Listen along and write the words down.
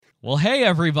Well, hey,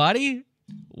 everybody.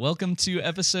 Welcome to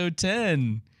episode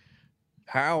 10.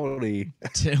 Howdy.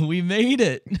 We made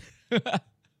it.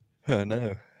 Oh,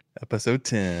 no. Episode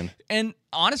 10. And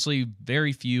honestly,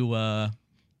 very few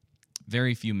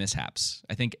mishaps.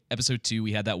 I think episode 2,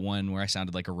 we had that one where I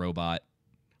sounded like a robot.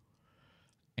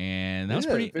 And that was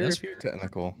pretty few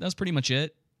technical. That was pretty much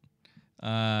it.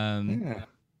 Yeah,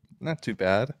 not too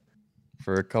bad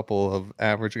for a couple of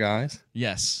average guys.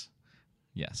 Yes.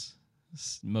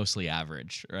 It's mostly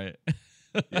average, right?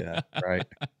 Yeah, right.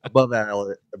 Above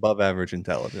average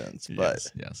intelligence, but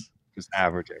yes. Just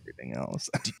average everything else.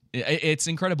 It's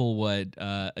incredible what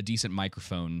a decent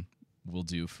microphone will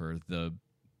do for the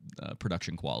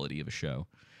production quality of a show.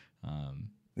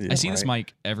 I see this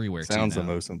mic everywhere. Sounds too the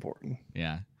most important.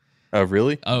 Yeah. Oh,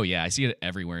 really? Oh, yeah. I see it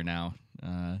everywhere now.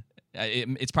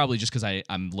 It's probably just because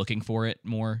I'm looking for it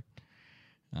more.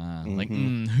 Like,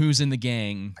 who's in the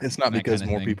gang? It's not because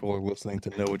more people are listening to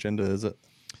No Agenda, is it?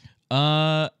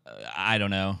 I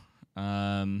don't know.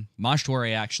 Maj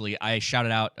Toure, actually, I shouted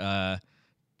out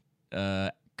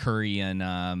Curry and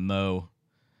Mo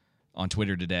on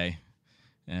Twitter today,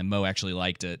 and Mo actually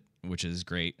liked it, which is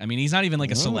great. I mean, he's not even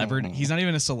like a celebrity. He's not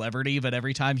even a celebrity, but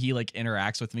every time he like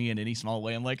interacts with me in any small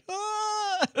way, I'm like,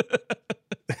 ah!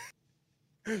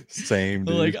 Same,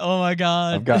 dude. Like, oh my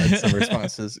God. I've gotten some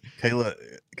responses.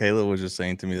 Kayla was just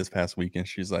saying to me this past weekend,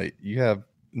 she's like, you have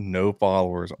no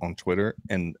followers on Twitter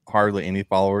and hardly any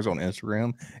followers on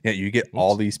Instagram, yet you get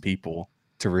all these people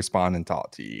to respond and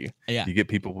talk to you. Yeah. You get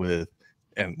people with,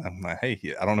 and I'm like,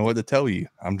 hey, I don't know what to tell you.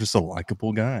 I'm just a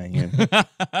likable guy. You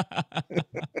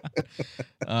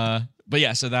know? But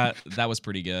yeah, so that was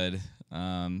pretty good.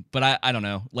 But I don't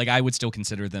know. Like, I would still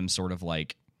consider them sort of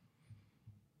like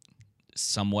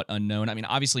somewhat unknown. I mean,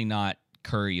 obviously not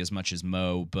Curry as much as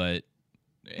Mo, but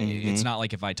it's not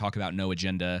like if I talk about No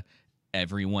Agenda,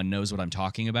 everyone knows what I'm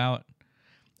talking about.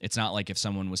 It's not like if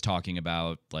someone was talking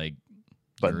about like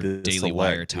your Daily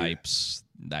Wire types,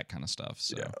 that kind of stuff.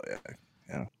 So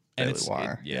yeah. And Daily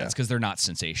Wire. It's because they're not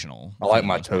sensational. I like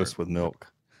my toast with milk.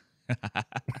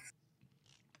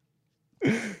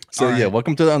 So right.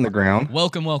 Welcome to the Underground.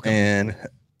 Welcome. And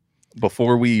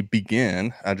before we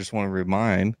begin, I just want to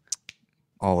remind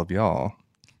all of y'all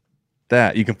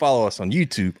that you can follow us on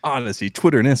YouTube, Odyssey,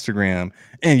 Twitter, and Instagram.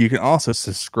 And you can also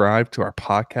subscribe to our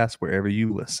podcast wherever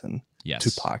you listen to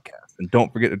podcasts. And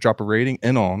don't forget to drop a rating.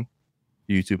 And on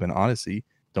YouTube and Odyssey,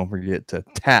 don't forget to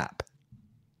tap.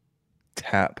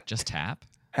 Just tap?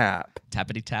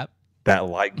 Tappity tap? That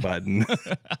like button.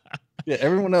 Yeah,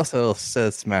 everyone else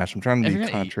says smash. I'm trying to be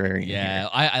contrary. Yeah,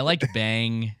 I like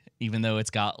bang, even though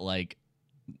it's got like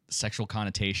sexual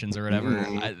connotations or whatever.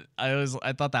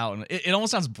 I thought that one, it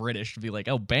almost sounds British to be like,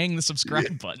 oh, bang the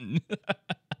subscribe button.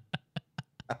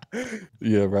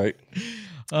 Yeah, right.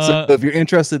 So if you're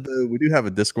interested, though, we do have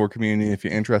a Discord community. If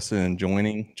you're interested in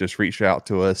joining, just reach out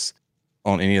to us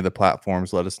on any of the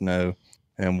platforms. Let us know,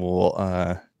 and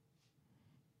we'll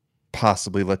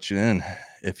possibly let you in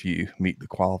if you meet the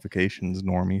qualifications,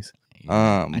 normies.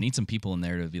 Yeah, I need some people in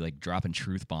there to be like dropping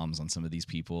truth bombs on some of these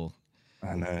people.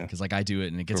 I know, because like I do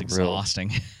it and it gets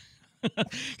exhausting.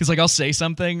 Because like I'll say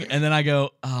something and then I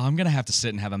go, oh, I'm gonna have to sit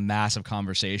and have a massive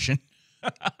conversation.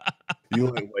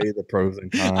 You like weigh the pros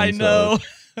and cons. I know.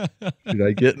 Should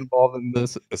I get involved in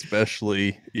this,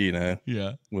 especially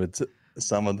with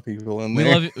some of the people in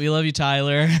there? We love you,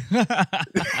 Tyler.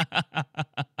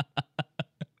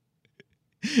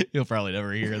 You'll probably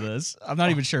never hear this. I'm not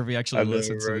even sure if he actually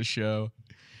listens to the show.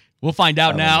 We'll find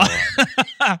out now.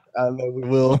 I know we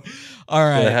will. All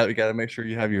right. You got to make sure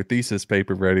you have your thesis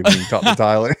paper ready when you talk to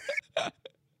Tyler.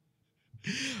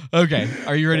 Okay.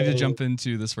 Are you ready to jump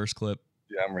into this first clip?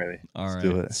 Yeah, I'm ready. Let's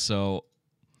do it. So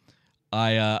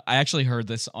I actually heard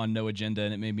this on No Agenda,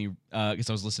 and it made me,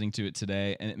 because I was listening to it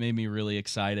today, and it made me really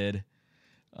excited.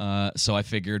 So I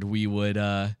figured we would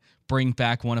bring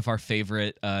back one of our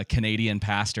favorite Canadian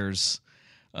pastors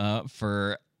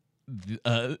for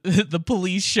the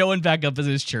police showing back up at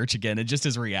his church again, and just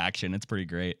his reaction. It's pretty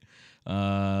great.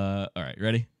 All right,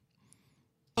 ready?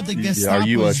 Are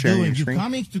you sharing your screen?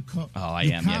 I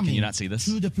am. Yeah, can you not see this?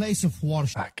 To the place of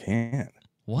worship. I can't.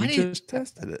 Why? We just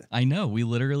tested it. I know. We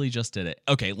literally just did it.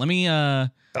 Okay, let me. Oh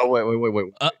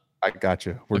wait. I got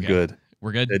you. We're good.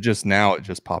 We're good. It just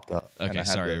popped up. Okay,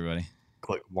 sorry everybody.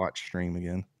 Click watch stream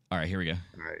again. All right, here we go.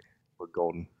 All right, we're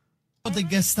golden. What the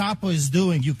Gestapo is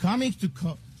doing? You coming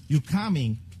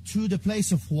to the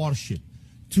place of worship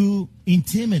to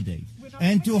intimidate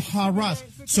and to harass,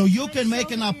 so you can make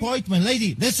an appointment.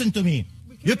 Lady, listen to me.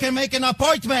 You can make an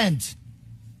appointment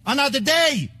another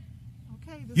day.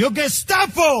 You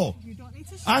Gestapo.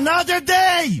 Another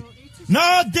day.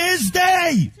 Not this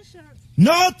day.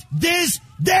 Not this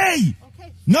day.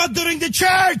 Okay. Not during the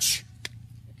church.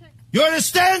 Okay. You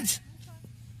understand?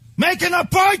 Make an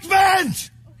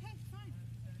appointment. Okay, fine.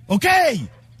 Okay,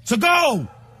 so go.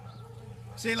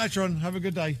 See you later on. Have a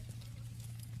good day.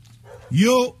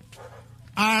 You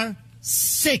are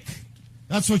sick.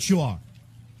 That's what you are.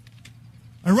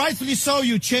 And rightfully so,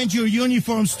 you change your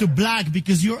uniforms to black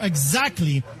because you're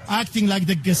exactly acting like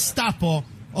the Gestapo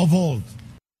of old.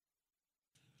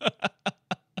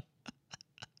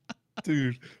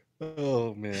 Dude.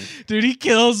 Oh man. Dude, he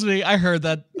kills me. I heard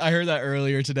that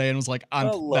earlier today and was like, I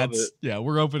love it. Yeah,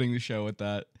 we're opening the show with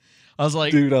that. I was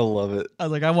like, Dude, I love it.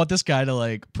 I want this guy to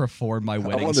like perform my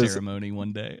wedding want his- ceremony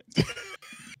one day.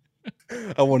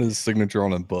 I want his signature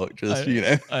on a book. Just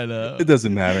I know. it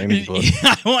doesn't matter any book.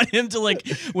 I want him to like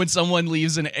when someone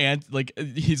leaves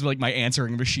he's like my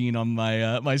answering machine on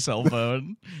my my cell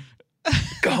phone.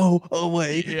 Go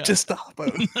away. Yeah. Just stop.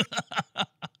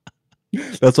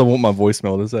 That's what I want my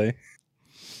voicemail to say.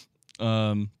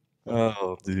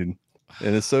 Oh, dude,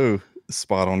 and it's so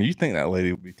spot on. You think that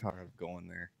lady would be tired of going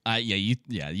there?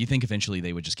 You think eventually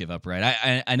they would just give up,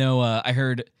 right? I know. I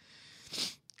heard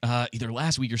either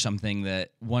last week or something that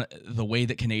the way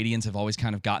that Canadians have always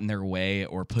kind of gotten their way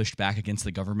or pushed back against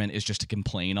the government is just to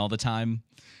complain all the time.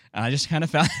 And I just kind of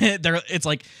found it's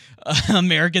like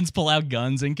Americans pull out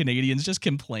guns and Canadians just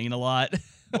complain a lot.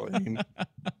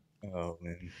 Oh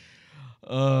man.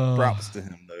 Props to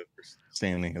him though for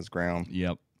standing his ground.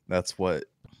 Yep. That's what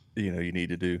you need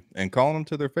to do, and calling them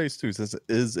to their face too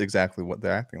is exactly what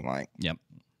they're acting like. Yep.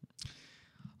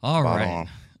 All Spot right. on.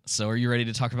 So are you ready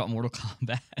to talk about Mortal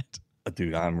Kombat?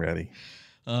 Dude, I'm ready.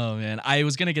 Oh man, I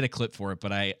was gonna get a clip for it,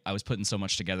 but I was putting so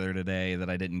much together today that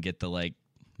I didn't get the like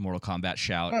Mortal Kombat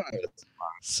shout.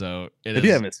 So if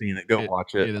you haven't seen it, go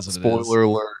watch it. It is what Spoiler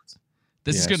alert.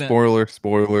 This is gonna spoiler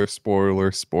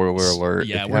alert.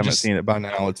 Yeah, if you haven't seen it by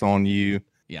now, it's on you.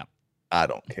 Yeah. I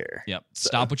don't care. Yep.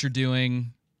 Stop what you're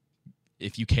doing.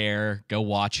 If you care, go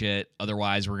watch it.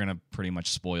 Otherwise, we're gonna pretty much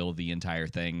spoil the entire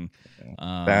thing.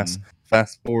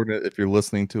 Fast forward it if you're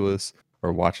listening to us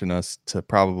or watching us to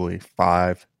probably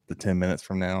 5 to 10 minutes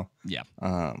from now. Yeah.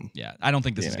 Yeah. I don't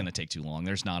think this is gonna take too long.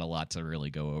 There's not a lot to really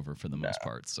go over for the most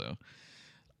part. So,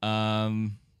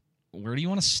 where do you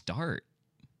want to start?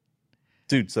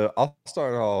 Dude, so I'll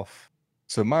start off.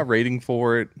 So my rating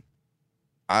for it,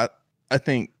 I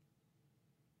think,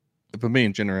 if I'm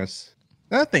being generous,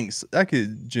 I think I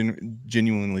could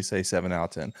genuinely say 7 out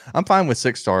of 10. I'm fine with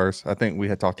 6 stars. I think we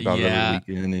had talked about it over the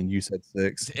weekend, and you said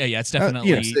 6. Yeah, it's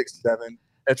definitely 6, 7.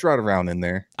 It's right around in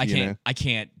there. I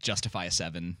can't justify a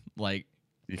 7. Like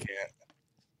you can't.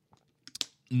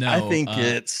 No, I think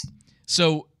it's.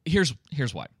 So here's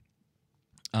why.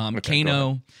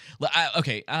 Kano.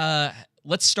 Okay.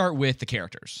 Let's start with the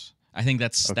characters. I think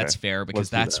that's fair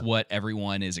because that's what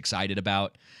everyone is excited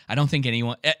about. I don't think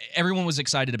everyone was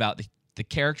excited about the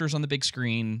characters on the big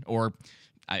screen or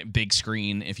big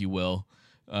screen, if you will.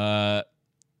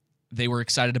 They were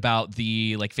excited about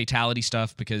the like fatality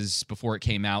stuff because before it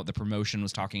came out, the promotion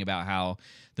was talking about how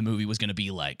the movie was going to be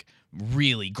like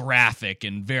really graphic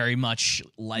and very much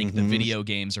like the video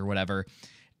games or whatever.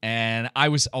 And I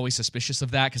was always suspicious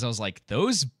of that because I was like,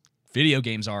 those video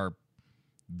games are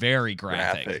very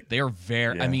graphic. They are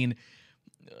very. Yeah. I mean,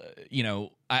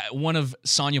 one of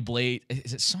Sonya Blade,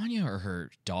 is it Sonya or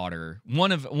her daughter?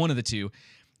 One of the two.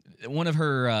 One of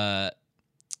her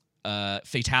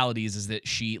fatalities is that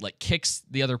she like kicks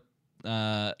the other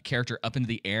character up into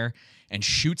the air and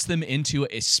shoots them into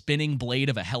a spinning blade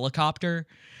of a helicopter.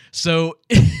 So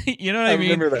you know what I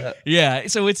mean? Remember that. Yeah.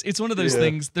 So it's one of those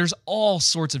things. There's all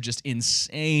sorts of just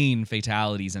insane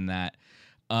fatalities in that.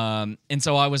 And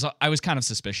so I was kind of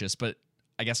suspicious, but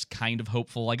I guess kind of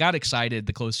hopeful. I got excited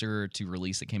the closer to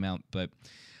release it came out, but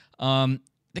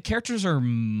the characters are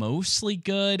mostly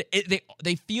good.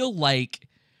 They feel like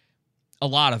a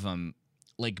lot of them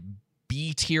like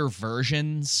B-tier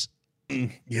versions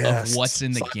of what's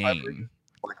in the game.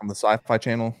 Like on the Sci-Fi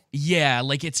Channel. Yeah,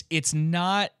 like it's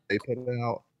not. They put it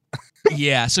out.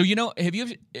 Yeah, so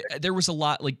there was a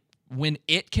lot like when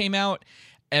it came out.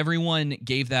 Everyone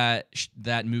gave that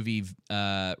movie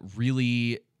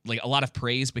really like a lot of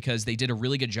praise because they did a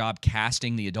really good job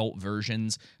casting the adult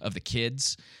versions of the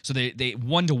kids. So they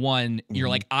 1-to-1, you're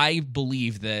like, I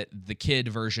believe that the kid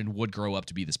version would grow up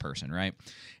to be this person, right?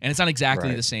 And it's not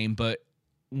exactly the same, but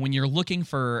when you're looking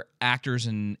for actors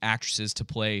and actresses to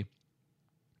play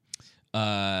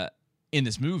in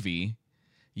this movie,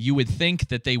 you would think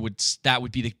that that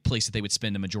would be the place that they would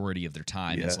spend a majority of their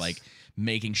time. Is like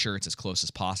making sure it's as close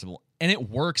as possible. And it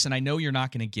works, and I know you're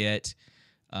not going to get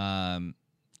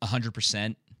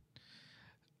 100%,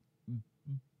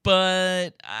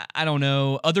 But I don't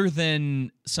know. Other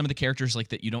than some of the characters like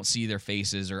that, you don't see their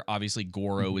faces. Or obviously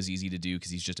Goro is easy to do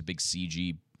because he's just a big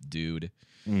CG dude.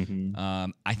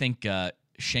 I think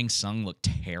Shang Tsung looked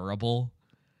terrible.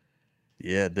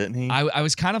 Yeah, didn't he? I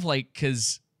was kind of like,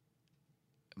 because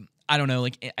I don't know.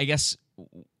 Like, I guess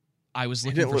I was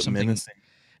looking for something. Menacing.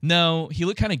 No, he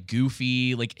looked kind of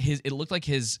goofy. Like it looked like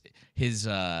his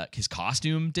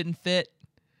costume didn't fit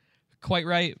quite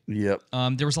right. Yep.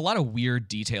 There was a lot of weird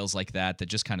details like that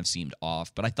just kind of seemed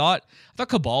off. But I thought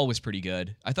Cabal was pretty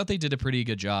good. I thought they did a pretty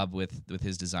good job with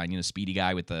his design. You know, speedy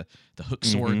guy with the hook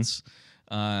swords.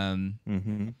 Cabal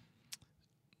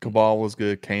was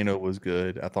good. Kano was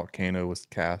good. I thought Kano was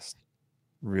cast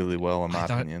really well in my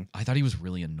opinion. I thought he was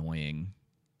really annoying.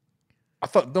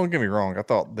 Don't get me wrong. I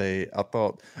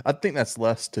think that's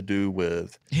less to do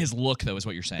with his look, though, is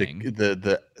what you're saying.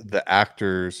 The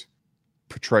actor's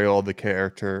portrayal of the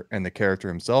character and the character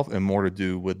himself, and more to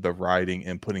do with the writing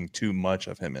and putting too much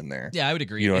of him in there. Yeah, I would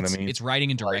agree. You know what I mean? It's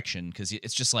writing and direction, because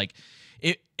it's just like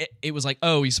it was like,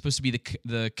 oh, he's supposed to be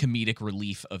the comedic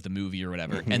relief of the movie or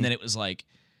whatever, and then it was like,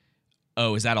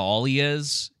 oh, is that all he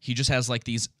is? He just has like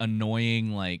these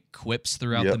annoying like quips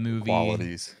throughout the movie.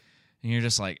 Qualities. And you're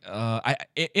just like,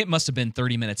 it must have been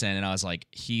 30 minutes in, and I was like,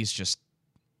 he's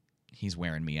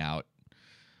wearing me out.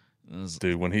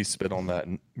 Dude, when he spit on that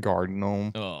garden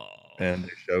gnome and they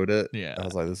showed it, I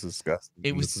was like, this is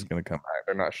disgusting. This is going to come back.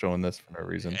 They're not showing this for no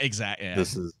reason. Exactly. Yeah.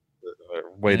 This is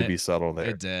a way to be subtle there.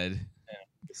 It did.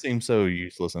 It seems so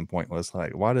useless and pointless.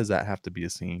 Like, why does that have to be a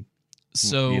scene?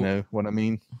 So, you know what I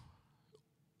mean?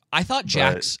 I thought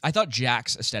Jax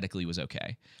aesthetically was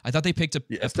okay. I thought they picked a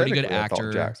pretty good actor. I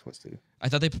thought Jax was too. I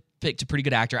thought they picked a pretty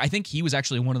good actor. I think he was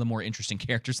actually one of the more interesting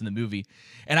characters in the movie.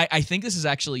 And I think this is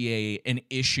actually an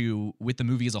issue with the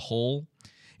movie as a whole,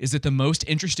 is that the most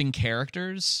interesting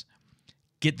characters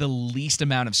get the least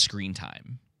amount of screen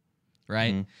time,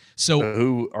 right? So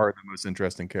who are the most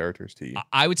interesting characters to you?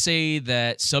 I would say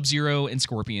that Sub-Zero and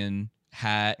Scorpion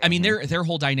had, I mean, their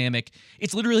whole dynamic,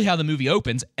 it's literally how the movie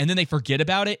opens, and then they forget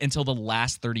about it until the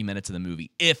last 30 minutes of the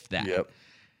movie, if that. Yep.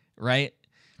 Right?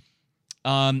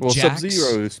 Well,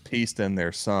 Sub-Zero is pieced in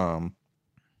there some,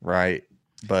 right?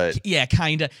 But yeah,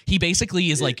 kind of. He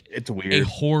basically is like it's weird. A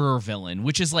horror villain,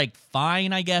 which is like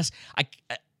fine, I guess.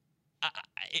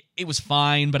 It was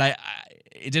fine, but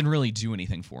it didn't really do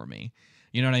anything for me.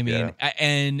 You know what I mean? Yeah.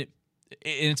 And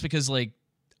it's because like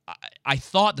I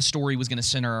thought the story was going to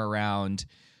center around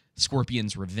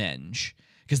Scorpion's revenge,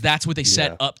 because that's what they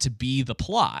set up to be the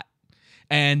plot,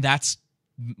 and that's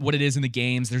what it is in the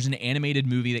games. There's an animated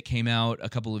movie that came out a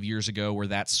couple of years ago where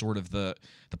that's sort of the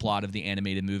plot of the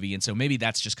animated movie, and so maybe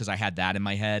that's just because I had that in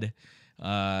my head,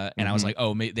 and I was like,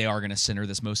 oh, they are going to center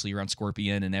this mostly around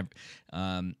Scorpion,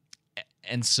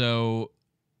 and so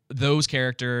those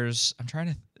characters,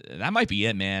 that might be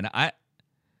it, man.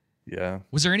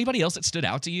 Was there anybody else that stood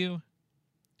out to you?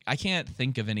 I can't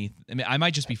think of any. I mean, I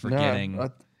might just be forgetting. No,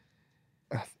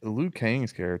 Liu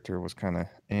Kang's character was kind of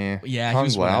Yeah, Kung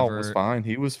Lao was fine.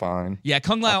 He was fine. Yeah,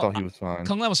 Kung Lao. I thought he was fine.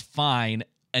 Kung Lao was fine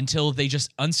until they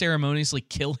just unceremoniously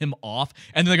kill him off,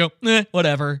 and then they go,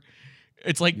 whatever.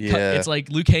 It's like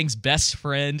Liu Kang's best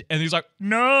friend, and he's like,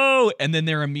 no, and then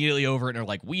they're immediately over it, and they're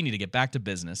like, we need to get back to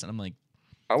business, and I'm like,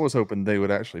 I was hoping they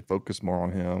would actually focus more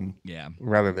on him,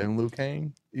 rather than Liu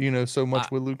Kang. You know, so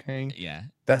much with Liu Kang. Yeah,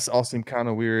 that's all seemed kind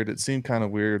of weird. It seemed kind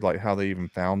of weird, like how they even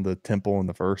found the temple in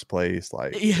the first place.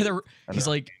 Like, he's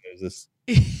like,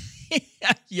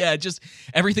 yeah, just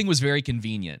everything was very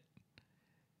convenient.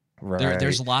 Right.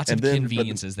 There's lots of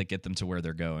conveniences that get them to where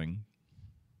they're going.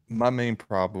 My main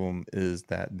problem is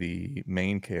that the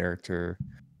main character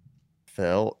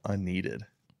felt unneeded.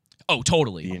 Oh,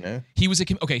 totally. You know, he was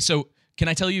okay. So can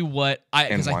I tell you what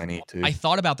I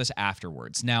thought about this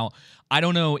afterwards? Now, I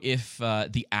don't know if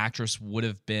the actress would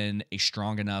have been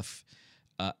strong enough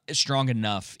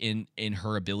in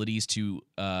her abilities to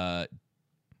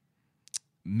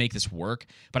make this work,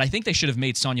 but I think they should have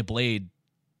made Sonya Blade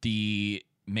the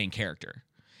main character,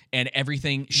 and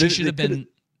everything she should have been.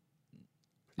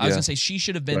 I was gonna say she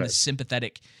should have been the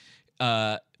sympathetic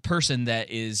person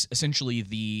that is essentially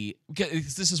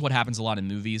because this is what happens a lot in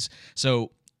movies.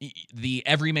 So the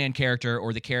everyman character,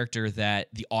 or the character that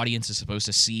the audience is supposed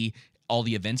to see all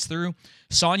the events through,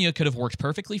 Sonya could have worked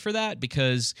perfectly for that,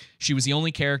 because she was the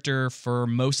only character for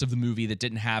most of the movie that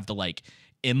didn't have the like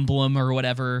emblem or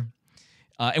whatever.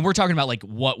 And we're talking about like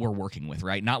what we're working with,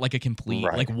 right? Not like a complete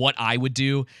like what I would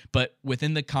do, but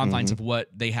within the confines of what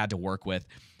they had to work with.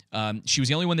 She was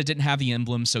the only one that didn't have the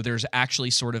emblem, so there's actually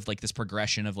sort of like this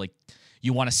progression of like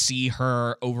you want to see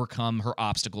her overcome her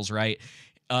obstacles, right?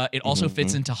 It also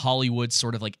fits into Hollywood's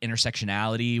sort of like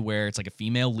intersectionality, where it's like a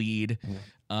female lead.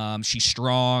 She's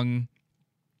strong,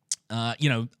 you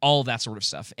know, all that sort of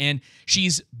stuff. And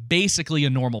she's basically a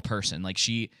normal person. Like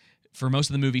for most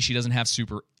of the movie, she doesn't have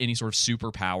any sort of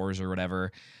superpowers or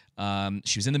whatever.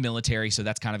 She was in the military, so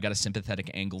that's kind of got a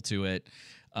sympathetic angle to it.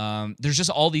 There's just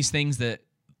all these things that,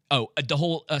 the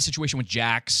whole situation with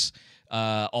Jax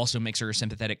also makes her a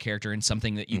sympathetic character and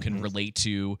something that you can relate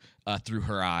to through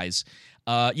her eyes.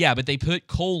 Yeah, but they put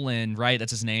Cole in, right?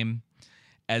 That's his name,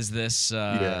 as this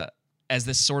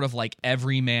sort of like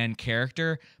everyman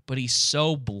character, but he's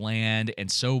so bland and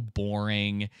so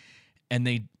boring, and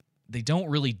they don't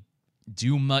really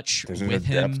do much with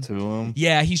him. Depth to him.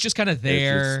 Yeah, he's just kind of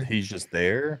there. He's just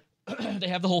there. They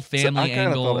have the whole family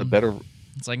angle.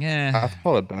 It's like, I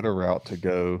thought a better route to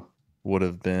go would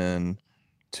have been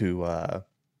to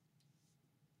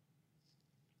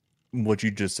what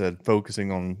you just said, focusing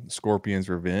on Scorpion's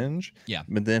revenge. Yeah.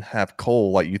 But then have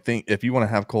Cole, like, you think if you want to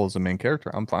have Cole as the main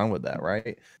character, I'm fine with that,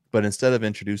 right? But instead of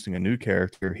introducing a new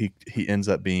character, he ends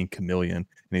up being Chameleon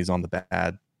and he's on the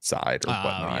bad side or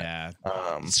whatnot.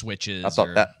 Yeah. Switches. I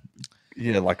thought that,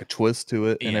 like a twist to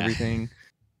it and everything.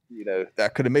 You know,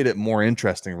 that could have made it more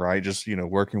interesting, right? Just, you know,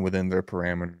 working within their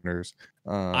parameters.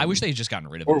 I wish they had just gotten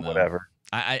rid of or him, whatever.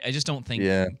 I just don't think.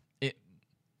 Yeah.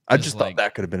 I just thought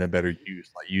that could have been a better use,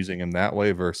 like using him that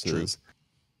way versus,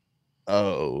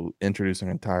 introducing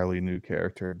an entirely new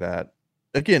character. That,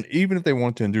 again, even if they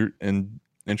want to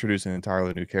introduce an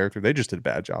entirely new character, they just did a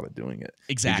bad job at doing it.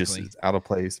 Exactly. It just is out of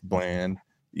place, bland.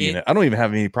 You know, I don't even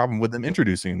have any problem with them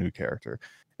introducing a new character.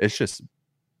 It's just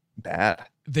bad.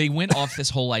 They went off this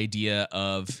whole idea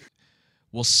of,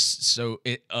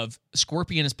 of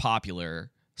Scorpion is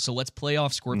popular, so let's play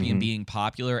off Scorpion being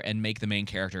popular and make the main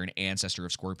character an ancestor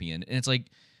of Scorpion. And it's like,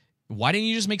 why didn't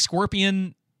you just make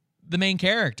Scorpion the main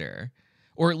character,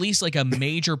 or at least like a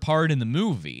major part in the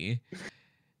movie?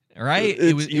 Right?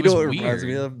 It was what weird. It reminds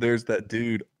me of? There's that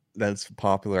dude that's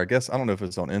popular. I guess I don't know if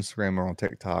it's on Instagram or on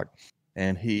TikTok.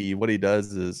 And what he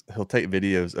does is he'll take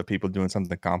videos of people doing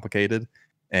something complicated,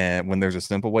 and when there's a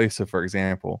simple way. So, for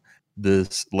example,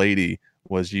 this lady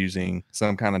was using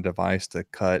some kind of device to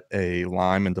cut a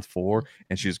lime into 4,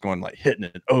 and she was going like hitting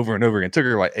it over and over again. It took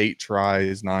her like 8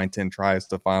 tries, 9, 10 tries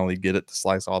to finally get it to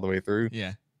slice all the way through.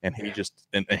 Yeah. And he just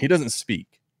and he doesn't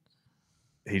speak.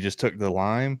 He just took the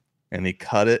lime and he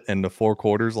cut it into 4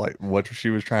 quarters, like what she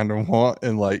was trying to want,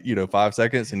 in 5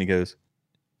 seconds. And he goes,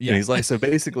 and he's like, so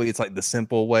basically, it's like the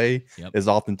simple way is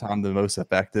oftentimes the most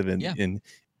effective and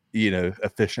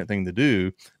efficient thing to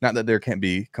do. Not that there can't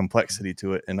be complexity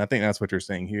to it. And I think that's what you're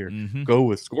saying here. Go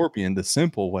with Scorpion the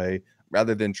simple way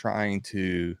rather than trying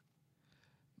to,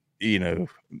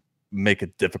 make a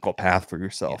difficult path for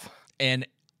yourself. And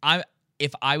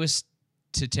if I was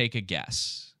to take a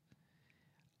guess,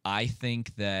 I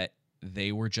think that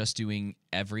they were just doing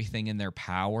everything in their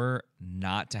power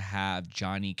not to have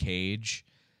Johnny Cage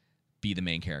be the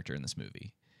main character in this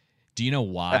movie. Do you know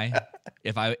why?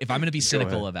 if I'm going to be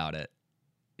cynical about it,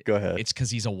 go ahead. It's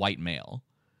because he's a white male.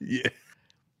 Yeah,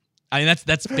 I mean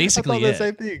that's basically the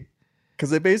same thing. Because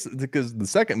the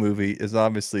second movie is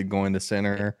obviously going to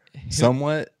center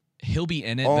somewhat. He'll be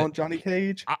in it on Johnny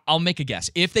Cage. I'll make a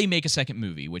guess. If they make a second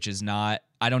movie, which is not,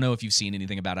 I don't know if you've seen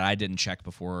anything about it. I didn't check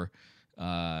beforehand,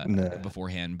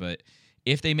 but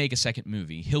if they make a second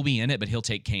movie, he'll be in it, but he'll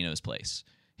take Kano's place.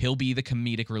 He'll be the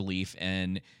comedic relief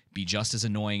and be just as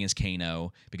annoying as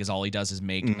Kano, because all he does is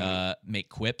make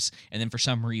quips, and then for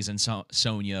some reason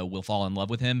Sonya will fall in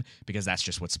love with him because that's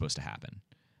just what's supposed to happen.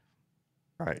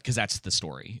 Right. Because that's the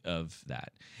story of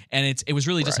that. And it was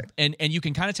really just and you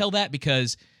can kind of tell that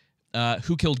because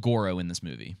who killed Goro in this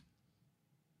movie?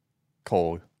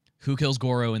 Cole. Who kills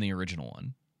Goro in the original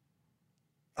one?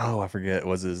 Oh, I forget.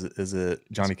 Is it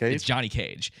Johnny Cage? It's Johnny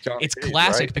Cage. It's Cage,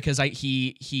 classic right? because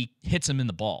he hits him in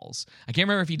the balls. I can't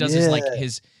remember if he does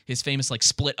his famous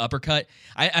split uppercut.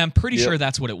 I'm pretty sure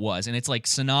that's what it was, and it's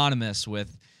synonymous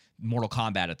with Mortal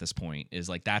Kombat at this point.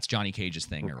 Is that's Johnny Cage's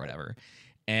thing or whatever,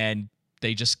 and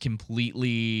they just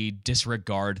completely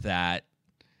disregard that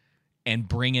and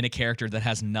bring in a character that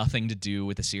has nothing to do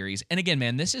with the series. And again,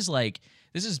 man, this is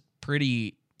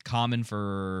pretty common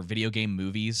for video game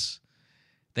movies.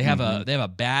 They have a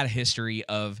bad history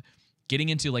of getting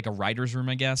into a writer's room,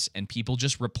 I guess, and people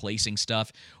just replacing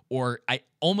stuff, or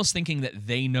almost thinking that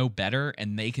they know better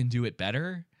and they can do it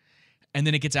better. And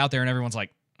then it gets out there and everyone's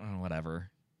like, oh,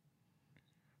 whatever.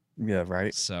 Yeah,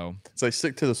 right. So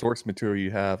stick to the source material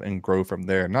you have and grow from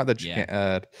there. Not that you can't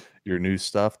add your new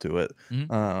stuff to it.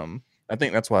 I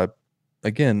think that's why,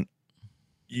 again,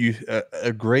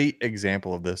 a great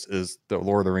example of this is the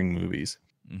Lord of the Ring movies.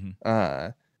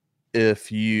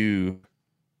 if you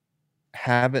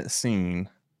haven't seen,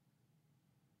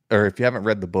 or if you haven't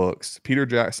read the books, Peter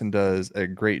Jackson does a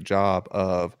great job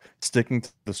of sticking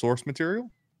to the source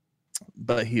material,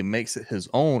 but he makes it his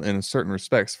own in certain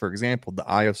respects. For example, the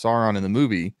Eye of Sauron in the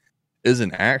movie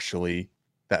isn't actually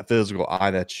that physical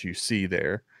eye that you see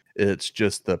there. It's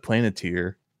just the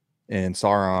Planeteer, and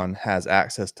Sauron has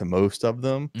access to most of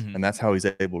them, and that's how he's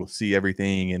able to see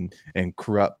everything and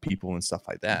corrupt people and stuff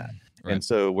like that. Right. And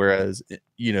so, whereas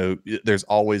there's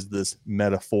always this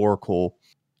metaphorical,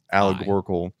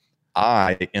 allegorical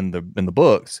eye in the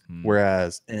books,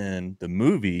 whereas in the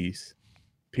movies,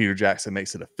 Peter Jackson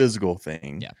makes it a physical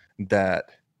thing. That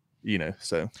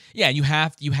so you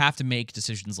have to make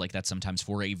decisions like that sometimes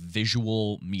for a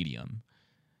visual medium.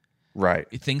 Right.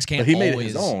 Things can't. But he always, made it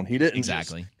his own. He didn't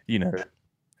exactly.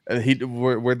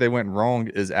 Where they went wrong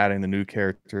is adding the new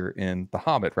character in The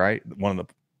Hobbit. Right. One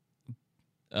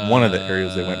of the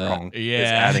areas they went wrong is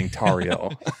adding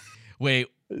Tariel. Wait,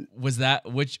 was that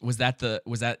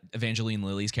Evangeline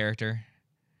Lilly's character,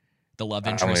 the love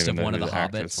interest of one of the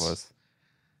hobbits? Was.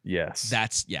 Yes.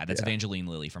 That's Evangeline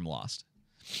Lilly from Lost.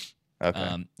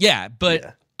 Okay.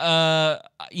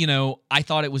 I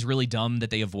thought it was really dumb that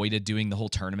they avoided doing the whole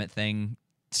tournament thing,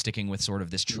 sticking with sort of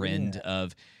this trend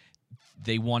of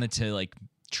they wanted to like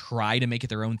try to make it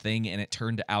their own thing, and it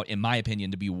turned out, in my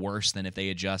opinion, to be worse than if they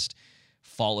had just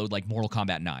followed like Mortal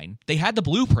Kombat 9. They had the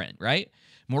blueprint, right?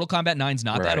 Mortal Kombat 9's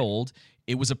not that old.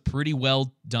 It was a pretty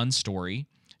well done story,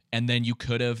 and then you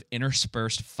could have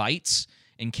interspersed fights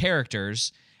and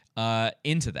characters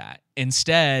into that.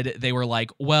 Instead, they were like,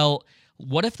 well,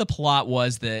 what if the plot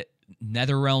was that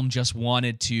NetherRealm just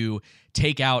wanted to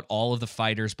take out all of the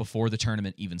fighters before the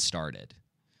tournament even started?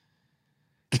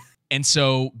 And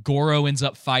so Goro ends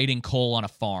up fighting Cole on a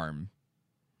farm.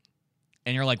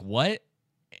 And you're like, what?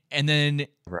 And then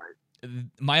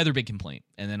my other big complaint,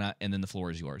 and then the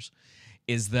floor is yours,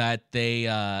 is that they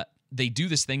do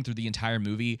this thing through the entire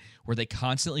movie where they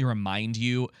constantly remind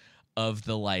you of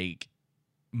the like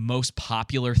most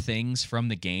popular things from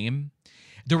the game.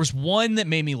 There was one that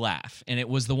made me laugh, and it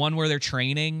was the one where they're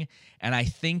training, and I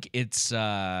think it's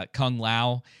Kung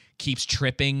Lao keeps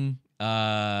tripping.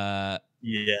 Not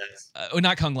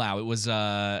Kung Lao. It was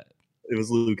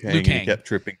Liu Kang. He kept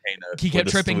tripping Kano. He kept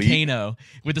tripping Kano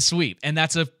with the sweep, and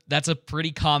that's a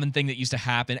pretty common thing that used to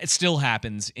happen. It still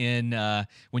happens in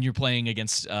when you're playing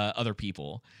against other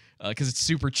people. Because it's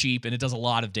super cheap and it does a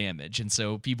lot of damage. And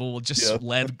so people will just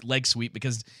leg sweep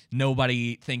because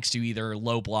nobody thinks to either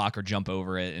low block or jump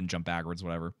over it and jump backwards,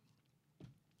 whatever.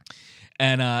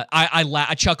 And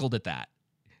I chuckled at that.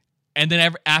 And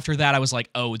then after that, I was like,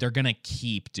 oh, they're going to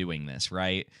keep doing this,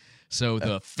 right? So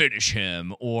the finish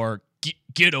him or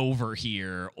get over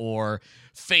here or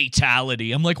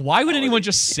fatality. I'm like, why would anyone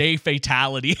just say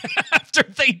fatality after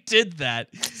they did that?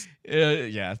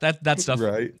 That stuff.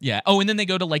 Right. Yeah. Oh, and then they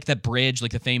go to like that bridge,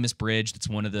 like the famous bridge that's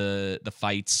one of the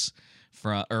fights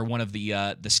from, or one of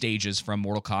the stages from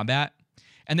Mortal Kombat,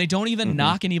 and they don't even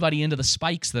knock anybody into the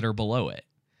spikes that are below it.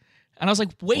 And I was like,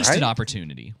 wasted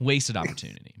opportunity.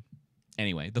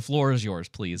 Anyway, the floor is yours,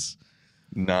 please.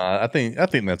 Nah, I think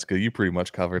that's good. You pretty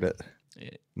much covered it.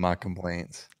 My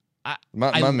complaints.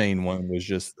 My main one was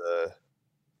just the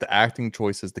acting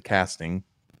choices, the casting,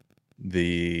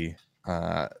 the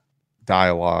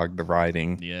dialogue, the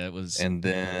writing. Yeah, it was, and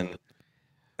then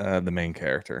the main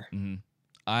character. Mm-hmm.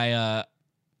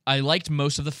 I liked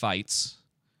most of the fights.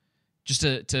 Just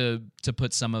to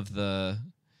put some of the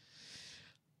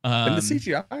and the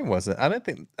CGI wasn't. I didn't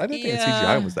think the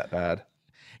CGI was that bad.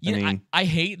 I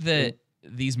hate that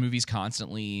these movies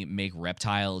constantly make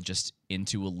Reptile just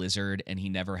into a lizard, and he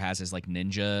never has his like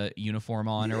ninja uniform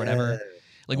on or whatever.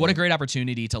 Like, what a great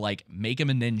opportunity to like make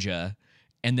him a ninja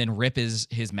and then rip his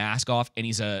mask off, and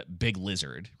he's a big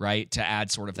lizard, right? To add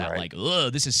sort of that like,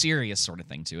 oh, this is serious sort of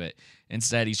thing to it.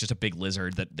 Instead, he's just a big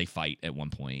lizard that they fight at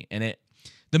one point, and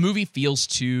the movie feels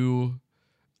too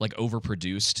like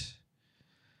overproduced.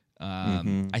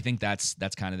 I think that's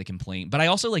kind of the complaint. But I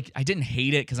also I didn't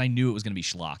hate it because I knew it was going to be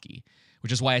schlocky,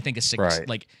 which is why I think a 6.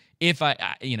 Like, if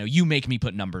you make me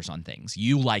put numbers on things,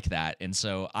 you like that, and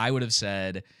so I would have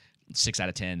said 6 out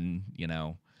of 10.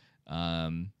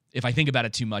 If I think about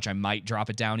it too much, I might drop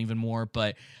it down even more.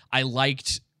 But I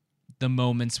liked the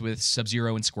moments with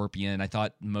Sub-Zero and Scorpion. I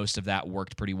thought most of that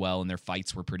worked pretty well, and their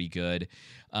fights were pretty good.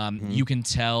 You can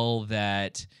tell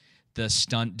that the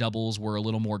stunt doubles were a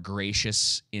little more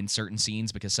gracious in certain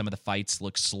scenes because some of the fights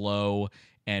look slow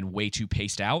and way too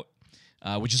paced out,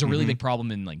 which is a really big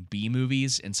problem in like B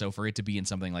movies. And so for it to be in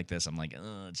something like this, I'm like,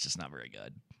 it's just not very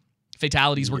good.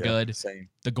 Fatalities were Yeah, good. Same.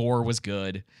 The gore was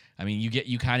good. I mean,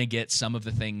 you kind of get some of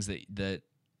the things that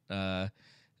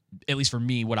at least for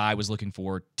me, what I was looking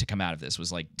for to come out of this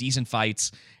was like decent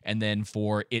fights, and then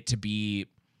for it to be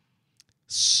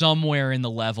somewhere in the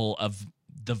level of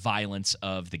the violence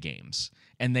of the games.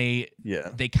 And they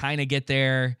kind of get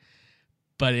there,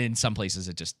 but in some places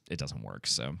it doesn't work.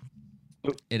 So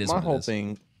it is. My what whole it is.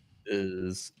 thing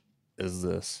is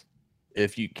this: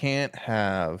 if you can't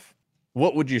have,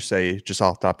 what would you say, just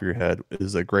off the top of your head,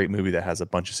 is a great movie that has a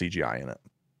bunch of CGI in it?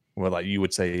 What like you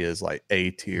would say is like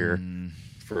A tier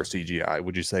for CGI?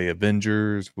 Would you say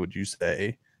Avengers? Would you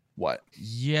say what?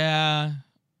 Yeah,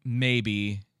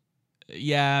 maybe.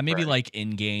 Yeah, maybe Right. like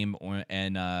In-Game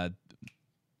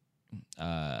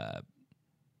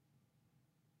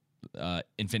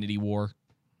Infinity War.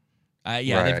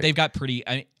 Yeah, Right. they've got pretty.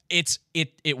 I mean,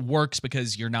 it works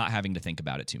because you're not having to think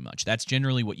about it too much. That's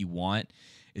generally what you want.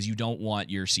 Is you don't want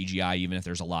your CGI, even if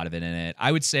there's a lot of it in it.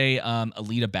 I would say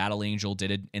Alita Battle Angel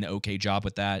did an okay job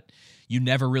with that. You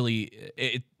never really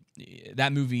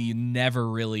that movie. You never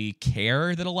really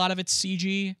care that a lot of it's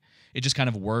CG. It just kind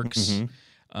of works.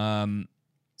 Mm-hmm.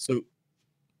 So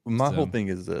my whole thing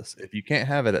is this: if you can't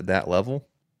have it at that level,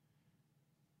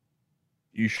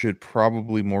 you should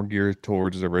probably more gear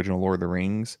towards the original Lord of the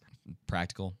Rings.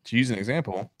 Practical. To use an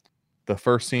example, the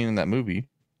first scene in that movie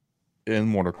in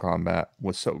Mortal Kombat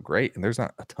was so great, and there's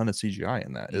not a ton of CGI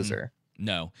in that, is there?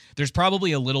 No, there's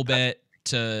probably a little bit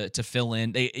to fill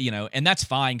in. They, and that's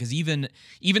fine because even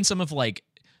some of like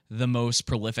the most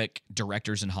prolific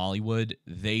directors in Hollywood,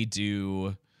 they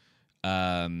do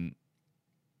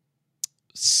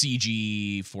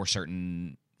CG for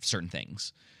certain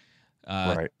things.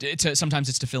 Right. Sometimes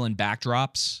it's to fill in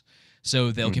backdrops.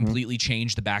 So they'll completely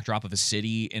change the backdrop of a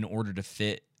city in order to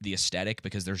fit the aesthetic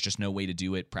because there's just no way to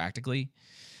do it practically.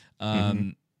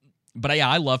 But yeah,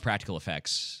 I love practical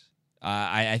effects.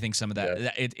 I think some of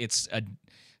that it's a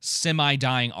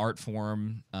semi-dying art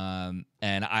form, and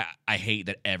I hate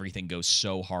that everything goes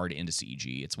so hard into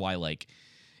CG. It's why like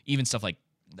even stuff like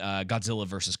Godzilla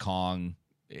versus Kong,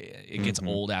 it gets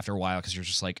old after a while because you're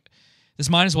just like, this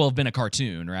might as well have been a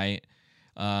cartoon, right?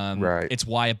 Right. It's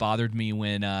why it bothered me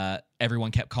when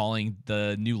everyone kept calling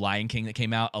the new Lion King that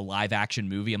came out a live action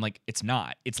movie. I'm like, it's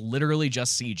not. It's literally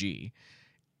just CG.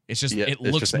 It's just it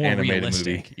looks just an more animated realistic.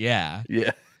 movie. Yeah. Yeah.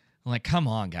 I'm like, come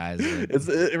on, guys.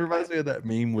 It reminds me of that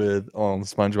meme with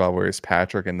SpongeBob where it's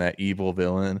Patrick and that evil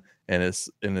villain, and it's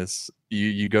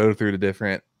you go through the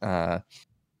different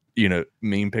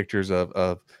meme pictures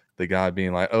of the guy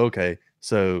being like, okay,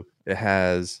 so it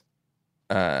has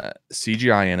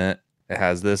CGI in it. It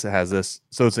has this.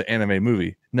 So it's an anime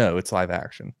movie. No, it's live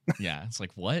action. Yeah, it's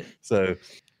like what? So,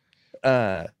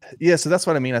 so that's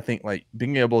what I mean. I think like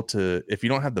being able to, if you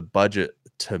don't have the budget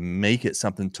to make it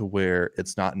something to where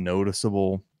it's not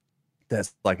noticeable,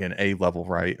 that's like an A level,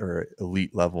 right, or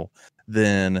elite level,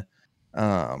 then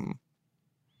going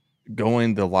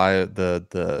the Lord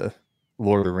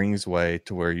of the Rings way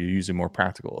to where you're using more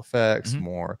practical effects,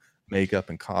 more makeup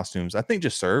and costumes, I think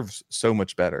just serves so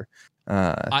much better.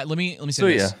 Let me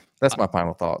say this. Yeah, that's my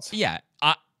final thoughts. Yeah,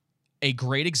 a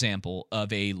great example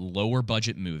of a lower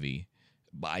budget movie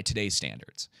by today's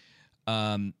standards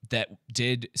that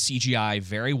did CGI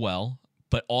very well,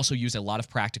 but also used a lot of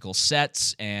practical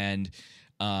sets and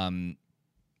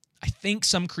I think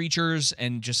some creatures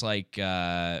and just like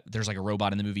there's like a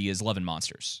robot in the movie is Love and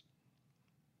Monsters.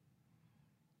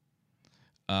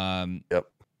 Yep.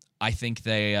 I think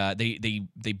they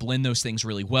blend those things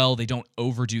really well. They don't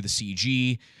overdo the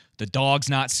CG. The dog's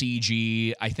not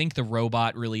CG. I think the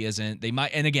robot really isn't. They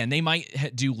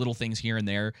might do little things here and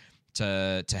there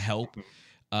to help,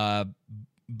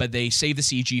 but they save the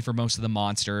CG for most of the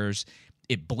monsters.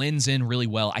 It blends in really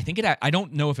well. I think I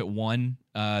don't know if it won.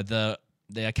 The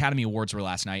Academy Awards were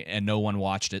last night, and no one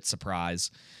watched it.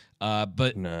 Surprise!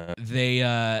 But No.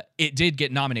 it did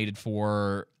get nominated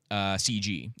for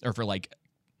CG or for like.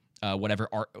 Whatever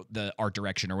the art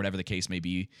direction or whatever the case may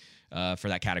be for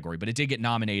that category. But it did get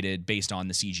nominated based on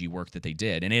the CG work that they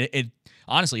did. And it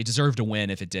honestly, it deserved to win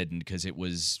if it didn't because it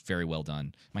was very well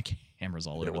done. My camera's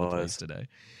all over the place today.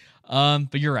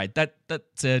 But you're right.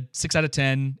 That's a 6 out of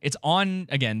 10. It's on,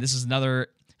 again, it's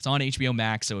on HBO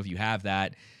Max. So if you have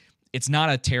that, it's not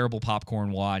a terrible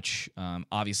popcorn watch.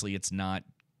 Obviously, it's not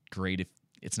great if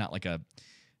it's not like a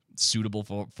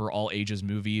suitable for all ages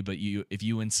movie, but if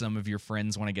you and some of your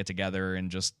friends want to get together and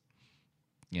just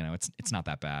it's not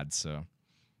that bad. So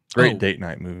great date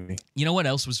night movie. You know what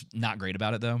else was not great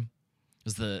about it though?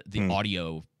 Was the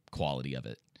audio quality of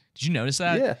it. Did you notice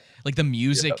that? Yeah, like the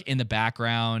music in the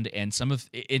background and some of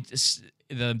it,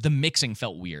 the mixing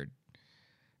felt weird.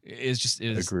 is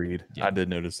Agreed. yeah. I did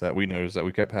notice that. We noticed that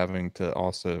we kept having to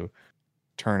also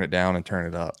turn it down and turn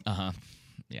it up.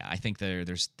 Yeah, I think there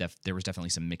was definitely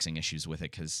some mixing issues with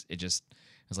it because it was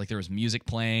like there was music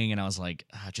playing and I was like,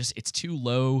 it's too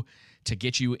low to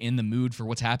get you in the mood for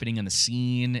what's happening in the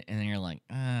scene, and then you're like,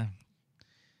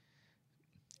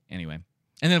 Anyway,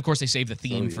 and then of course they save the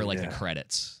theme for like the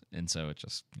credits, and so it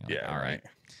just all right.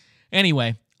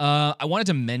 Anyway, I wanted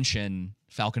to mention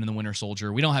Falcon and the Winter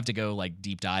Soldier. We don't have to go like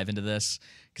deep dive into this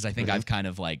because I think I've kind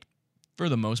of like, for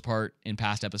the most part, in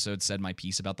past episodes, said my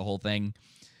piece about the whole thing.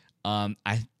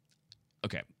 I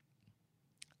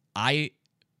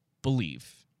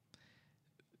believe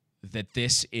that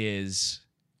this is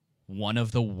one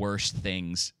of the worst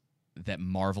things that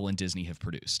Marvel and Disney have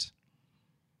produced.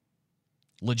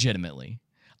 Legitimately.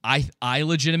 I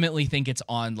legitimately think it's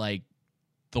on like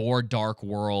Thor Dark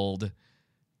World,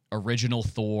 original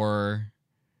Thor.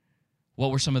 What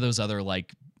were some of those other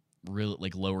like real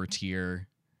like lower tier?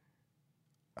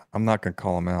 I'm not gonna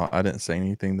call them out. I didn't say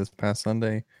anything this past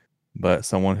Sunday, but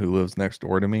someone who lives next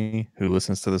door to me who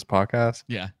listens to this podcast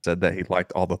said that he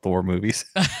liked all the Thor movies.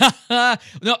 No,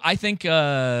 I think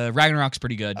Ragnarok's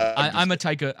pretty good. I'm a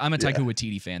Taika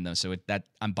Waititi fan though, so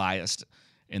I'm biased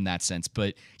in that sense.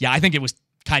 But yeah, I think it was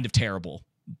kind of terrible,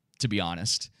 to be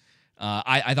honest.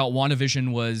 I thought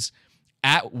WandaVision was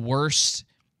at worst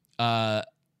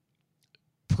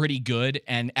pretty good,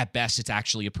 and at best it's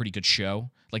actually a pretty good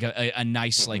show. Like a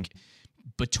nice like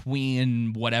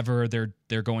between whatever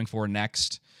they're going for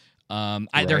next. There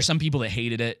are some people that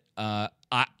hated it.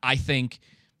 I think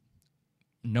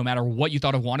no matter what you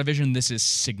thought of WandaVision, this is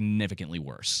significantly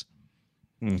worse.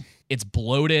 It's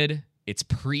bloated. It's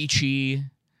preachy.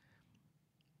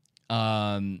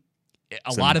 A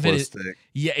lot of it is,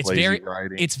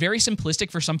 it's very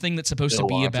simplistic for something that's supposed to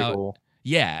be about.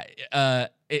 Yeah,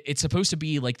 it's supposed to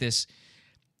be like this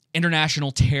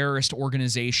international terrorist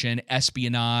organization,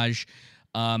 espionage.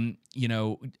 Baron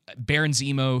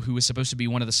Zemo, who is supposed to be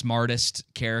one of the smartest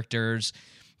characters,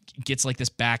 gets like this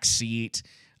back seat.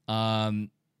 There's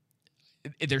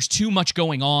too much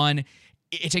going on.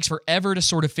 It takes forever to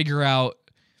sort of figure out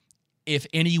if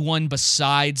anyone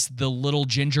besides the little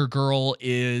ginger girl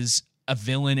is a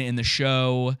villain in the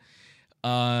show.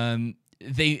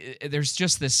 There's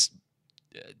just this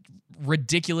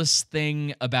ridiculous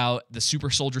thing about the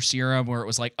super soldier serum where it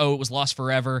was like, oh, it was lost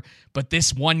forever, but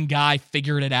this one guy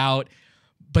figured it out,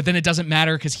 but then it doesn't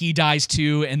matter because he dies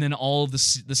too, and then all of the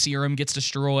serum gets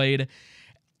destroyed,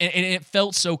 and it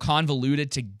felt so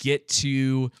convoluted to get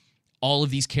to all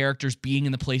of these characters being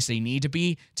in the place they need to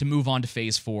be to move on to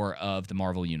phase 4 of the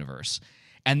Marvel universe.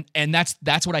 And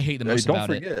that's what I hate the most about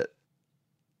it. Don't forget,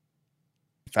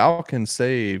 Falcon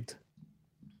saved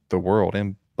the world,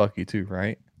 and Bucky too,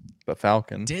 right? But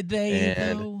Falcon. Did they?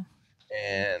 And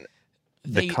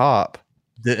the cop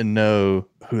didn't know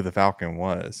who the Falcon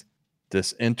was.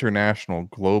 This international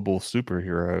global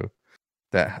superhero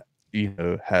that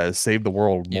has saved the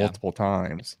world multiple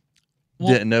times.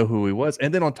 Didn't know who he was.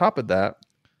 And then on top of that,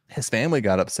 his family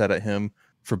got upset at him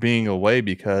for being away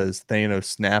because Thanos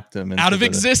snapped him out of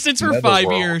existence for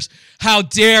 5 years. How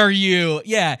dare you?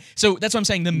 Yeah. So that's what I'm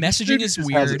saying. The messaging is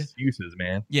weird. Excuses,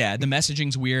 man. Yeah, the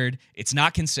messaging's weird. It's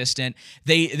not consistent.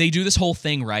 They do this whole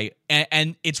thing, right?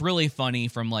 And it's really funny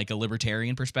from like a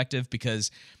libertarian perspective because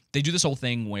they do this whole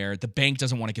thing where the bank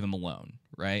doesn't want to give them a loan,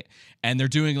 right? And they're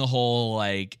doing the whole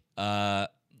like the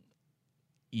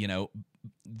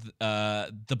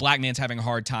black man's having a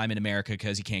hard time in America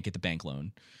because he can't get the bank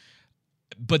loan.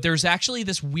 But there's actually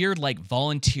this weird like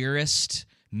volunteerist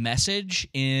message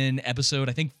in episode,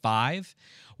 I think 5,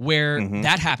 where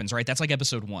that happens, right? That's like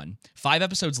episode 1. 5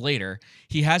 episodes later,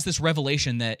 he has this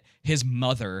revelation that his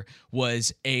mother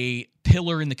was a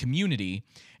pillar in the community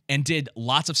and did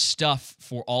lots of stuff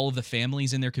for all of the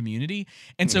families in their community.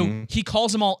 And so he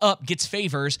calls them all up, gets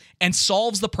favors, and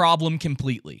solves the problem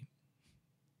completely.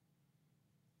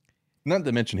 Not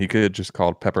to mention he could have just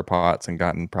called Pepper Potts and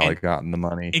gotten the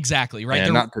money. Exactly, right?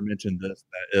 And not to mention this,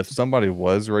 that if somebody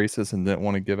was racist and didn't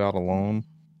want to give out a loan,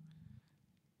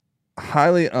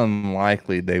 highly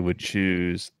unlikely they would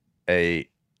choose a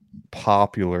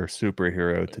popular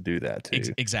superhero to do that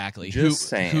to. Exactly. Just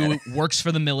saying. Who works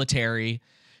for the military,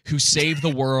 who saved the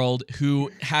world, who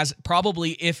has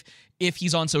probably, if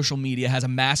he's on social media, has a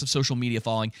massive social media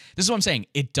following. This is what I'm saying.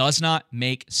 It does not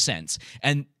make sense.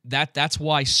 And that's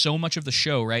why so much of the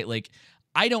show, right? Like,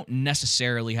 I don't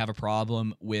necessarily have a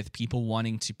problem with people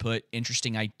wanting to put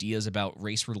interesting ideas about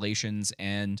race relations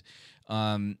and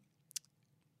the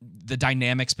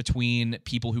dynamics between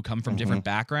people who come from different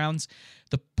backgrounds.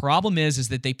 The problem is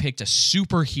that they picked a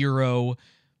superhero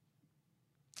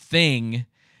thing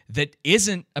that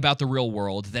isn't about the real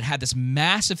world, that had this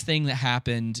massive thing that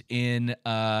happened in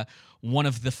one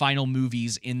of the final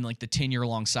movies in like the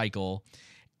 10-year-long cycle,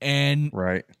 and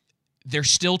Right. they're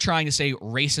still trying to say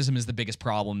racism is the biggest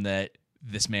problem that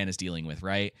this man is dealing with,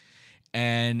 right?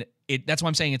 And that's why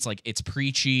I'm saying it's like it's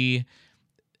preachy,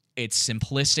 it's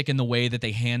simplistic in the way that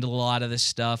they handle a lot of this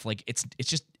stuff. Like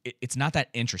it's not that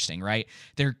interesting, right?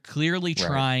 They're clearly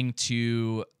trying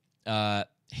to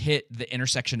hit the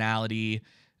intersectionality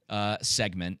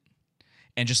segment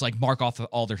and just like mark off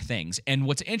all their things. And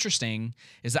what's interesting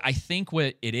is that I think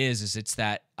what it is it's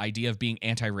that idea of being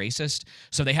anti-racist.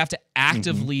 So they have to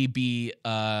actively be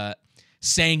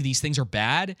saying these things are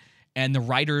bad, and the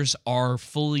writers are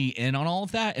fully in on all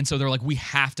of that. And so they're like, we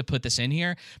have to put this in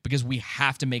here because we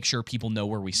have to make sure people know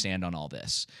where we stand on all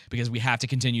this, because we have to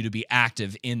continue to be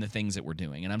active in the things that we're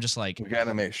doing. And I'm just like, we got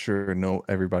to make sure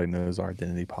everybody knows our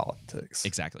identity politics.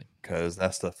 Exactly. Because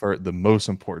that's the most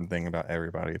important thing about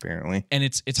everybody, apparently. And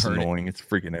it's hurting. Annoying. It's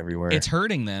freaking everywhere. It's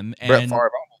hurting them. And Brett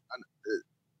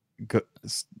Favre,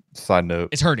 side note,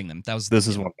 it's hurting them. This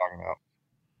is what I'm talking about.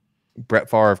 Brett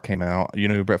Favre came out. You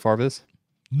know who Brett Favre is?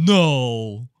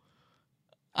 No.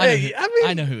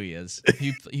 I know who he is.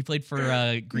 He played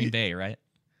for Green Bay, right?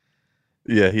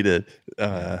 Yeah, he did.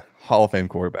 Hall of Fame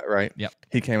quarterback, right? Yep.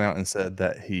 He came out and said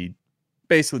that he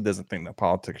basically doesn't think that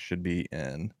politics should be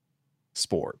in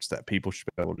sports, that people should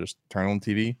be able to just turn on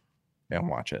TV and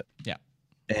watch it. Yeah.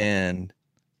 And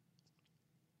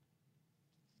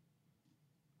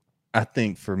I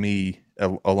think for me,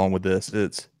 along with this,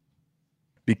 it's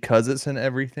because it's in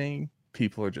everything,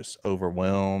 people are just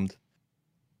overwhelmed,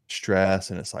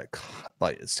 stressed, and it's like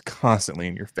it's constantly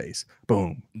in your face.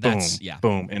 Boom,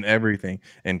 boom, and everything,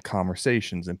 and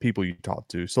conversations and people you talk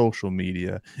to, social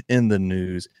media, in the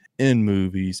news, in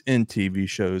movies, in TV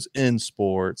shows, in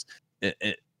sports,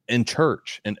 in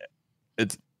church, and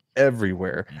it's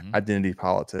everywhere. Identity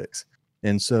politics.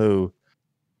 And so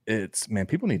it's, man,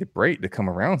 people need a break to come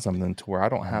around something to where I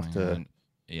don't have to.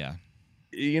 Yeah.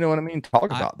 You know what I mean? Talk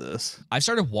about this. I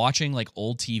started watching like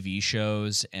old TV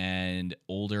shows and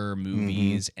older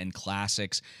movies and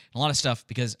classics and a lot of stuff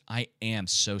because I am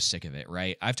so sick of it,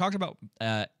 right? I've talked about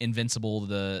Invincible,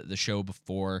 the show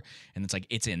before, and it's like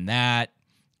it's in that.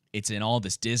 It's in all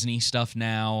this Disney stuff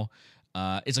now.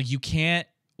 It's like you can't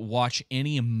watch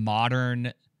any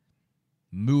modern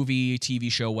movie, TV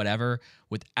show, whatever,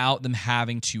 without them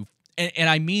having to, and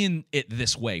I mean it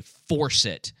this way, force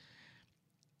it.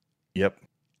 Yep.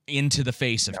 Into the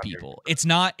face of people. It's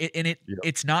not,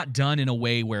 it's not done in a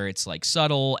way where it's like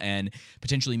subtle and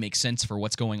potentially makes sense for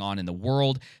what's going on in the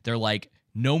world. They're like,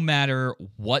 no matter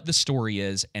what the story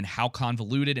is and how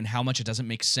convoluted and how much it doesn't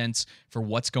make sense for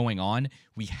what's going on,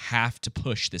 we have to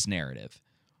push this narrative.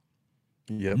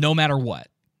 Yep. No matter what.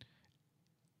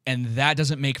 And that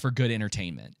doesn't make for good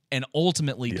entertainment. And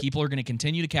ultimately, people are going to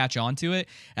continue to catch on to it.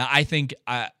 I think,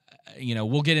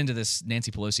 we'll get into this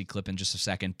Nancy Pelosi clip in just a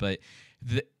second, but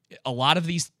a lot of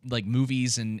these like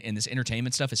movies and this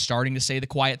entertainment stuff is starting to say the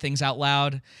quiet things out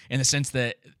loud, in the sense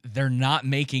that they're not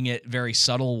making it very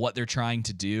subtle what they're trying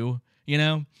to do. You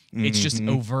know, it's just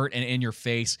overt and in your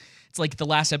face. It's like the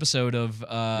last episode of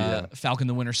Falcon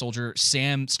the Winter Soldier.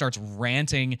 Sam starts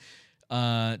ranting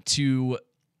to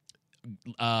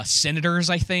senators,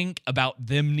 I think, about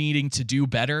them needing to do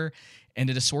better, and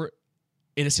it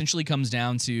essentially comes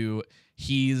down to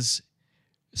he's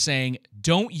saying,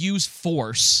 don't use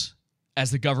force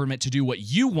as the government to do what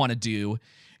you want to do.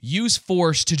 Use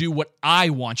force to do what I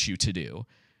want you to do.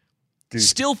 Dude.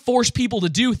 Still force people to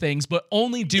do things, but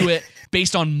only do it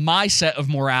based on my set of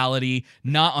morality,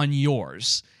 not on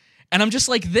yours. And I'm just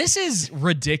like, this is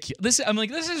ridiculous. I'm like,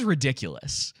 this is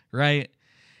ridiculous, right?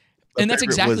 And that's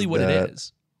exactly what it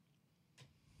is.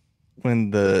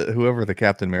 When whoever the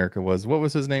Captain America was, what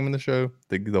was his name in the show?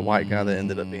 The white guy that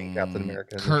ended up being Captain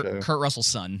America. Kurt Russell's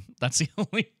son. That's the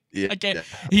only. Yeah, I can't.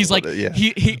 He's like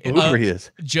whoever he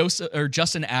is.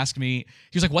 Justin asked me.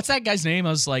 He was like, "What's that guy's name?" I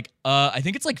was like, "I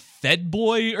think it's like Fed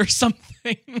Boy or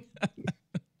something."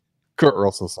 Kurt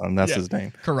Russell's son. That's his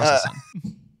name. Kurt Russell's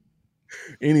son.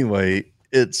 Anyway,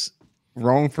 it's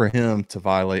wrong for him to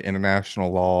violate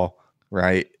international law.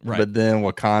 Right. But then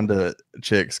Wakanda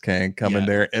chicks can come in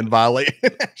there and violate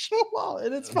international law,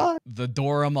 and it's fine. The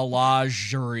Dora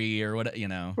Milaje or what, I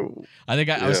think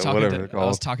I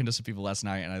was talking to some people last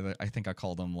night, and I think I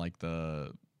called them like I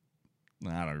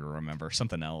don't remember,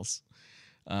 something else.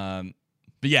 But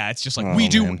yeah, it's just like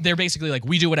they're basically like,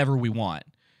 we do whatever we want.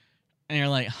 And you're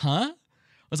like, huh?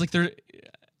 I was like,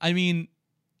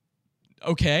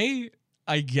 okay.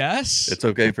 I guess it's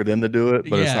okay for them to do it,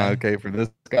 but it's not okay for this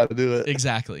guy to do it.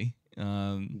 Exactly.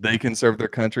 They can serve their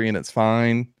country and it's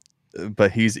fine.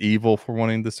 but he's evil for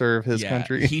wanting to serve his Yeah,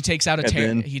 country. he takes out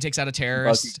a he takes out a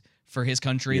terrorist for his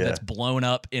country Yeah. that's blown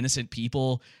up innocent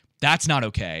people. That's not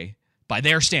okay by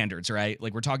their standards, right?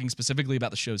 Like, we're talking specifically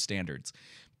about the show's standards.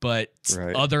 But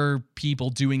Right. other people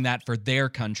doing that for their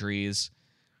countries,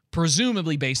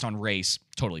 presumably based on race,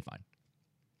 totally fine.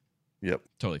 Yep,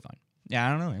 Totally fine. Yeah,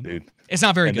 I don't know, man. dude. It's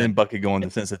not very And good. then Bucky going to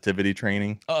sensitivity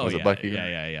training. Oh, Was yeah, it Bucky?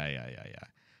 yeah.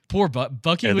 Poor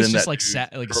Bucky And was then just that like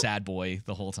dude- sad boy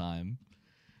the whole time.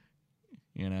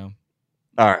 You know?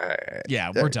 All right.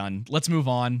 Yeah, we're done. Let's move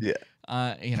on.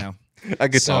 Yeah. You know. I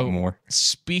could So, talk more.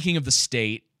 Speaking of the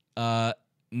state,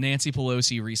 Nancy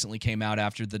Pelosi recently came out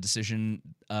after the decision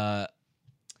on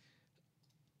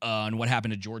what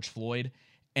happened to George Floyd,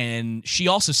 and she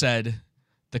also said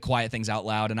the quiet things out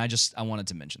loud, and I wanted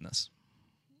to mention this.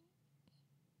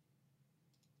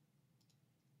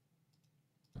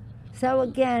 So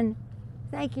again,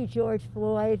 thank you, George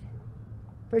Floyd,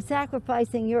 for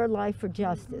sacrificing your life for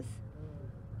justice,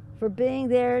 for being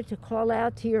there to call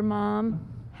out to your mom.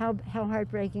 How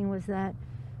heartbreaking was that?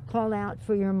 Call out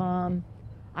for your mom.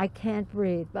 I can't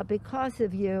breathe. But because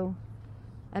of you,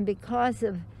 and because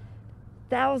of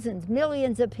thousands,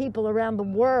 millions of people around the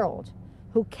world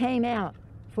who came out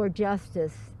for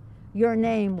justice, your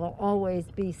name will always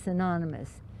be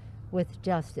synonymous with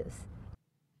justice.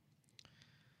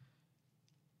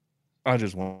 I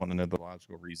just want to know the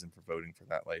logical reason for voting for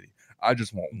that lady. I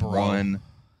just want Bro. one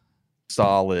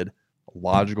solid,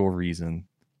 logical reason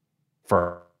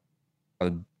for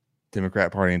the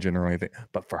Democrat Party in general, anything.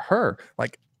 But for her,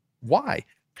 like, why?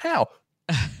 How?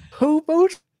 Who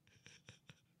votes?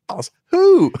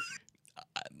 Who?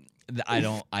 I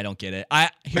don't get it.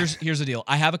 Here's the deal.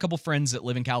 I have a couple friends that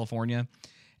live in California,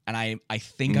 and I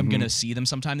think I'm gonna see them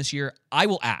sometime this year. I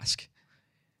will ask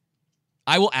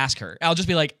her. I'll just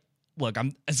be like, look,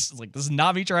 this is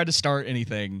not me trying to start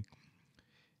anything.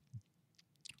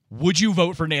 Would you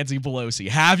vote for Nancy Pelosi?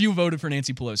 Have you voted for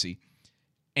Nancy Pelosi?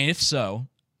 And if so,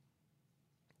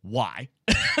 why?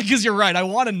 Because you're right. I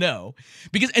want to know.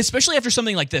 Because especially after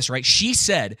something like this, right? She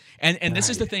said, and this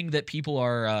is the thing that people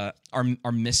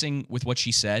are missing with what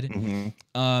she said.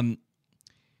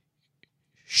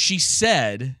 She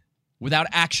said, without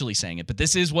actually saying it, but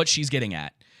this is what she's getting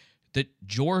at, that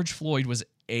George Floyd was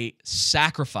a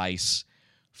sacrifice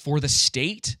for the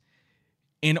state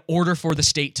in order for the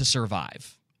state to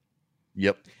survive.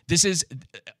 Yep. This is,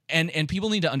 and people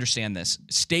need to understand this.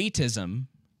 Statism,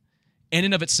 in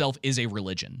and of itself, is a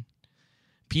religion.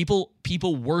 People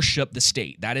worship the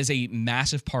state. That is a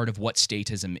massive part of what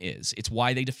statism is. It's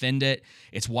why they defend it.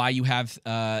 It's why you have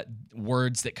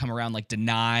words that come around like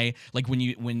deny, like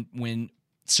when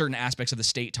certain aspects of the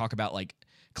state talk about like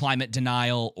climate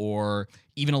denial, or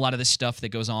even a lot of this stuff that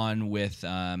goes on with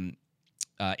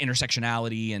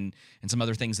intersectionality and some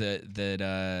other things that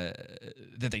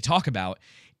they talk about.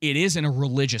 It is in a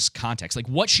religious context. Like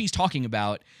what she's talking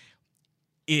about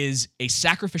is a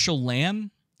sacrificial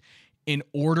lamb in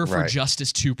order for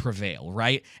justice to prevail,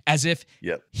 right? As if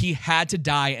he had to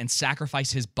die and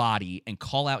sacrifice his body and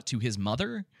call out to his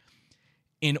mother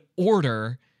in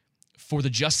order for the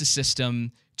justice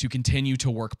system to continue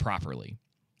to work properly.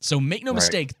 So make no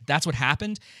mistake, that's what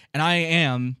happened. And I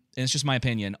am, and it's just my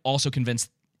opinion, also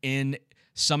convinced in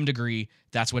some degree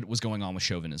that's what was going on with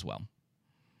Chauvin as well.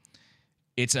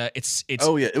 It's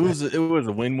oh yeah, it was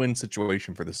a win-win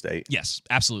situation for the state. Yes,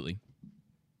 absolutely.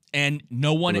 And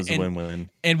no one, it was a win-win.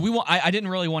 And I didn't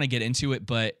really want to get into it,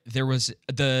 but there was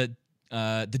the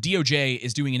DOJ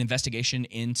is doing an investigation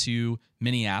into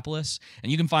Minneapolis,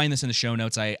 and you can find this in the show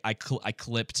notes. I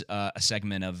clipped a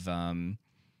segment of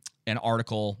an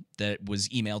article that was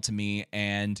emailed to me,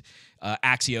 and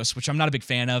Axios, which I'm not a big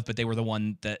fan of, but they were the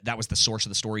one that was the source of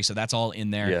the story, so that's all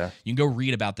in there. Yeah. You can go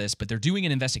read about this, but they're doing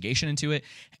an investigation into it,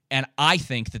 and I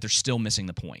think that they're still missing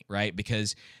the point, right?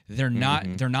 Because they're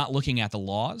not looking at the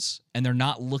laws, and they're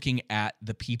not looking at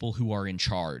the people who are in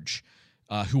charge,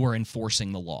 who are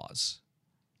enforcing the laws.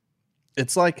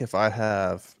 It's like if I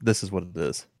have, this is what it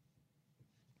is.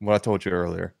 What I told you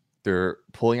earlier. They're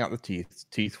pulling out the teeth.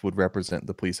 Teeth would represent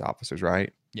the police officers,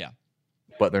 right? Yeah.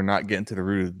 But they're not getting to the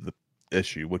root of the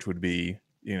issue, which would be,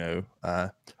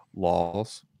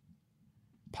 laws,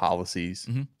 policies,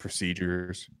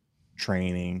 procedures,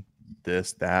 training,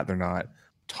 this, that. They're not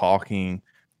talking.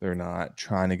 They're not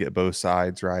trying to get both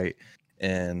sides right.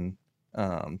 And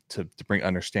to bring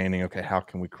understanding, okay, how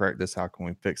can we correct this? How can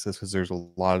we fix this? Because there's a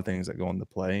lot of things that go into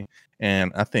play.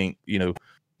 And I think,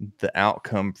 the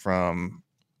outcome from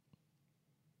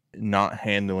not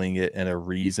handling it in a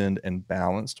reasoned and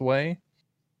balanced way,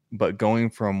 but going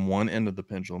from one end of the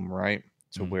pendulum, right,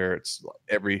 to where it's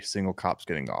every single cop's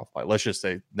getting off. Like, let's just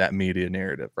say that media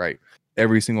narrative, right?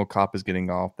 Every single cop is getting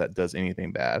off that does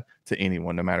anything bad to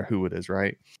anyone, no matter who it is,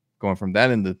 right? Going from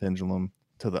that end of the pendulum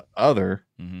to the other.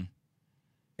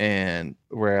 And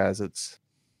whereas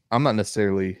I'm not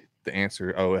necessarily the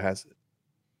answer.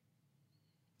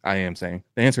 I am saying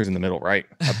the answer is in the middle, right?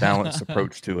 A balanced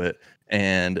approach to it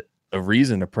and a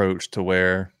reasoned approach to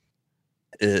where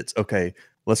it's okay.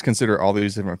 Let's consider all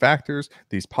these different factors,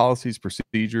 these policies,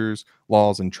 procedures,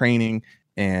 laws, and training,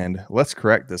 and let's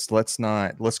correct this. Let's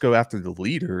go after the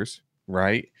leaders,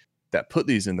 right, that put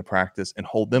these into practice and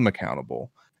hold them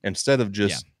accountable instead of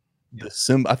just the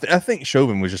symbol. I think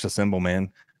Chauvin was just a symbol,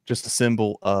 man, just a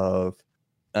symbol of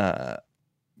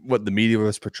what the media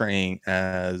was portraying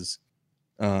as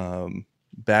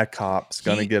bad cops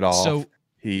gonna get off. So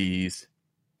the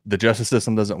justice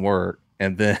system doesn't work,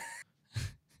 and then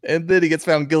he gets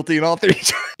found guilty in all three.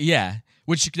 Yeah,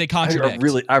 which they contradict.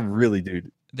 I really do.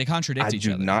 They contradict each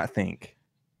other. I do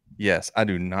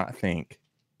not think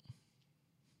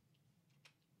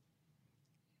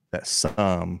that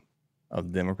some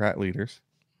of the Democrat leaders,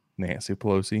 Nancy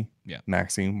Pelosi,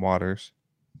 Maxine Waters,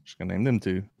 just gonna name them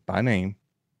two by name,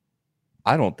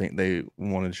 I don't think they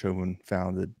wanted Chauvin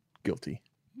found guilty.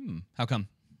 How come?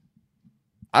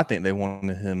 I think they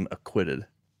wanted him acquitted.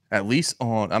 At least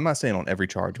I'm not saying on every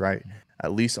charge, right?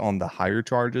 At least on the higher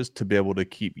charges, to be able to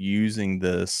keep using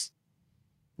this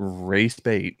race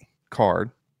bait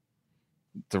card,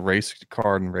 the race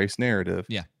card and race narrative,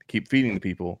 to keep feeding the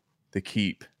people, to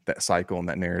keep that cycle and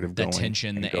that narrative going. The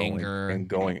tension, the anger. And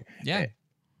going. Yeah. And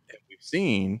we've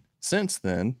seen since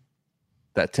then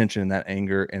that tension, that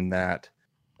anger, and that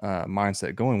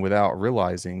mindset going without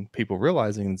people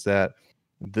realizing is that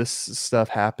this stuff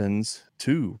happens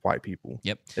to white people.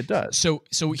 Yep, it does. So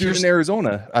here's in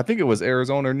Arizona. I think it was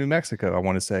Arizona or New Mexico. I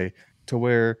want to say, to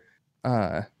where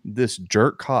this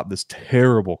jerk cop, this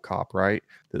terrible cop, right?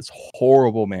 This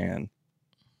horrible man,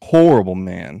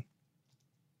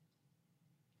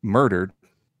 murdered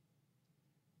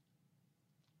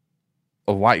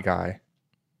a white guy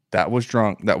that was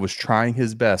drunk, that was trying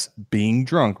his best, being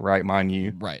drunk, right, mind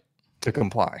you, right, to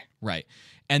comply, right.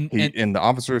 And the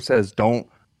officer says, don't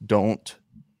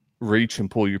reach and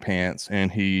pull your pants.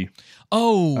 And he,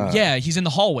 he's in the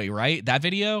hallway, right? That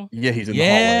video. Yeah, he's in the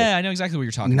hallway. Yeah, I know exactly what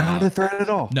you're talking about. Not a threat at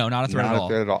all. No, not a threat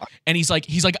at all. And he's like,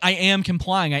 I am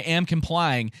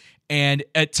complying. And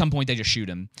at some point they just shoot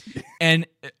him. And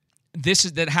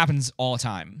that happens all the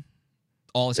time.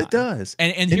 It does.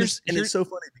 And it's so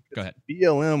funny because go ahead.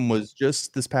 BLM was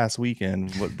just this past week,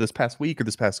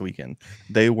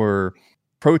 they were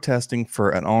protesting for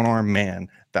an unarmed man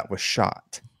that was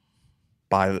shot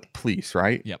by the police,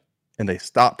 right? Yep. And they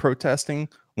stopped protesting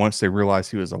once they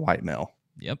realized he was a white male.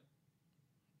 Yep.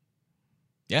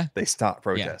 Yeah. They stopped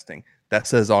protesting. Yeah. That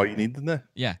says all you need to know.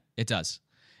 Yeah, it does.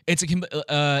 It's a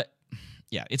complete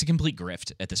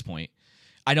grift at this point.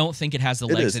 I don't think it has the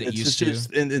legs that it used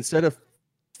to. And instead of,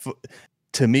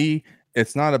 to me,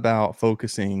 it's not about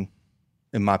focusing,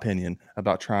 in my opinion,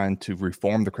 about trying to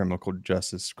reform the criminal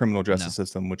justice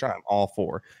system, which I'm all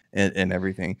for and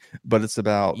everything. But it's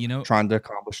about trying to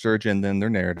accomplish their agenda and their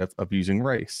narrative of using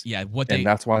race. Yeah, and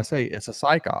that's why I say it's a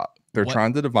psych op. They're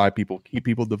trying to divide people, keep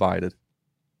people divided.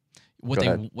 What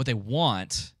they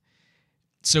want.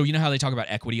 So you know how they talk about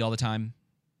equity all the time,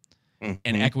 and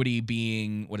equity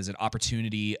being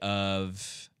opportunity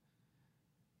of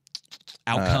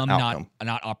outcome.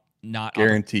 Not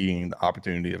guaranteeing the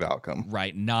opportunity of outcome,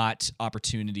 right? Not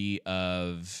opportunity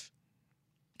of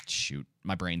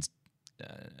my brain's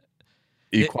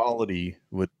equality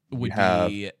would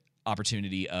be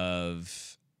opportunity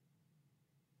of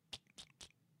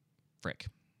frick.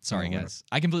 Sorry, guys,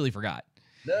 I completely forgot.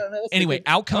 No, anyway,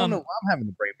 outcome. I'm having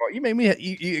the brain fart. You made me.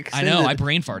 You I know. I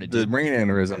brain farted. The brain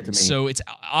aneurysm to me. So it's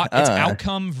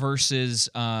outcome versus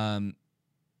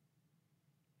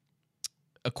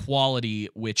equality,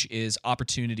 which is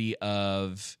opportunity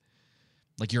of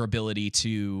like your ability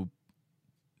to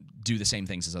do the same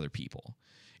things as other people.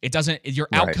 It doesn't. Your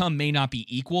outcome may not be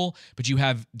equal, but you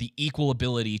have the equal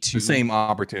ability to the same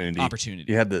opportunity.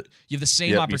 You have the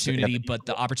same opportunity, but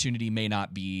the equal. Opportunity may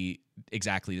not be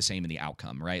exactly the same in the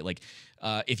outcome, right? Like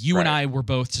if you and I were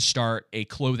both to start a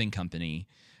clothing company,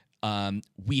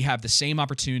 we have the same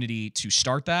opportunity to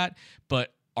start that,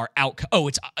 but our outcome.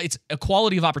 It's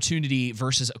equality of opportunity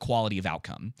versus equality of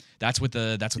outcome. That's what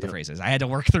the phrase is. We had to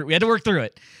work through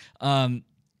it, and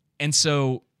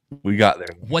so. We got there.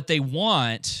 What they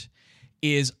want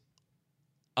is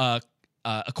a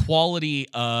quality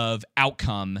of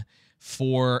outcome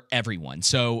for everyone.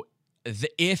 So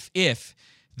if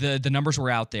the numbers were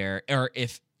out there, or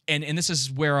if and this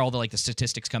is where all the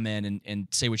statistics come in, and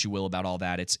say what you will about all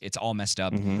that. It's all messed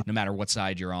up no matter what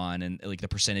side you're on, and like the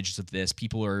percentages of this,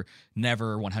 people are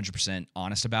never 100%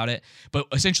 honest about it. But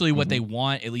essentially what they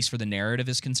want, at least for the narrative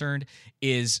is concerned,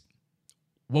 is,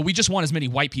 well, we just want as many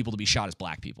white people to be shot as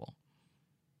black people.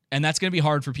 And that's going to be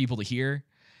hard for people to hear,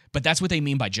 but that's what they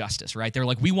mean by justice, right? They're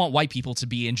like, we want white people to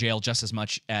be in jail just as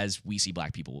much as we see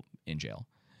black people in jail.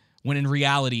 When in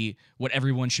reality, what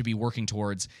everyone should be working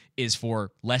towards is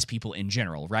for less people in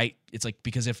general, right? It's like,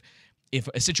 because if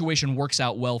a situation works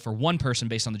out well for one person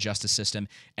based on the justice system,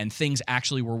 and things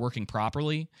actually were working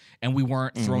properly, and we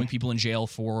weren't throwing people in jail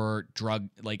for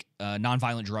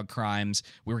nonviolent drug crimes,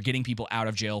 we were getting people out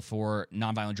of jail for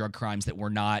nonviolent drug crimes that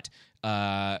were not,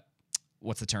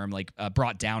 what's the term,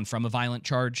 brought down from a violent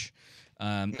charge,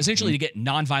 essentially to get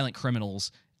nonviolent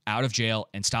criminals out of jail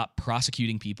and stop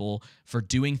prosecuting people for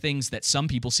doing things that some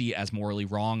people see as morally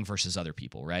wrong versus other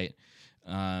people, right?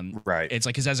 Right. It's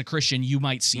like, because as a Christian, you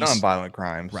might see nonviolent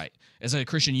crimes. Right. As a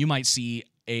Christian, you might see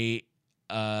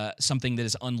something that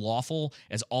is unlawful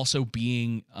as also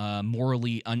being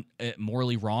morally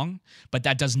wrong, but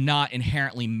that does not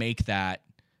inherently make that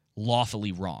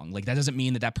lawfully wrong. Like, that doesn't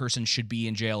mean that person should be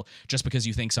in jail just because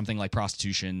you think something like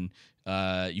prostitution,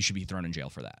 you should be thrown in jail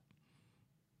for that.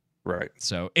 Right.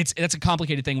 So that's a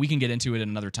complicated thing. We can get into it at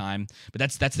another time, but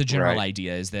that's the general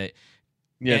idea, is that.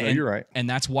 Yeah, no, you're right. And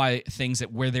that's why things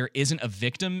where there isn't a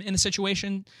victim in a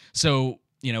situation. So,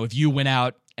 if you went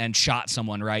out and shot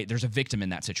someone, right, there's a victim in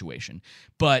that situation.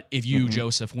 But if you,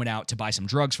 Joseph, went out to buy some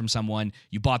drugs from someone,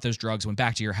 you bought those drugs, went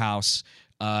back to your house,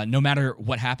 no matter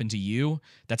what happened to you,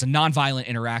 that's a nonviolent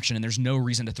interaction, and there's no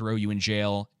reason to throw you in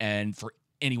jail and for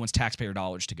anyone's taxpayer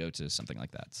dollars to go to something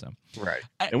like that. So right.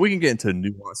 And we can get into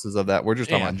nuances of that. We're just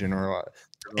talking about general.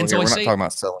 And so we're not talking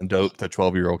about selling dope to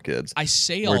 12-year-old kids.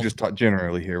 We're just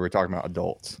generally here. We're talking about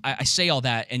adults. I say all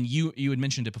that, and you had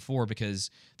mentioned it before,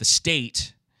 because the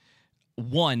state,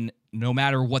 one, no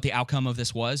matter what the outcome of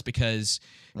this was, because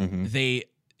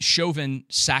Chauvin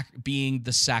being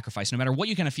the sacrifice, no matter what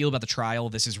you kind of feel about the trial,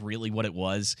 this is really what it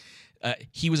was.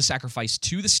 He was a sacrifice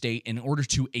to the state in order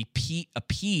to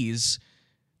appease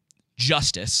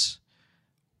justice,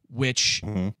 which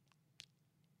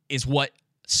is what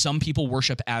some people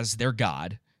worship as their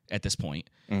God at this point.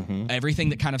 Everything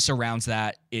that kind of surrounds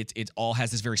that, it all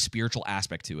has this very spiritual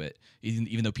aspect to it,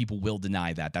 even though people will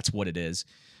deny that. That's what it is.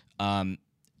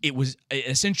 It was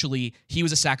essentially, he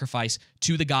was a sacrifice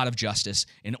to the God of justice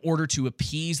in order to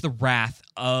appease the wrath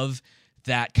of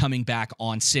that coming back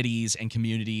on cities and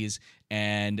communities,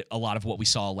 and a lot of what we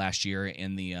saw last year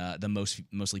in the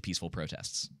mostly peaceful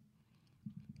protests.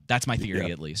 That's my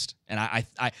theory, at least. And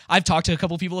I've talked to a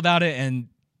couple of people about it, and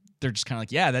they're just kind of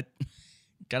like, yeah, that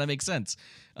kind of makes sense.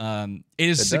 It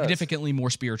is significantly more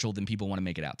spiritual than people want to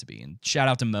make it out to be. And shout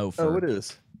out to Mo for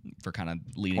kind of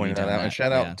leading me down that. And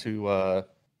shout out to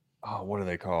what are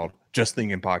they called? Just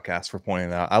Thinking Podcast for pointing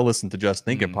that out. I listened to Just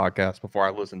Thinking Podcast before I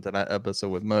listened to that episode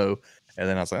with Mo, and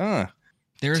then I was like,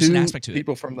 there's an aspect to it.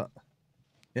 People from the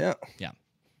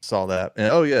saw that,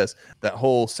 and yes, that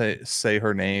whole say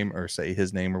her name or say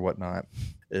his name or whatnot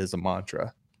is a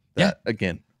mantra. That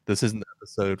again, this isn't the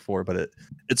episode for, but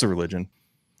it's a religion.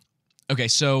 Okay,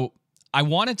 so I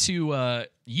wanted to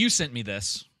you sent me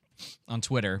this on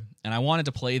Twitter, and I wanted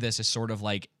to play this as sort of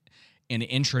like an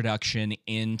introduction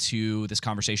into this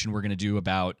conversation we're going to do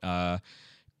about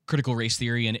critical race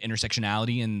theory and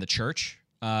intersectionality in the church.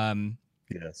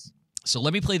 Yes. So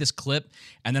let me play this clip,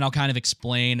 and then I'll kind of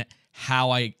explain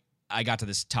how I got to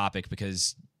this topic,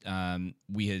 because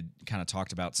we had kind of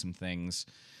talked about some things.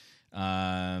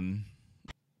 Hang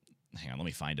on, let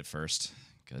me find it first.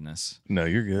 Goodness. No,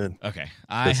 you're good. Okay.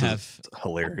 This is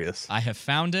hilarious. I have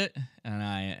found it, and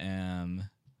I am...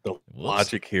 The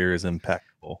logic here is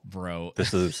impeccable. Bro.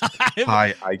 This is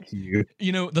high IQ.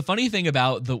 The funny thing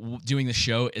about doing the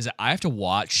show is that I have to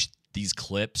watch these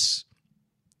clips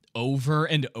over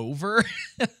and over.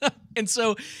 And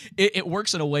so it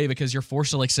works in a way because you're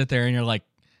forced to sit there and you're like,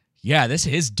 yeah, this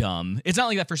is dumb. It's not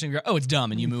like that first thing you go, oh, it's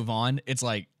dumb, and you move on. It's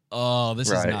like, oh,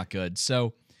 this is not good.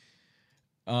 So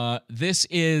this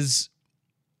is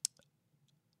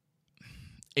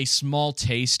a small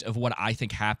taste of what I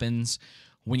think happens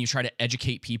when you try to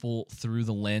educate people through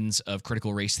the lens of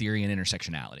critical race theory and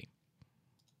intersectionality.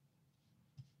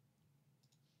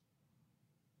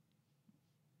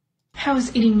 How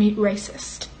is eating meat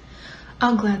racist?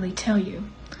 I'll gladly tell you.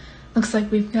 Looks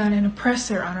like we've got an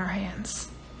oppressor on our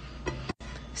hands.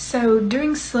 So,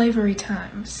 during slavery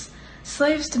times,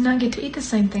 slaves did not get to eat the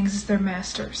same things as their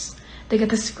masters. They got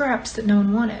the scraps that no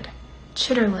one wanted.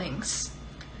 Chitterlings.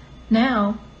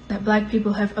 Now that black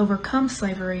people have overcome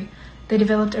slavery, they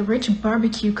developed a rich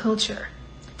barbecue culture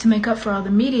to make up for all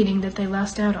the meat eating that they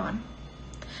lost out on.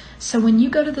 So when you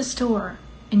go to the store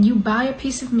and you buy a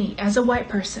piece of meat as a white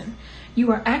person, you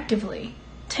are actively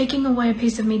taking away a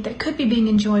piece of meat that could be being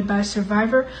enjoyed by a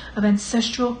survivor of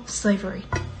ancestral slavery.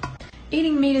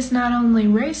 Eating meat is not only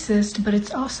racist, but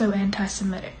it's also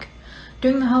anti-Semitic.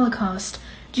 During the Holocaust,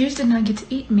 Jews did not get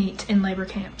to eat meat in labor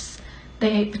camps.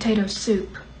 They ate potato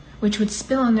soup, which would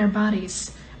spill on their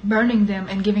bodies, burning them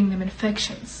and giving them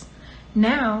infections.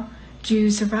 Now, Jew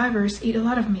survivors eat a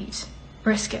lot of meat.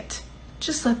 Brisket.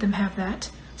 Just let them have that.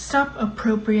 Stop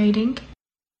appropriating.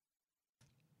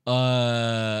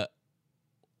 To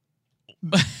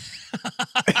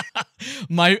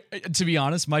be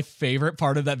honest, my favorite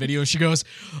part of that video, she goes,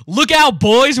 "Look out,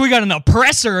 boys, we got an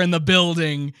oppressor in the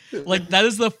building." Like, that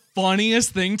is the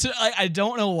funniest thing to, I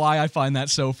don't know why I find that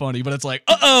so funny, but it's like,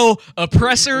 uh-oh,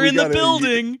 oppressor in the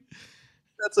building.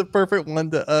 That's a perfect one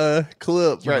to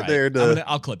clip right there.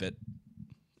 I'll clip it.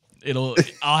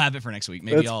 I'll have it for next week.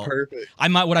 Maybe That's perfect.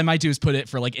 What I might do is put it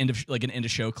for like an end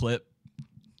of show clip.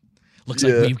 Looks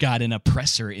like we've got an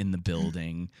oppressor in the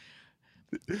building.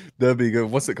 That'd be good.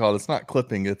 What's it called? It's not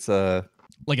clipping. It's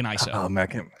like an ISO. Oh man,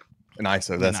 an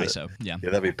ISO. That's an it. ISO. Yeah.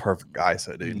 Yeah, that'd be perfect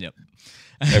ISO, dude. Yep.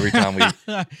 Every time we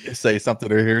say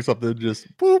something or hear something, just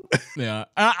boop. Yeah.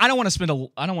 I don't want to spend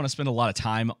a lot of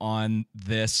time on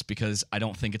this because I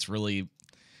don't think it's really.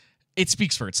 It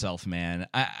speaks for itself, man.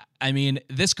 I mean,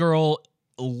 this girl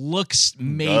looks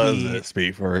maybe. Does it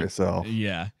speak for itself?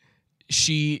 Yeah.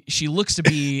 She looks to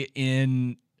be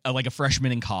in like a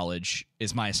freshman in college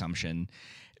is my assumption.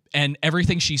 And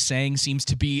everything she's saying seems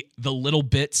to be the little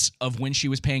bits of when she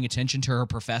was paying attention to her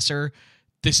professor.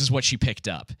 This is what she picked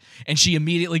up. And she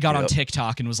immediately got on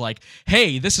TikTok and was like,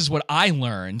 "Hey, this is what I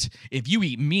learned. If you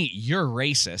eat meat, you're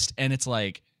racist." And it's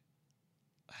like,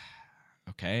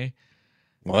 okay.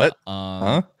 What?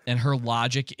 And her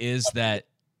logic is that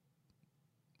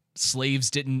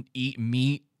slaves didn't eat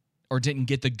meat or didn't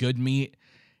get the good meat.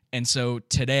 And so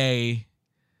today,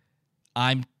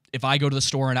 if I go to the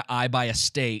store and I buy a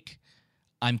steak,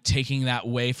 I'm taking that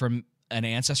away from an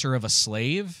ancestor of a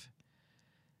slave.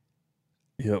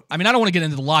 Yep. I mean, I don't want to get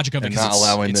into the logic of it and because not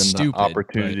allowing it's them stupid, the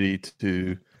opportunity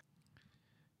to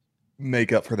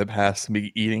make up for the past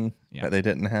meat eating that they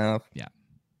didn't have. Yeah.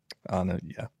 I know.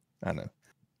 Yeah, I know.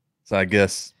 So I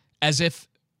guess as if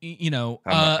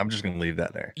I'm just gonna leave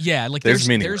that there. Yeah, like there's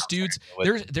dudes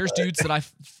that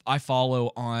I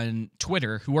follow on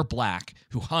Twitter who are black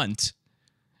who hunt.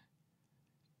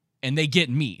 And they get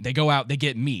meat. They go out, they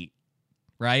get meat,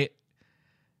 right?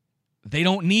 They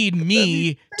don't need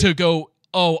me to go,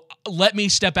 "Oh, let me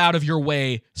step out of your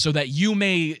way so that you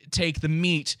may take the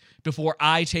meat before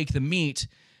I take the meat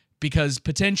because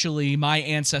potentially my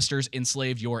ancestors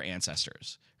enslaved your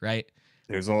ancestors," right?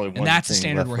 There's only one that's the thing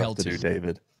standard left we're for us held to to. do,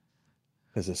 David,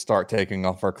 is to start taking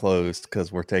off our clothes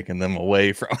because we're taking them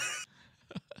away from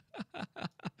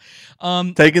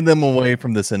taking them away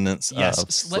from the sentence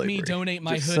of slavery. Let me donate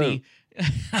my hoodie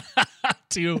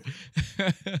to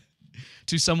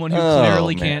someone who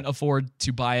clearly can't afford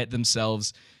to buy it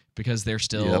themselves because they're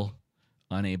still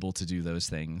unable to do those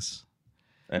things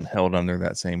and held under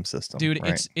that same system. Dude,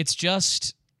 right? it's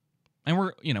just, and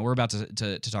we're about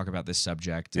to talk about this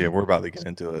subject. Yeah, we're about to get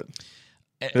into it.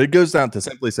 It goes down to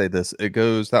simply say this.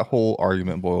 That whole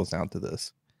argument boils down to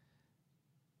this.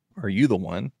 Are you the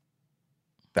one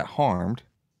that harmed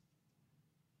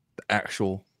the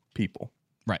actual people?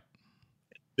 Right.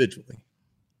 Individually.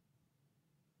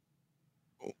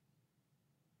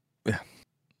 Yeah.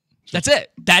 That's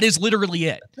it. That is literally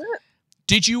it.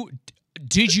 Did you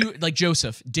like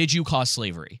Joseph, did you cause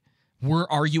slavery?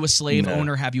 Are you a slave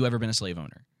owner? Have you ever been a slave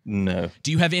owner? No.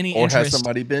 Do you have any or interest? Has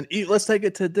somebody been? Let's take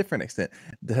it to a different extent.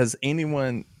 Has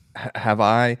anyone, have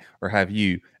I or have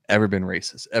you ever been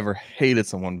racist? Ever hated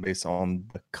someone based on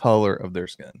the color of their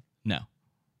skin? No.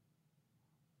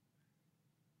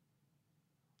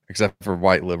 Except for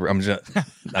white liberal. I'm just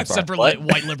except for like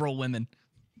white liberal women.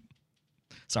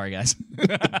 Sorry, guys.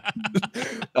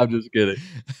 I'm just kidding.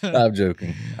 I'm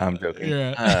joking.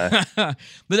 Yeah. But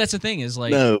that's the thing is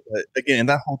like, no, but again,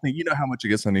 that whole thing, you know how much it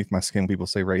gets underneath my skin. People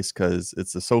say race because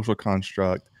it's a social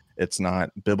construct. It's not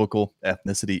biblical.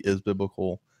 Ethnicity is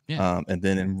biblical. Yeah. And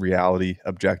then in reality,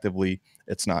 objectively,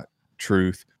 it's not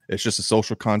truth. It's just a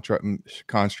social construct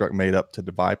made up to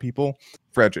divide people.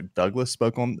 Frederick Douglass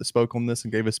spoke on this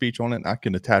and gave a speech on it. And I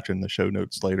can attach it in the show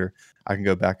notes later. I can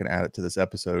go back and add it to this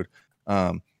episode.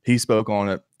 He spoke on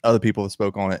it. Other people have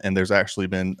spoke on it, and there's actually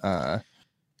been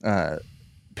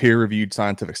peer-reviewed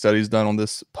scientific studies done on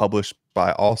this, published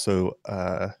by also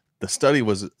the study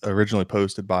was originally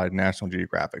posted by National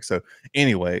Geographic. So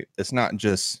anyway, it's not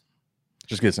just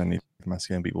gets underneath my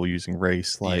skin, people using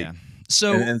race, like, Yeah.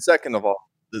 So and second of all,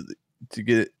 to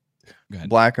get go ahead.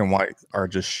 black and white are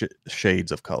just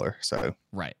shades of color. So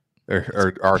Right.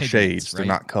 are pigments, shades. right? They're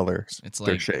not colors. It's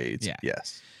They're like, shades. yeah.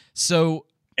 Yes. So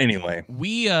Anyway,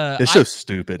 we it's so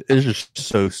stupid. It's just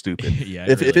so stupid. Yeah,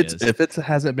 if really it's is. if it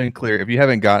hasn't been clear, if you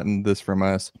haven't gotten this from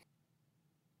us,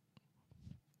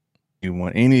 you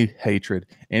want any hatred,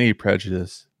 any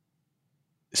prejudice,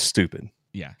 stupid.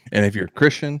 Yeah. And if you're a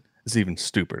Christian, it's even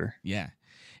stupider. Yeah.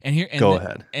 And here, and Go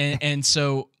ahead. And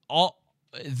so all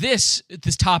this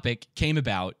topic came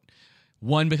about,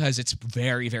 one, because it's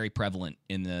very, very prevalent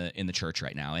in the church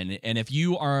right now. And if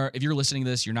you're listening to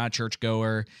this, you're not a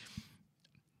churchgoer,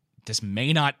 this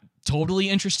may not totally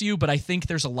interest you, but I think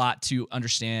there's a lot to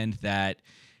understand that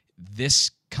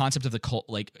this concept of the cult,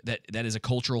 like that is a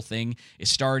cultural thing, is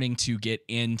starting to get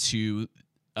into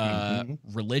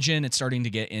religion. It's starting to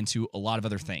get into a lot of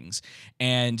other things.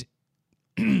 And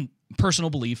personal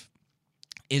belief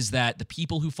is that the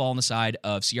people who fall on the side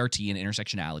of CRT and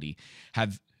intersectionality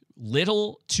have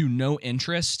little to no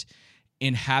interest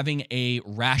in having a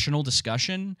rational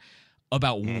discussion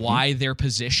about why their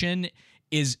position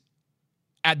is,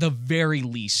 at the very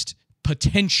least,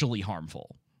 potentially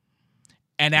harmful.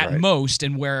 And at most,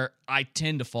 and where I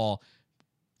tend to fall,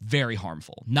 very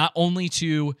harmful, not only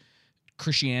to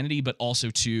Christianity, but also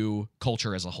to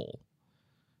culture as a whole.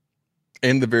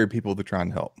 And the very people they're trying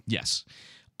to help. Yes.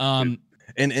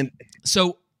 And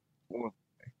so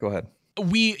go ahead.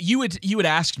 You had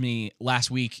asked me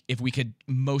last week if we could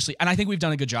mostly, and I think we've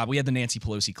done a good job. We had the Nancy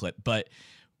Pelosi clip, but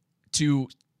to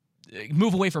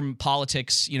move away from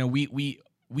politics,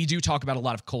 we do talk about a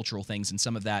lot of cultural things, and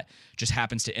some of that just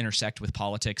happens to intersect with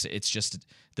politics. It's just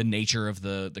the nature of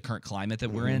the current climate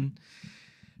that we're in.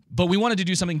 But we wanted to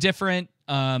do something different,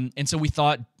 and so we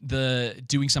thought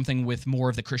doing something with more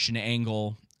of the Christian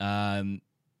angle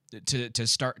to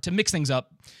start to mix things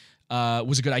up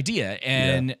was a good idea.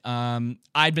 And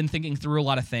I'd been thinking through a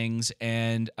lot of things,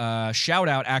 and shout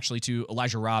out actually to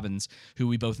Elijah Robbins, who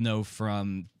we both know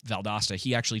from Valdosta.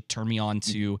 He actually turned me on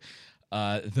to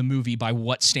the movie By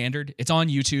What Standard. It's on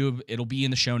YouTube. It'll be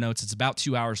in the show notes. It's about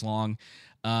 2 hours long,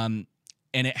 and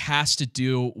it has to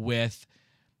do with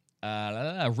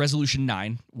Resolution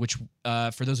 9, which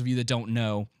for those of you that don't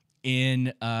know, in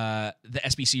the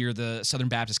SBC, or the Southern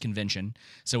Baptist Convention.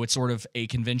 So it's sort of a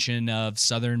convention of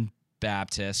Southern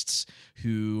Baptists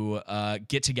who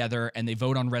get together and they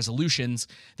vote on resolutions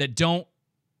that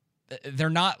they're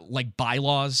not like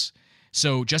bylaws.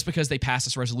 So just because they pass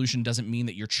this resolution doesn't mean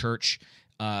that your church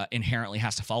inherently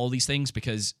has to follow these things,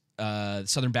 because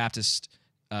Southern Baptist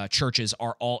churches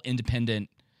are all independent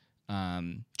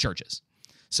churches.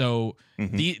 So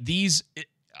these,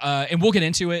 and we'll get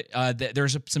into it.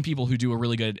 There's some people who do a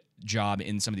really good job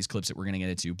in some of these clips that we're going to get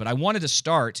into. But I wanted to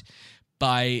start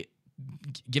by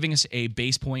giving us a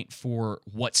base point for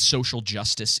what social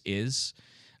justice is.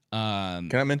 Can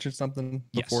I mention something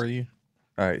before Yes. you?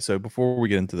 All right. So before we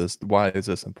get into this, why is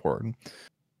this important?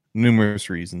 Numerous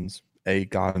reasons. A,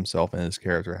 God himself and his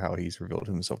character, how he's revealed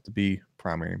himself to be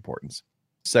primary importance.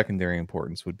 Secondary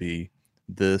importance would be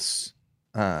this.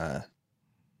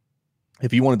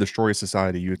 If you want to destroy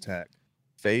society, you attack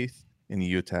faith and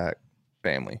you attack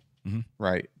family,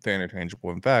 right? They're interchangeable.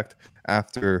 In fact,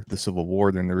 after the Civil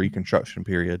War, during the Reconstruction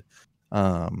period,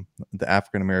 the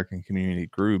African American community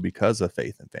grew because of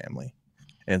faith and family.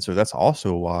 And so that's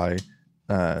also why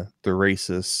the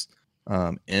racists, I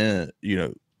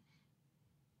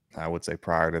would say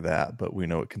prior to that, but we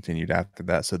know it continued after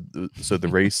that. So the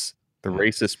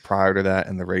racists prior to that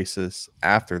and the racists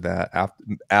after that,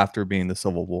 after being the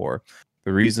Civil War,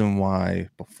 the reason why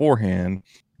beforehand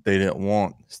they didn't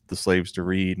want the slaves to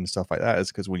read and stuff like that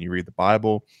is because when you read the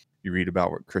Bible, you read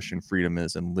about what Christian freedom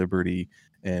is and liberty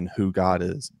and who God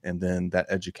is. And then that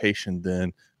education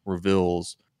then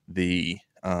reveals the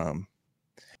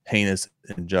heinous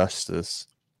injustice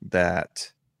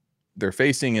that they're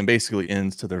facing and basically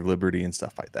ends to their liberty and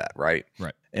stuff like that. Right.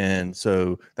 And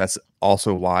so that's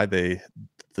also why the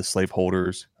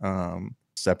slaveholders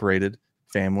separated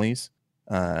families,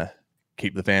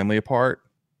 keep the family apart,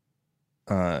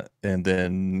 and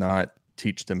then not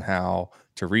teach them how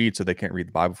to read so they can't read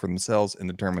the Bible for themselves and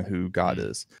determine who God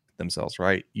is themselves,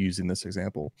 right? Using this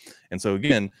example. And so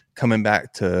again, coming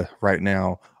back to right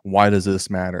now, why does this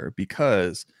matter?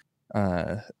 Because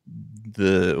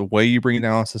the way you bring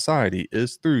down society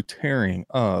is through tearing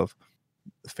of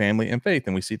family and faith.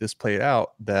 And we see this played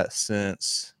out that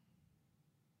since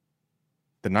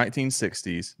the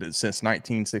 1960s, since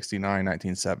 1969,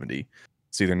 1970,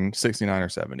 It's either 69 or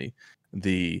 70.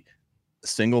 The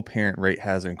single parent rate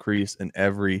has increased in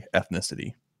every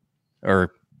ethnicity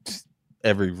or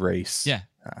every race. Yeah.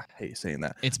 I hate saying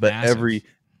that. It's but massive. every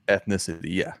ethnicity.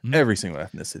 Yeah. Every single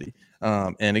ethnicity.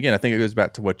 And again, I think it goes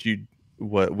back to what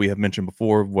we have mentioned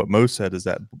before. What Mo said is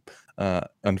that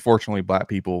unfortunately Black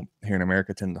people here in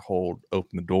America tend to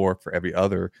open the door for every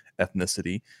other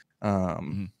ethnicity.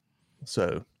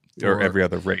 So, or every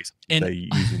other race, and, they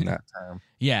using that term.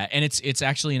 Yeah, and it's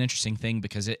actually an interesting thing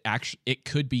because it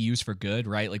could be used for good,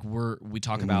 right? Like we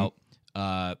talk about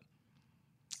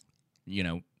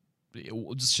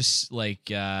it's just like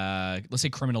let's say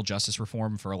criminal justice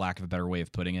reform, for a lack of a better way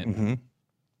of putting it.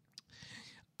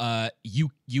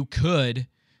 You could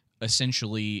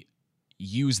essentially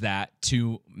use that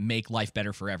to make life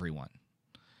better for everyone.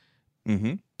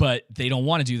 But they don't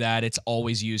want to do that. It's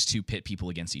always used to pit people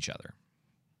against each other.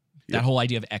 That whole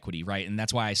idea of equity, right? And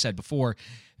that's why I said before,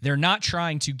 they're not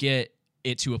trying to get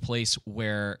it to a place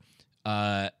where,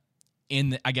 because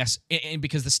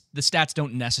the stats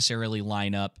don't necessarily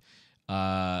line up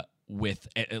with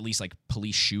at least like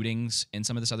police shootings and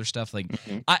some of this other stuff. Like,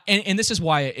 and this is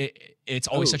why it's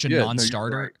always such a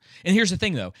non-starter. No, right. And here's the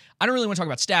thing, though, I don't really want to talk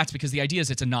about stats because the idea is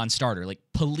it's a non-starter. Like,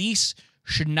 police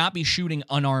should not be shooting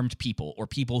unarmed people or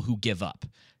people who give up.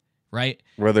 Right?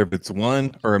 Whether it's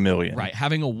 1 or 1 million. Right.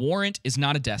 Having a warrant is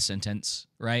not a death sentence,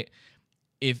 right?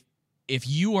 If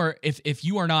you are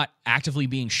not actively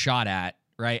being shot at,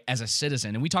 right, as a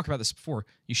citizen, and we talked about this before,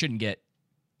 you shouldn't get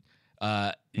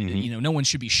no one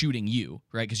should be shooting you,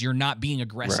 right? Because you're not being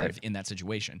aggressive in that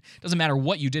situation. Doesn't matter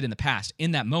what you did in the past.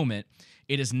 In that moment,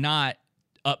 it is not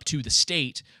up to the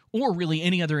state or really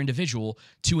any other individual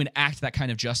to enact that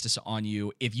kind of justice on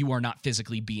you if you are not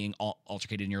physically being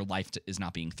altercated and your life is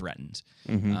not being threatened.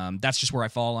 That's just where I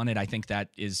fall on it. I think that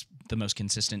is the most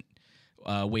consistent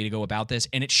way to go about this.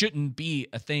 And it shouldn't be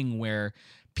a thing where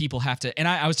people have to, and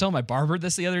I was telling my barber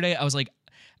this the other day, I was like,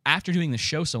 after doing the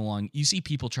show so long, you see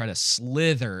people try to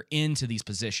slither into these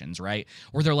positions, right?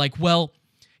 Where they're like, well,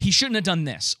 he shouldn't have done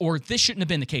this, or this shouldn't have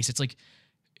been the case. It's like,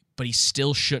 but he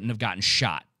still shouldn't have gotten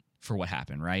shot for what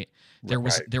happened, right? There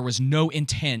was no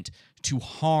intent to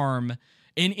harm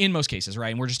in most cases, right?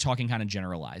 And we're just talking kind of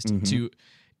generalized.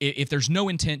 If there's no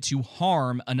intent to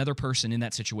harm another person in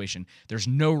that situation, there's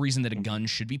no reason that a gun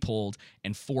should be pulled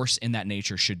and force in that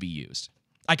nature should be used.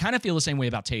 I kind of feel the same way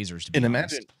about tasers, to be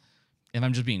honest. If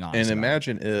I'm just being honest. And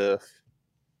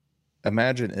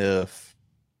imagine if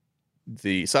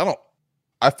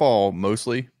I fall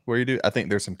mostly where you do. I think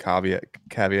there's some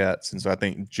caveats, and so I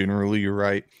think generally you're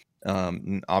right.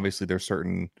 Obviously, there's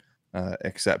certain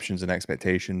exceptions and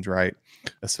expectations, right?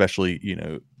 Especially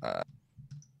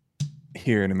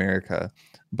here in America.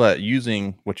 But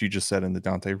using what you just said in the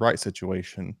Dante Wright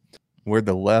situation, where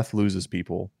the left loses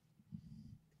people,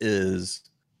 is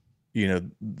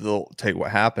they'll take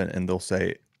what happened and they'll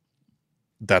say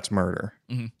that's murder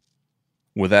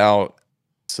without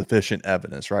sufficient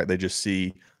evidence, right? They just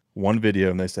see one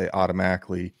video and they say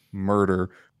automatically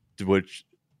murder, which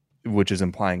is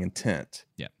implying intent.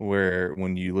 Yeah. Where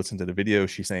when you listen to the video,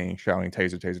 she's shouting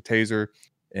taser, taser, taser,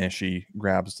 and she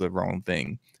grabs the wrong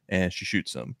thing and she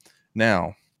shoots him.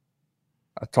 Now,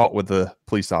 I talked with the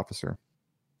police officer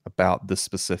about this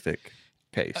specific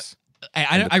case.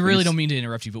 I really don't mean to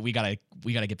interrupt you, but we gotta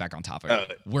get back on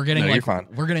topic. We're getting you're fine.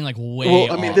 We're getting like way.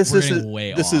 Well, I mean, off. this off. is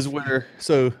where.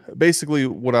 So basically,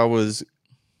 what I won't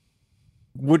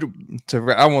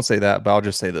say that, but I'll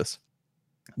just say this: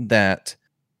 that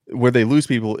where they lose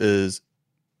people is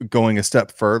going a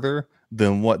step further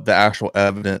than what the actual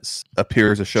evidence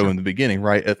appears to show in the beginning,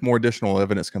 right? If more additional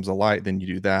evidence comes to light, then you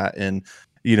do that, and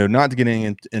not to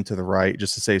getting into the right,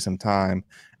 just to save some time.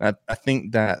 I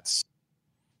think that's.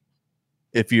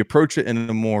 If you approach it in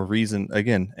a more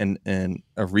in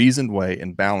a reasoned way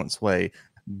and balanced way,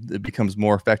 it becomes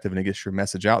more effective and it gets your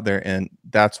message out there. And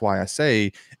that's why I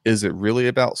say, is it really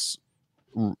about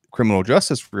criminal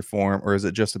justice reform, or is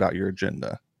it just about your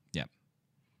agenda? Yeah.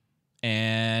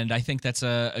 And I think that's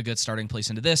a good starting place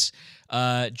into this.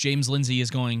 James Lindsay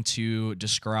is going to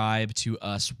describe to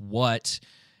us what,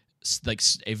 like,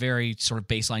 a very sort of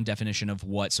baseline definition of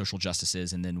what social justice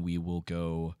is, and then we will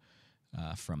go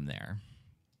from there.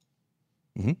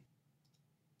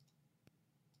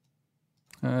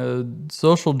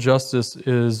 Social justice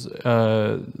is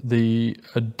the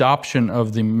adoption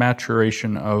of the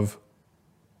maturation of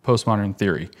postmodern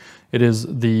theory. It is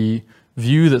the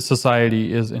view that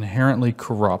society is inherently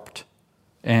corrupt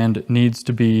and needs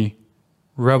to be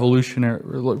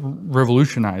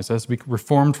revolutionized, has to be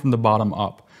reformed from the bottom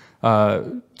up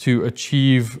to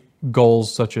achieve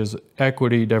goals such as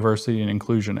equity, diversity, and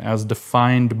inclusion as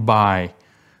defined by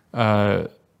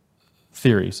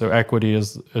theory. So equity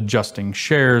is adjusting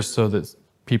shares so that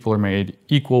people are made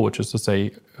equal, which is to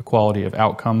say equality of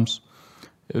outcomes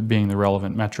being the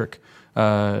relevant metric.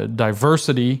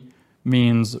 Diversity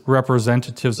means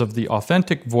representatives of the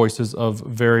authentic voices of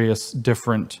various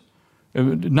different,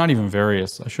 not even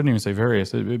various, I shouldn't even say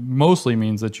various. It mostly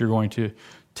means that you're going to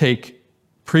take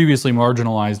previously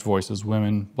marginalized voices,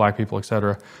 women, black people,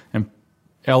 etc., and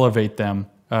elevate them,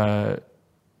 but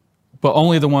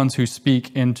only the ones who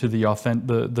speak into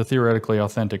the theoretically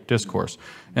authentic discourse.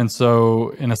 And so,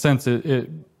 in a sense, it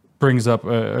brings up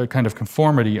a kind of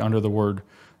conformity under the word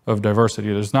of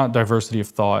diversity. There's not diversity of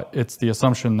thought. It's the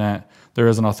assumption that there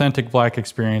is an authentic black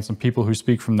experience and people who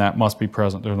speak from that must be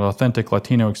present. There's an authentic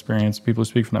Latino experience, people who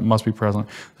speak from that must be present.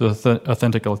 There's an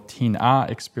authentic Latina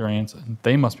experience, and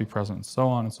they must be present, and so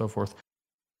on and so forth.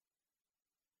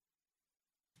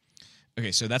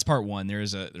 Okay, so that's part one.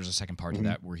 There's a second part to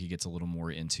that where he gets a little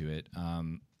more into it.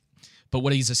 But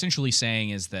what he's essentially saying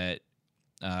is that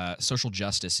social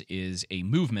justice is a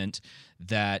movement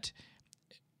that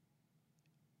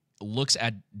looks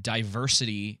at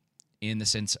diversity in the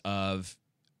sense of,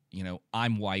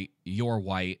 I'm white, you're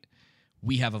white,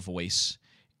 we have a voice,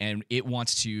 and it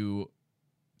wants to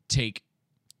take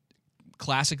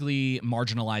classically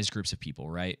marginalized groups of people,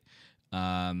 right?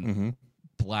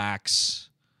 Blacks,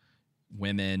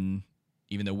 women,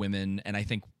 even though women, and I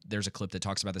think there's a clip that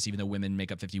talks about this, even though women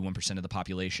make up 51% of the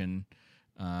population.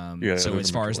 So as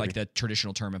far as like the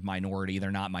traditional term of minority, they're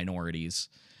not minorities.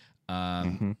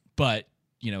 But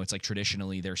it's like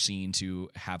traditionally they're seen to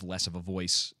have less of a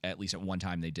voice, at least at one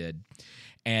time they did.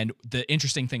 And the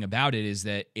interesting thing about it is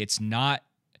that it's not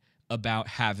about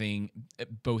having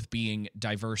both being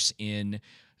diverse in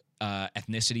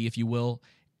ethnicity, if you will,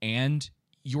 and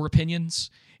your opinions.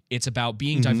 It's about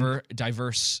being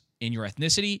diverse in your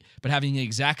ethnicity, but having the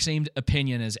exact same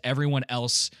opinion as everyone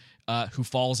else who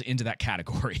falls into that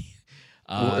category.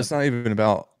 Well, it's not even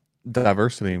about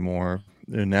diversity anymore.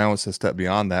 And now it's a step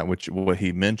beyond that, which what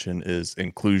he mentioned is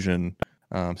inclusion.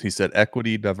 He said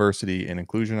equity, diversity, and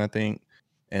inclusion, I think.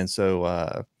 And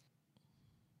so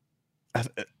it's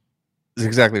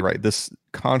exactly right. This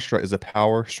construct is a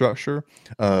power structure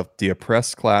of the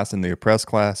oppressed class, and the oppressed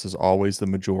class is always the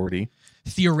majority.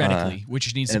 Theoretically,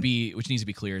 which needs to be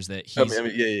clear is that he's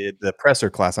the oppressor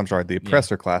class. I'm sorry, the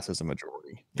oppressor class is a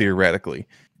majority theoretically,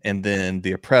 and then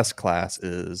the oppressed class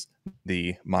is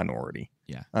the minority.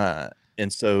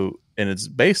 And so, and it's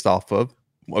based off of,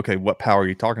 okay, what power are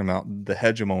you talking about? The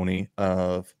hegemony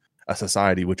of a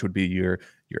society, which would be your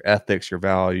ethics, your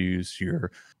values,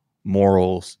 your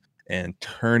morals, and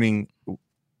turning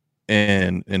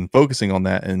and focusing on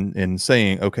that and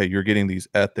saying, okay, you're getting these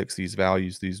ethics, these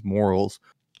values, these morals.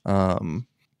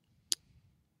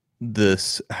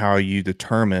 This how you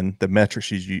determine the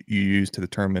metrics you use to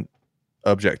determine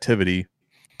objectivity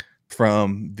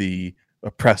from the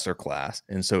oppressor class,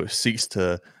 and so it seeks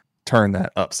to turn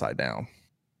that upside down.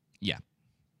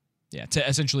 To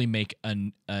essentially make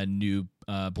a new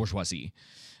bourgeoisie,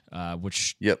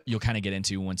 which you'll kind of get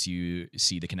into once you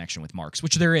see the connection with Marx,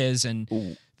 which there is,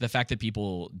 and the fact that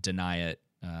people deny it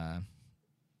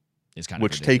is kind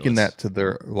of ridiculous. Taking that to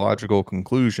their logical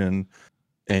conclusion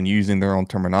and using their own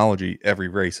terminology, every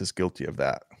race is guilty of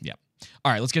that.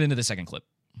 All right, let's get into the second clip.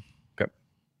 Okay.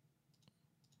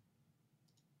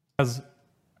 As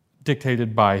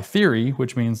dictated by theory,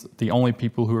 which means the only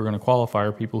people who are going to qualify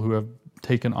are people who have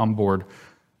taken on board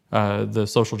the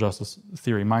social justice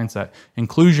theory mindset.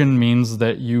 Inclusion means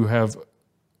that you have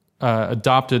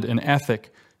adopted an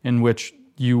ethic in which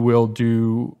you will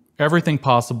do everything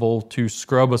possible to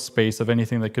scrub a space of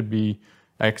anything that could be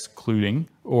excluding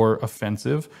or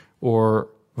offensive or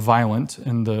violent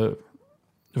in the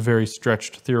very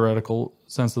stretched theoretical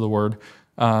sense of the word,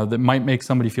 that might make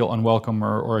somebody feel unwelcome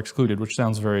or excluded, which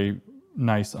sounds very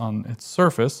nice on its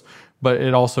surface, but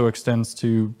it also extends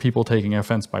to people taking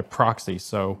offense by proxy.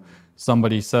 So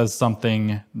somebody says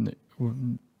something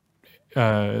that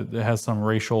has some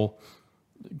racial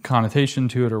connotation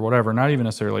to it or whatever, not even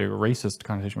necessarily a racist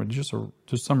connotation, but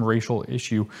just some racial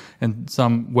issue, and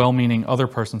some well-meaning other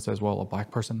person says, well, a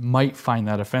black person might find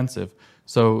that offensive.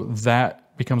 So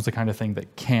that becomes the kind of thing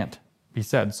that can't be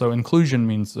said. So inclusion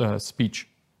means speech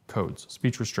codes,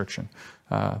 speech restriction,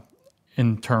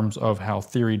 in terms of how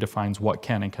theory defines what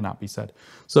can and cannot be said.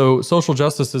 So social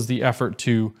justice is the effort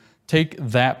to take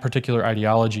that particular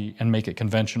ideology and make it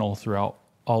conventional throughout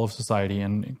all of society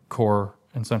and core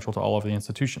and central to all of the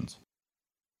institutions.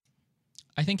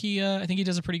 I think he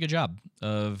does a pretty good job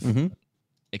of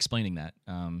explaining that.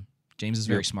 James is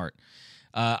very smart.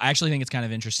 I actually think it's kind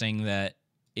of interesting that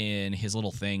in his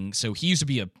little thing. So he used to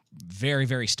be a very,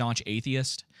 very staunch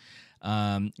atheist,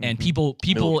 and people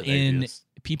in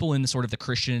the sort of the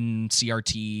Christian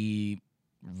CRT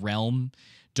realm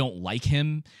don't like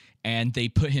him, and they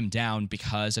put him down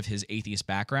because of his atheist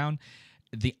background.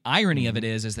 The irony of it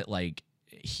is that like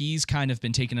he's kind of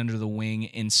been taken under the wing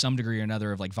in some degree or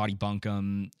another of like Vadi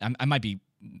Bunkum. I might be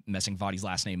messing Vadi's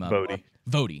last name up.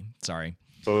 Vodi, sorry.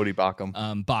 Vodi Bakum.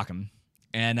 Bakum.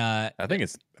 And I think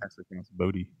it's actually pronounced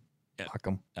Vodi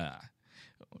Bakum.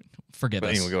 Forgive us.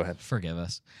 Anyway, go ahead. Forgive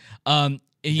us.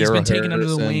 He's been taken under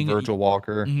the wing Virgil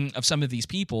Walker of some of these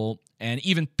people, and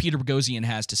even Peter Boghossian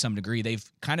has to some degree. They've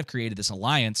kind of created this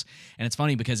alliance, and it's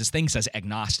funny because this thing says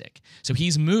agnostic. So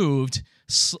he's moved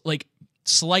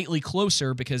slightly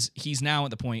closer because he's now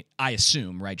at the point, I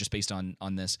assume, right, just based on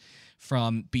this,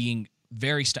 from being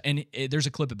very there's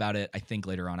a clip about it I think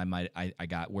later on I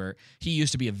got where he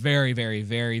used to be a very, very,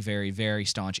 very, very, very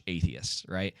staunch atheist,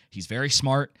 right? He's very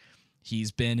smart.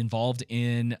 He's been involved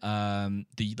in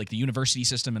the university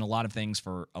system and a lot of things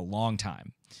for a long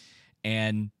time,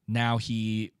 and now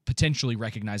he potentially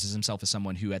recognizes himself as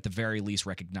someone who, at the very least,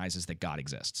 recognizes that God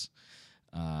exists,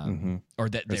 or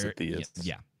that they're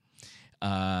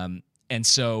and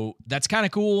so that's kind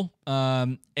of cool.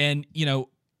 And you know,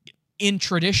 in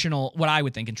traditional, what I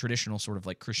would think in traditional sort of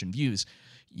like Christian views,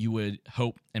 you would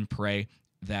hope and pray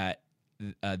that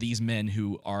these men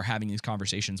who are having these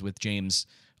conversations with James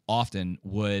often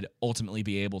would ultimately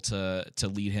be able to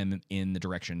lead him in the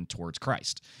direction towards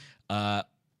Christ.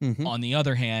 On the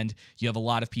other hand, you have a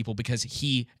lot of people, because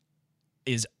he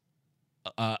is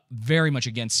very much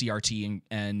against CRT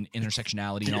and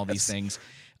intersectionality and all these things.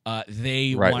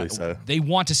 They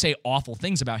want to say awful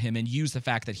things about him and use the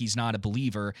fact that he's not a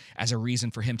believer as a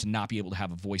reason for him to not be able to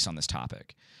have a voice on this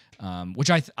topic, which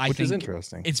I think is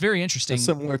interesting. It's very interesting. It's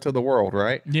similar to the world,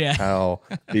 right? Yeah. How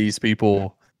these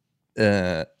people,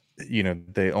 they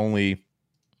only,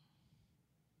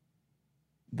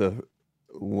 the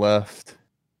left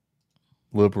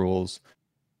liberals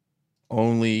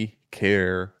only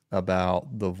care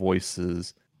about the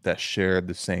voices that share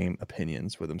the same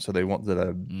opinions with them. So they want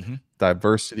the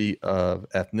diversity of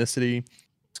ethnicity,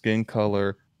 skin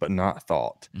color, but not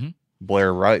thought.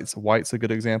 Blair White's a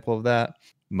good example of that.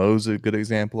 Mo's a good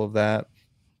example of that.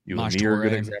 Eulanier a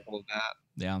good example of that.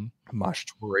 Yeah. Mosh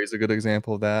Torre is a good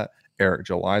example of that. Eric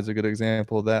July is a good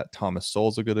example of that. Thomas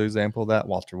Sowell's a good example of that.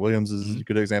 Walter Williams is a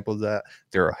good example of that.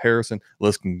 Daryl Harrison.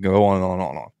 List can go on and on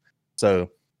and on. So,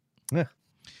 yeah.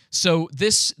 So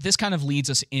this kind of leads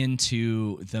us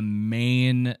into the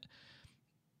main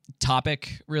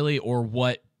topic, really, or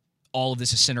what all of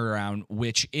this is centered around,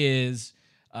 which is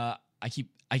I keep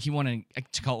wanting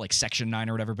to call it like Section 9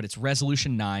 or whatever, but it's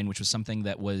Resolution 9, which was something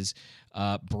that was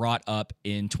brought up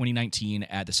in 2019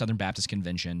 at the Southern Baptist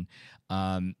Convention.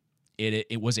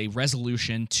 It was a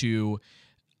resolution to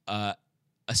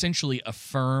essentially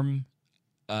affirm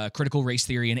critical race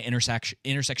theory and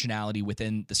intersectionality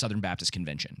within the Southern Baptist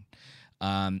Convention.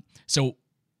 So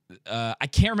I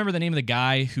can't remember the name of the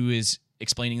guy who is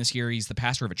explaining this here. He's the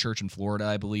pastor of a church in Florida,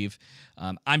 I believe.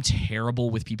 I'm terrible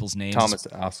with people's names. Thomas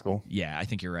Askell. Yeah, I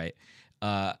think you're right.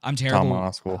 I'm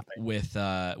terrible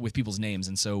with people's names,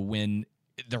 and so when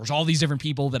there's all these different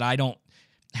people that I don't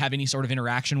have any sort of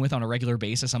interaction with on a regular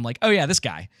basis, I'm like, oh yeah, this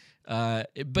guy.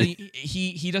 But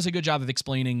he does a good job of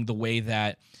explaining the way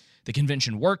that the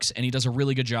convention works, and he does a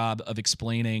really good job of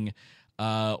explaining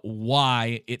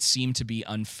why it seemed to be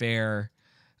unfair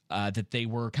that they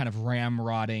were kind of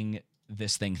ramrodding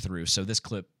this thing through. So this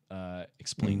clip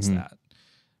explains that,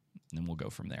 and then we'll go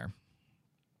from there.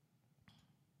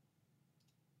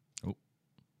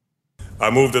 I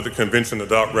move that the convention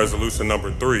adopt resolution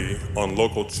number 3 on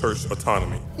local church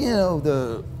autonomy. You know,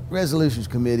 the resolutions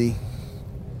committee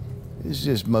is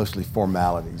just mostly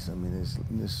formalities. I mean,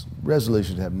 this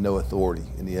resolutions have no authority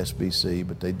in the SBC,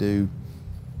 but they do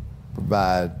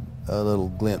provide a little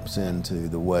glimpse into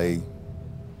the way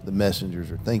the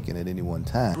messengers are thinking at any one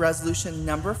time. Resolution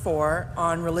number 4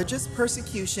 on religious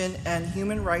persecution and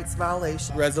human rights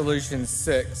violations. Resolution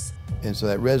 6. And so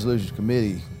that resolutions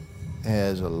committee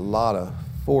has a lot of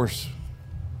force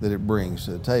that it brings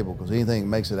to the table, because anything that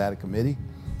makes it out of committee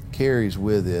carries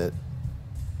with it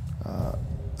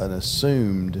an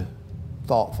assumed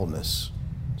thoughtfulness.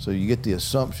 So you get the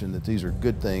assumption that these are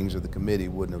good things or the committee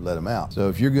wouldn't have let them out. So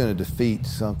if you're going to defeat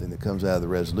something that comes out of the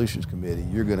resolutions committee,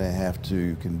 you're going to have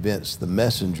to convince the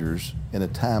messengers in a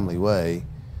timely way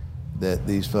that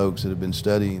these folks that have been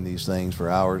studying these things for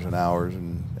hours and hours,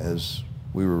 and as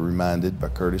we were reminded by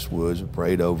Curtis Woods, and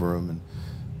prayed over them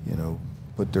and,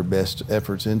 put their best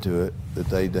efforts into it, that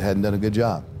they hadn't done a good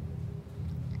job.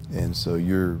 And so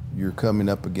you're coming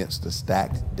up against a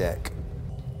stacked deck.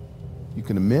 You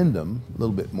can amend them a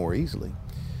little bit more easily.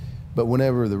 But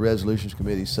whenever the Resolutions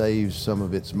Committee saves some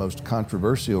of its most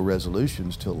controversial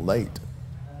resolutions till late,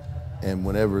 and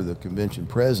whenever the convention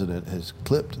president has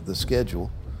clipped the schedule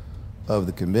of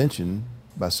the convention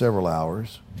by several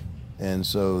hours, and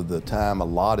so the time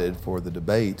allotted for the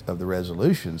debate of the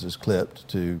resolutions is clipped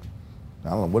to, I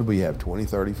don't know, what do we have, 20,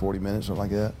 30, 40 minutes, something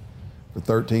like that, for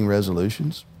 13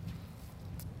 resolutions?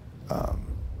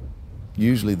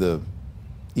 Usually the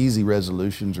easy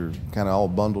resolutions are kind of all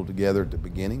bundled together at the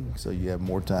beginning, so you have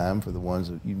more time for the ones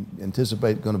that you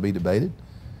anticipate going to be debated.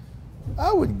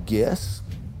 I would guess,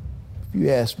 if you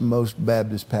ask most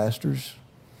Baptist pastors,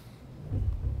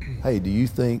 hey, do you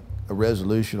think a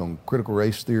resolution on critical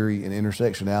race theory and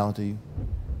intersectionality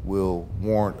will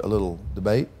warrant a little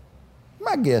debate?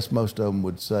 My guess most of them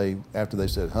would say, after they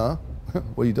said, huh?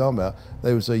 What are you talking about?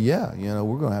 They would say, yeah,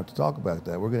 we're going to have to talk about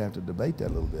that. We're going to have to debate that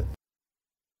a little bit.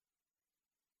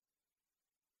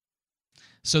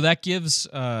 So that gives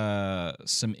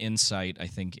some insight, I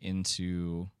think,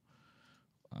 into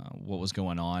what was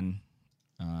going on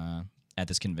at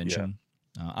this convention.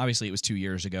 Yeah. Obviously, it was 2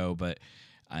 years ago, but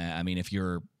I mean, if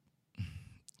you're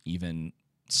even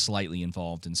slightly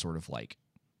involved in sort of like,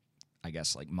 I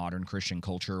guess, like modern Christian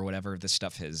culture or whatever, this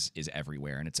stuff is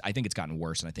everywhere, and I think it's gotten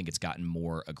worse, and I think it's gotten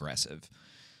more aggressive.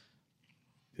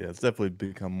 Yeah, it's definitely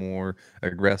become more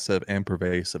aggressive and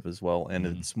pervasive as well, and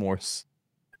it's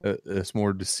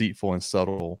more deceitful and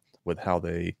subtle with how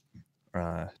they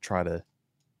try to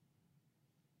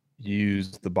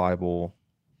use the Bible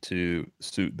to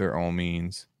suit their own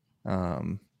means.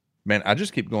 Man, I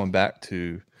just keep going back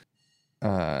to,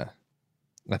 I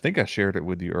think I shared it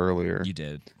with you earlier. You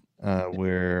did.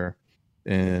 Where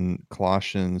in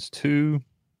Colossians 2,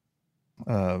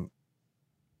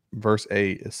 verse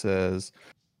 8, it says,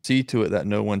 "See to it that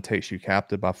no one takes you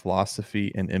captive by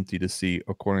philosophy and empty deceit,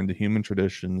 according to human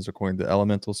traditions, according to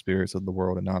elemental spirits of the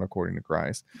world, and not according to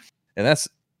Christ." And that's,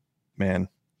 man,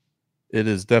 it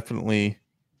is definitely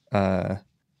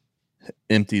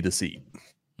empty deceit.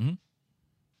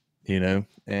 Mm-hmm.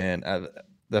 And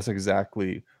that's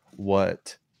exactly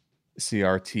what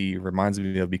CRT reminds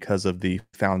me of, because of the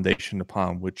foundation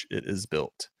upon which it is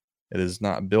built. It is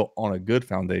not built on a good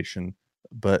foundation,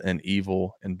 but an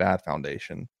evil and bad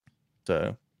foundation.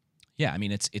 So, yeah, I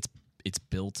mean, it's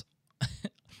built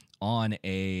on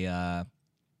a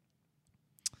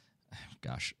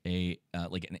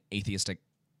like an atheistic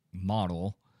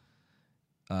model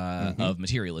of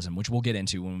materialism, which we'll get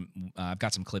into when I've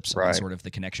got some clips on sort of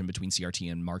the connection between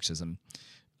CRT and Marxism.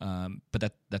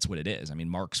 But that's what it is. I mean,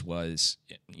 Marx was,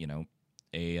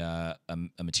 a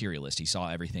materialist. He saw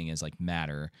everything as like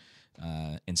matter,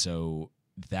 and so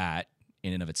that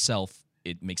in and of itself,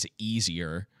 it makes it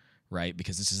easier, right?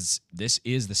 Because this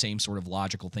is the same sort of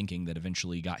logical thinking that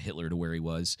eventually got Hitler to where he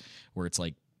was, where it's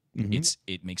like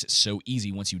it makes it so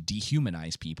easy once you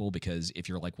dehumanize people, because if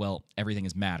you're like, well, everything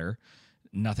is matter,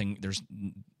 there's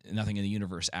nothing in the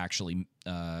universe actually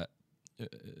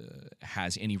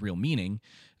has any real meaning,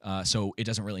 so it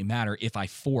doesn't really matter if I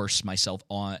force myself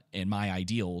on and my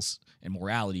ideals and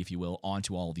morality, if you will,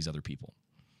 onto all of these other people.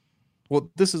 Well,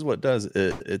 this is what it does.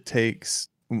 It takes.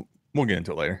 We'll get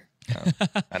into it later.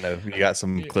 I know you got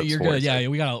some clips. You're for good. us, Yeah, so.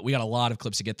 we got a lot of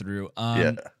clips to get through.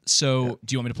 Yeah. So,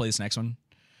 do you want me to play this next one?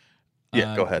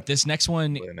 Yeah, go ahead. This next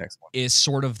one is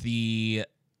sort of the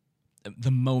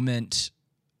moment.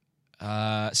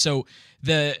 So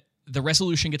the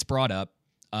resolution gets brought up.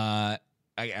 I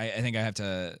think I have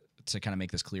to kind of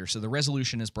make this clear. So the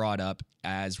resolution is brought up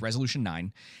as Resolution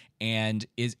 9, and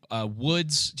is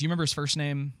Woods. Do you remember his first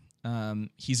name?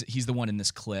 He's the one in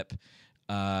this clip.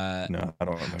 No, I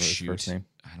don't remember his first name.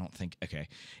 I don't think. Okay.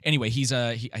 Anyway,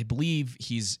 I believe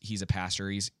he's a pastor.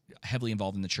 He's heavily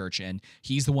involved in the church, and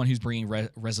he's the one who's bringing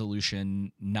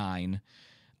Resolution 9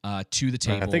 to the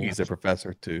table. I think he's a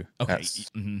professor too. Okay.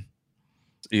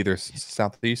 Either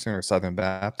Southeastern or Southern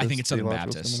Baptist. I think it's Southern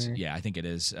Baptist. Seminary. Yeah, I think it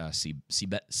is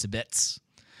Sibetz.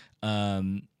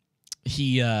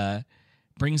 He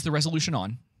brings the resolution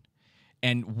on,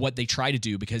 and what they try to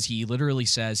do, because he literally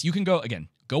says, you can go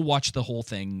watch the whole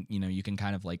thing. You can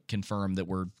kind of like confirm that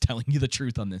we're telling you the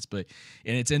truth on this, and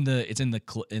it's in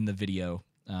the video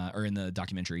or in the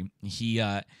documentary.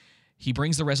 He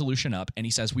brings the resolution up, and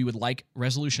he says, we would like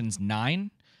resolutions 9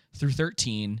 through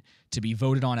 13 to be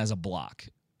voted on as a block.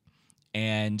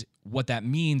 And what that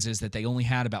means is that they only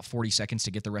had about 40 seconds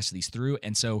to get the rest of these through.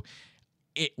 And so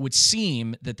it would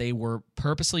seem that they were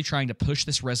purposely trying to push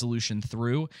this resolution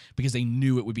through because they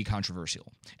knew it would be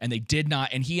controversial. And they did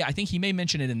not, and I think he may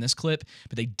mention it in this clip,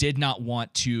 but they did not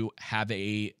want to have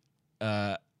a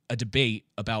a debate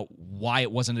about why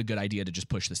it wasn't a good idea to just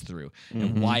push this through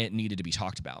and why it needed to be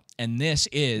talked about. And this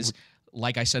is,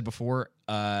 like I said before,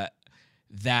 that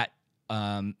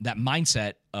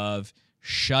mindset of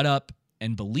shut up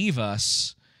and believe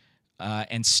us,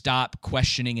 and stop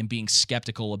questioning and being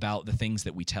skeptical about the things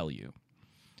that we tell you.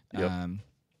 Yep.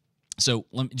 So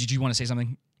did you want to say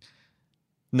something?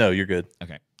 No, you're good.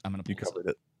 Okay. I'm going to You covered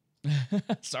it.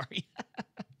 Sorry.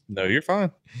 No, you're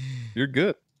fine. You're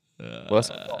good.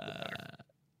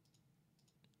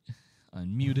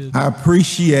 Unmuted. I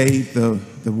appreciate the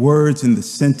words and the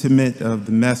sentiment of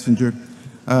the messenger.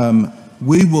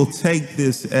 We will take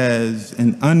this as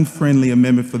an unfriendly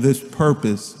amendment for this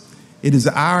purpose. It is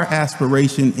our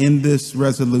aspiration in this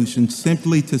resolution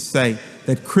simply to say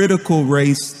that critical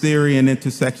race theory and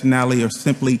intersectionality are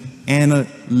simply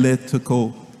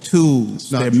analytical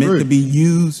tools. They're meant to be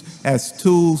used as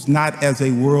tools, not as a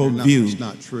worldview. It's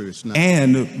not true. It's not.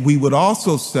 And we would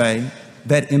also say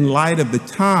that in light of the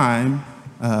time,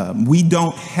 we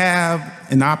don't have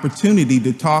an opportunity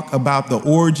to talk about the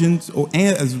origins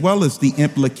as well as the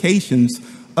implications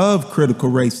of critical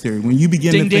race theory. When you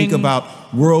begin to think about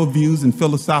worldviews and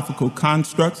philosophical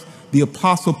constructs, the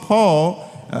Apostle Paul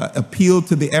appealed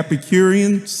to the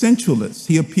Epicurean sensualists.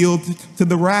 He appealed to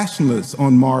the rationalists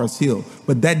on Mars Hill.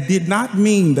 But that did not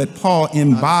mean that Paul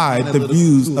imbibed the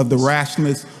views of the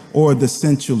rationalists or the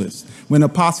sensualists. When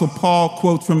Apostle Paul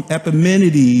quotes from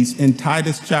Epimenides in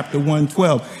Titus chapter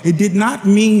 1:12, it did not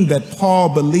mean that Paul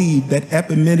believed that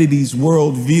Epimenides'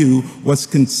 worldview was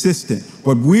consistent.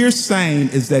 What we're saying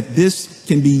is that this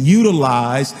can be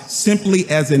utilized simply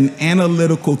as an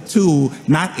analytical tool,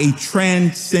 not a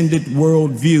transcendent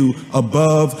worldview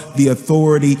above the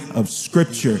authority of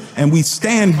Scripture. And we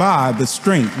stand by the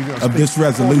strength of this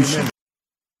resolution.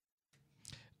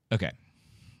 Okay.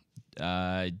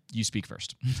 You speak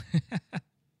first.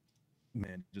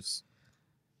 Man, just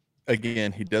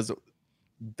again,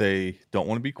 they don't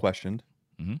want to be questioned.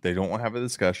 They don't want to have a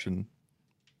discussion.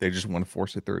 They just want to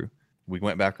force it through. We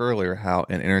went back earlier how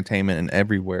in entertainment and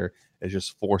everywhere is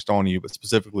just forced on you, but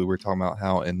specifically we're talking about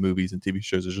how in movies and TV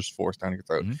shows it's just forced down your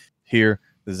throat. Here,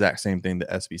 the exact same thing the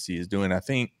SBC is doing. I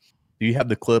think, do you have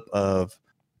the clip of,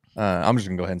 I'm just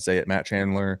gonna go ahead and say it, Matt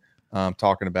Chandler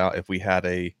talking about if we had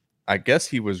I guess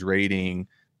he was rating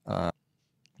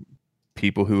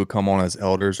people who would come on as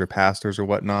elders or pastors or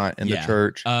whatnot in the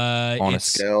church on a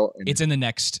scale. It's in the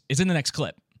next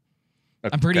clip.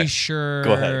 Okay. I'm pretty sure.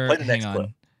 Go ahead. Play the next clip.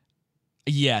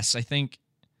 Yes, I think.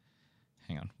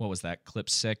 Hang on. What was that? Clip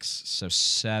 6. So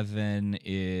 7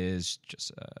 is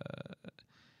just.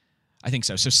 I think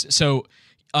so.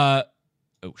 Oh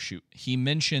shoot. He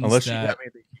mentions unless that. You have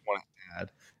anything you want to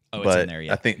add. Oh, it's in there.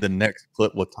 Yeah. I think the next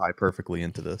clip will tie perfectly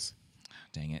into this.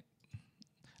 Dang it.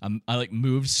 I like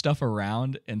moved stuff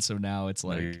around, and so now it's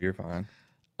like. No, you're fine.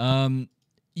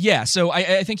 Yeah. So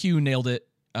I think you nailed it.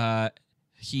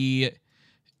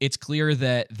 It's clear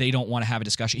that they don't want to have a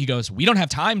discussion. He goes, we don't have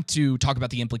time to talk about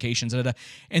the implications.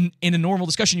 And in a normal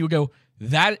discussion, you would go,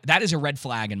 that is a red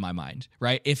flag in my mind,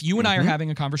 right? If you and I are having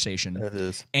a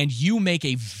conversation and you make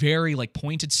a very like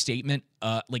pointed statement,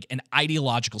 like an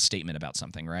ideological statement about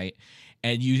something, right?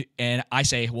 And I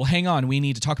say, well, hang on, we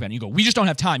need to talk about it. And you go, we just don't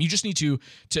have time. You just need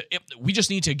we just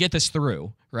need to get this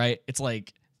through, right? It's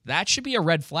like, that should be a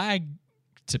red flag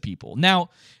to people.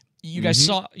 Now, you guys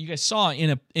saw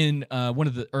in one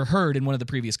of the, or heard in one of the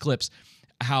previous clips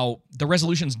how the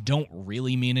resolutions don't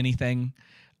really mean anything.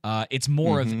 It's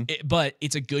more of, but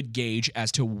it's a good gauge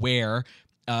as to where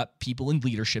people in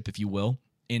leadership, if you will,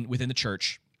 within the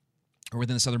church or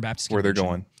within the Southern Baptist Convention, where they're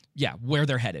going. Yeah, where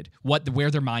they're headed,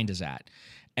 where their mind is at,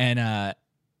 and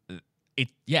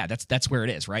that's where it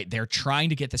is, right? They're trying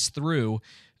to get this through,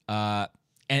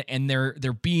 and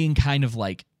they're being kind of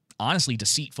like honestly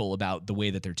deceitful about the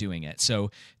way that they're doing it. So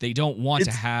they don't want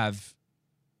to have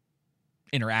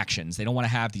interactions. They don't want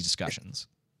to have these discussions.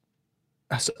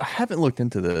 So I haven't looked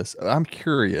into this. I'm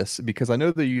curious because I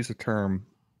know they use a term,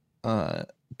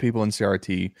 people in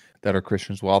CRT that are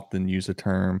Christians will often use the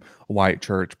term white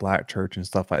church, black church, and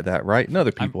stuff like that, right? And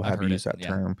other people have used that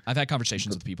term. I've had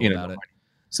conversations with people about it.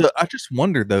 So I just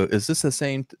wondered though, are these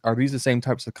the same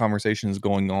types of conversations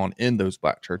going on in those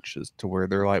black churches to where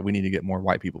they're like, we need to get more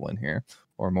white people in here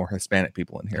or more Hispanic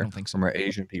people in here, I don't think so. or more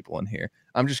Asian people in here?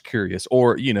 I'm just curious.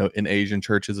 Or, in Asian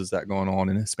churches, is that going on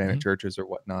in Hispanic churches or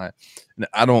whatnot? And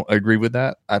I don't agree with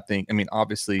that.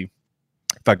 Obviously,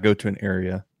 if I go to an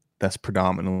area that's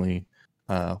predominantly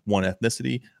one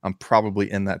ethnicity, I'm probably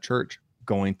in that church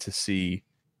going to see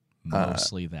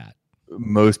mostly that.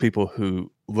 Most people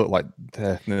who look like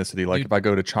the ethnicity, like if I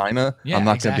go to China, I'm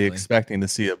not going to be expecting to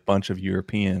see a bunch of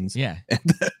Europeans. Yeah.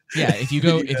 Yeah, if you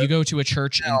go to a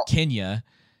church in Kenya,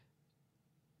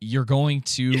 you're going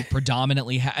to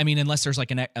predominantly I mean, unless there's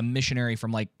like a missionary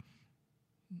from like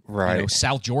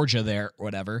South Georgia there or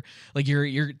whatever. Like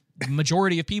your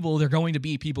majority of people, they're going to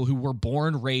be people who were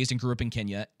born, raised, and grew up in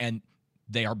Kenya, and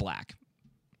they are black.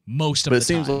 Most of the time. But it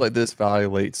seems like this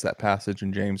violates that passage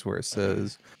in James where it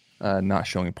says not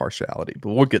showing partiality. But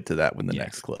we'll get to that with the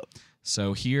next clip.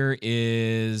 So here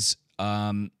is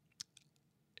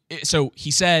so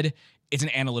he said it's an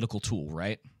analytical tool,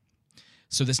 right?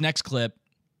 So this next clip,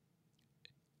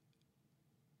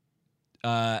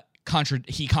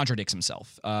 he contradicts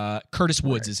himself. Curtis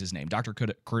Woods is his name, Dr.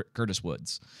 Curtis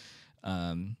Woods.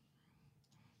 I'll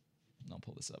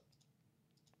pull this up.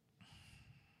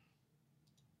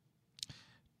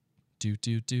 Do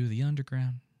the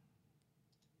underground.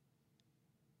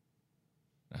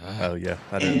 Oh yeah.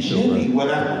 And Jimmy, what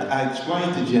I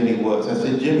explained to Jimmy was, I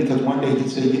said, Jimmy, because one day he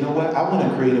said, you know what, I want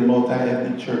to create a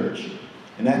multi-ethnic church.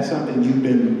 And that's something you've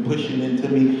been pushing into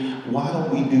me. Why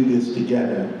don't we do this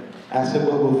together? I said,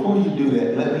 well, before you do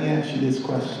that, let me ask you this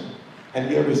question. Have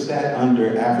you ever sat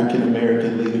under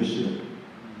African-American leadership?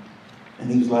 And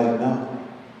he was like, no.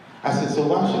 I said, so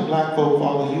why should black folk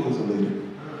follow you as a leader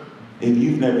if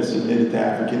you've never submitted to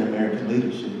African-American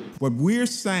leadership? What we're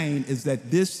saying is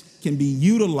that this can be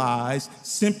utilized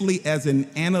simply as an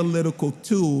analytical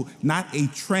tool, not a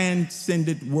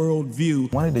transcendent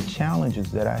worldview. One of the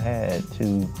challenges that I had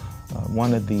to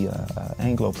one of the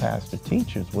Anglo pastor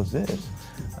teachers was this.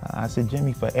 I said,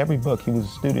 Jimmy, for every book, he was a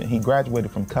student, he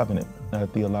graduated from Covenant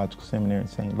Theological Seminary in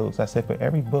St. Louis. I said, for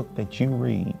every book that you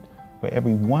read, for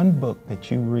every one book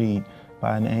that you read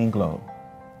by an Anglo,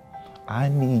 I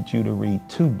need you to read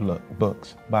 2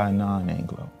 books by a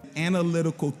non-Anglo.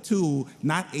 Analytical tool,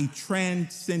 not a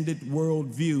transcendent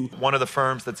worldview. One of the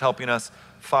firms that's helping us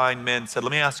find men said,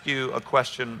 let me ask you a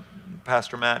question,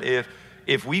 Pastor Matt.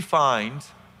 If we find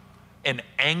an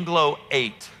Anglo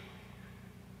 8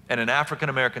 and an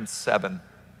African-American 7,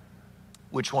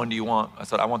 which one do you want? I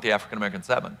said, I want the African-American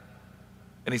 7.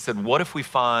 And he said, what if we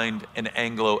find an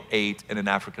Anglo 8 and an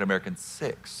African-American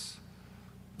 6?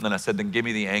 And I said, then give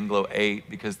me the Anglo 8,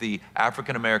 because the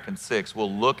African-American 6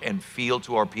 will look and feel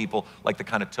to our people like the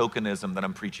kind of tokenism that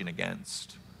I'm preaching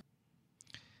against.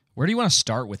 Where do you want to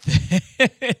start with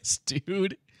this,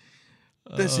 dude?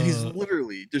 He's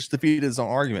literally just defeated his own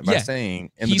argument by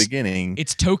saying in the beginning,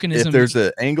 it's tokenism. If there's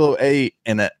an Anglo 8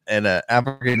 and an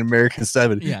African American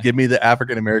 7, give me the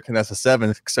African American that's a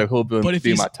 7, so he'll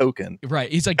be my token.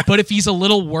 Right. He's like, but if he's a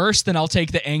little worse, then I'll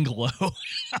take the Anglo.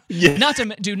 Not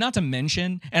to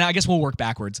mention, and I guess we'll work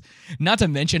backwards. Not to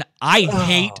mention, I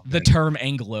hate the term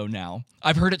Anglo now.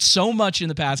 I've heard it so much in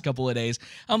the past couple of days.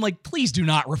 I'm like, please do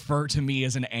not refer to me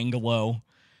as an Anglo.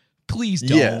 Please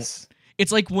don't. Yes. It's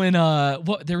like when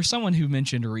there was someone who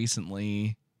mentioned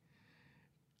recently,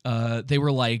 they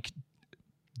were like,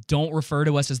 don't refer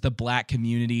to us as the black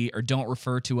community, or don't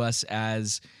refer to us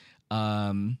as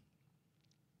maybe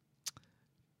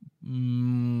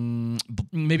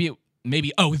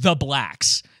the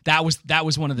blacks. That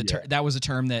was one of the that was a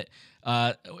term that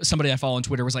somebody I follow on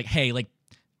Twitter was like, hey, like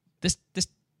this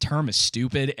term is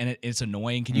stupid and it's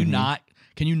annoying. Can you not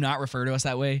refer to us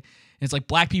that way? And it's like,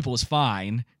 black people is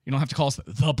fine. You don't have to call us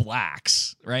the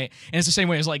blacks, right? And it's the same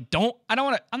way. It's like,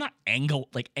 I'm not Anglo.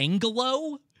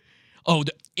 Oh,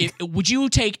 would you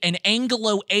take an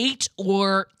Anglo 8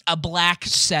 or a black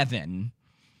 7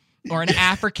 or an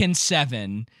African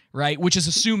 7, right? Which is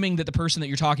assuming that the person that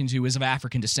you're talking to is of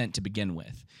African descent to begin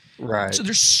with. Right. So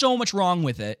there's so much wrong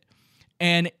with it.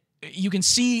 And you can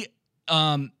see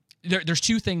there's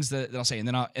 2 things that I'll say, and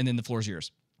then the floor is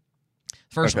yours.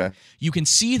 First one, you can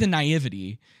see the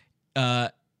naivety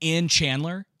in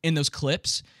Chandler in those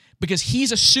clips, because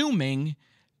he's assuming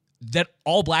that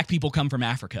all black people come from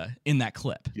Africa in that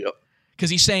clip. Yep. Because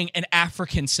he's saying an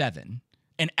African 7,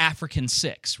 an African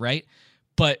 6, right?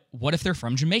 But what if they're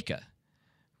from Jamaica,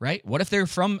 right? What if they're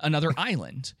from another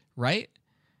island, right?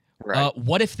 Right.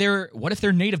 What if they're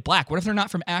native black? What if they're not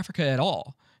from Africa at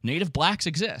all? Native blacks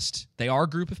exist. They are a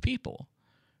group of people,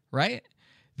 right?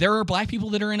 There are black people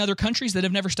that are in other countries that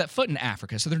have never stepped foot in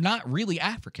Africa, so they're not really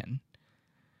African.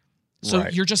 So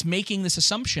you're just making this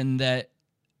assumption that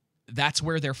that's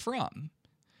where they're from.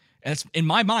 And in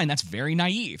my mind, that's very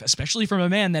naive, especially from a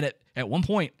man that at one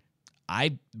point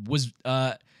I was,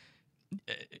 I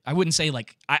wouldn't say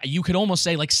like, you could almost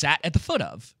say like sat at the foot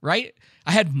of, right?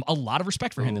 I had a lot of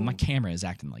respect for him, and my camera is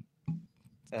acting like.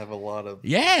 I have a lot of.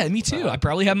 Yeah, me too. I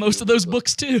probably have most of those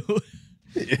books too.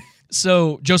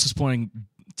 So Joseph's pointing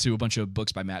to a bunch of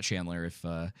books by Matt Chandler.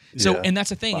 And that's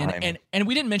the thing. And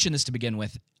we didn't mention this to begin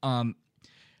with.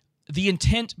 the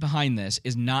intent behind this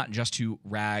is not just to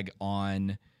rag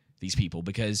on these people,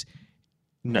 because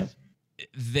No.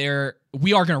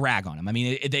 we are going to rag on them. I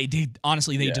mean, they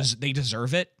honestly, they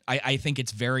deserve it. I think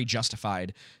it's very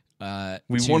justified.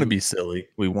 We want to be silly.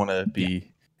 We want to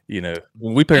be,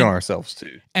 we pick on ourselves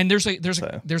too. And there's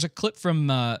a clip from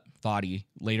Vodi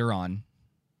later on,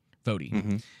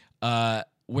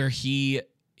 where he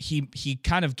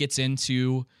kind of gets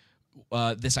into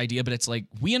this idea, but it's like,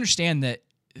 we understand that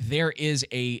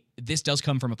this does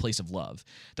come from a place of love.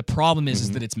 The problem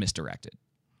is that it's misdirected.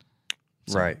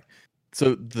 So. Right.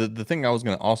 So the thing I was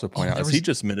going to also point out is he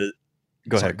just admitted.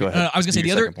 Go ahead. I was going to say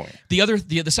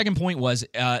the second point was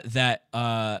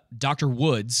that Dr.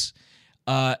 Woods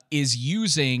is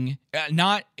using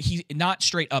not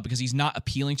straight up, because he's not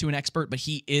appealing to an expert, but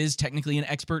he is technically an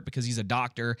expert because he's a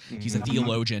doctor, he's a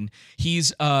theologian.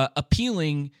 He's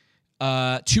appealing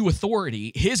to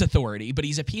authority, his authority, but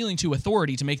he's appealing to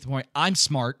authority to make the point, I'm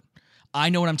smart, I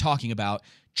know what I'm talking about,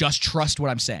 just trust what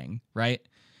I'm saying, right?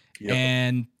 Yep.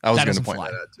 And I was that going to doesn't point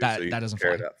fly. that out too, That doesn't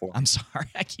fly. I'm sorry,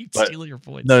 I keep stealing your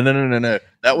points. No.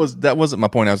 That wasn't my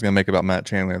point I was going to make about Matt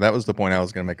Chandler. That was the point I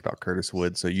was going to make about Curtis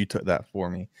Wood. So you took that for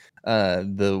me.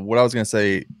 What I was going to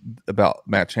say about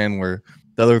Matt Chandler,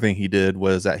 the other thing he did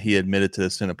was that he admitted to the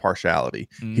sin of partiality.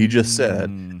 He just said,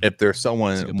 if there's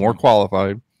someone more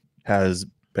qualified, has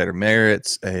better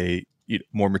merits, a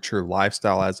more mature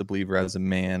lifestyle as a believer, as a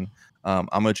man, I'm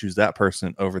going to choose that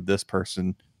person over this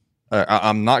person.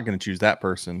 I'm not going to choose that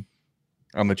person.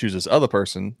 I'm going to choose this other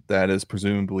person that is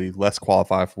presumably less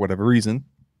qualified for whatever reason,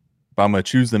 but I'm going to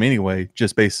choose them anyway,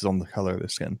 just based on the color of their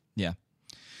skin. Yeah.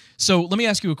 So let me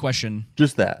ask you a question.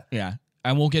 Just that. Yeah.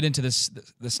 And we'll get into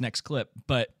this next clip.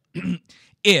 But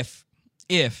if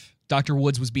Dr.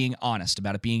 Woods was being honest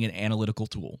about it being an analytical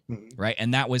tool, right?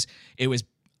 And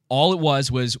all it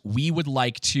was we would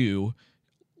like to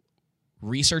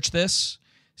research this,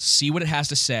 see what it has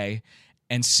to say,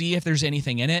 and see if there's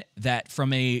anything in it that,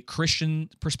 from a Christian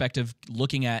perspective,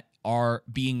 looking at our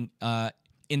being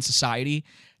in society,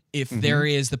 if there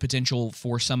is the potential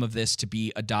for some of this to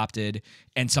be adopted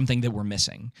and something that we're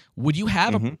missing. Would you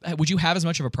have as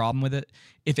much of a problem with it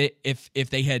if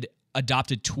they had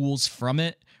adopted tools from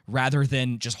it rather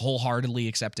than just wholeheartedly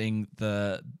accepting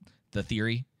the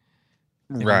theory?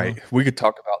 Right. We could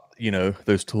talk about,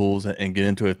 those tools and get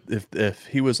into it if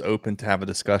he was open to have a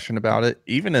discussion about it,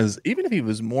 even if he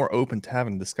was more open to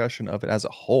having a discussion of it as a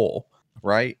whole,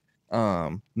 right?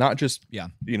 Not just,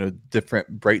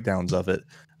 different breakdowns of it.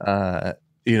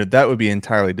 That would be an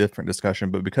entirely different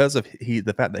discussion, but because of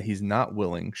the fact that he's not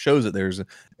willing shows that there's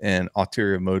an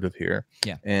ulterior motive here.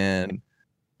 Yeah. And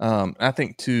I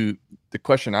think too, the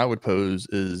question I would pose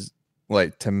is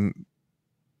like to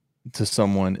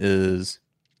someone is,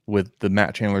 with the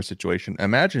Matt Chandler situation,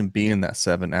 imagine being that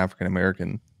 7 African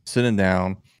American sitting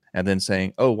down and then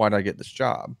saying, "Oh, why did I get this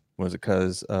job? Was it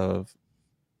because of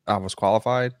I was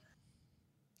qualified?"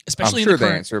 Especially I'm sure in the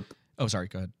current answer. Oh, sorry.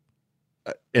 Go ahead.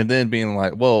 And then being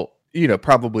like, "Well,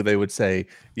 probably they would say,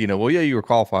 well, yeah, you were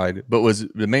qualified, but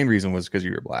the main reason was because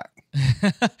you were black."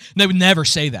 They would never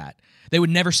say that. They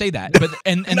would never say that. But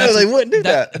and no, they wouldn't do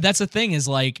that. That's the thing is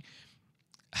like,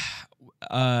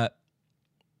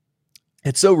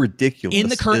 it's so ridiculous in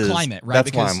the current climate, right?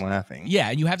 That's why I'm laughing. Yeah,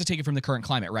 and you have to take it from the current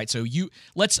climate, right? So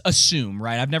let's assume,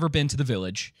 right? I've never been to the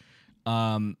Village.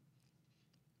 Let's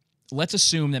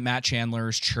assume that Matt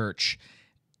Chandler's church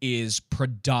is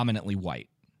predominantly white.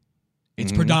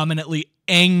 It's predominantly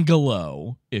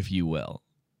Anglo, if you will.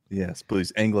 Yes,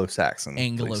 please, Anglo-Saxon.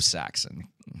 Anglo-Saxon.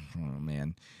 Oh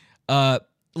man.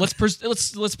 Let's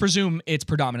presume it's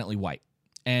predominantly white,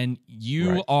 and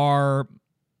you are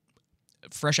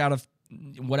fresh out of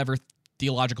whatever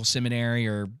theological seminary,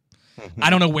 or I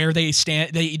don't know where they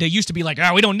stand. They used to be like,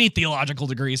 we don't need theological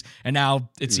degrees, and now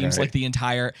it seems like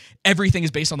everything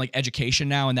is based on like education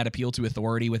now, and that appeal to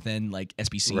authority within like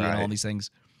SBC and all these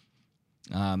things.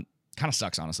 Kind of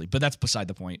sucks, honestly, but that's beside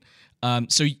the point.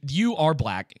 So you are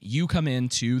black. You come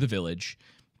into the Village,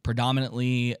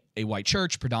 predominantly a white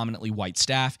church, predominantly white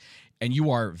staff, and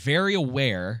you are very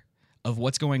aware of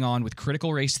what's going on with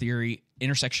critical race theory,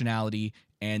 intersectionality,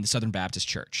 and the Southern Baptist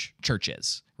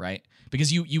churches, right?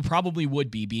 Because you probably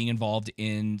would be being involved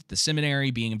in the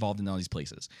seminary, being involved in all these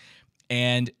places.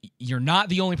 And you're not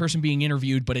the only person being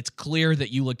interviewed, but it's clear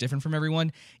that you look different from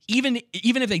everyone. Even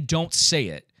if they don't say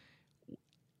it,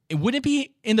 wouldn't it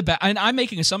be in the back? And I'm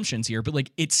making assumptions here, but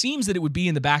like it seems that it would be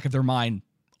in the back of their mind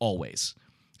always,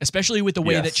 especially with the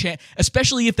way that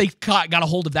especially if they got a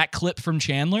hold of that clip from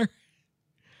Chandler.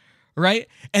 Right?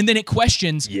 And then it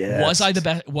questions, was I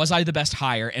the best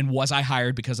hire, and was I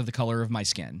hired because of the color of my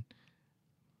skin?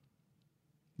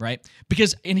 right?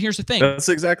 Because, and here's the thing. That's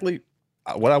exactly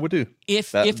what I would do.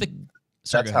 That's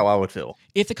how I would feel.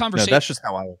 If the conversation, that's just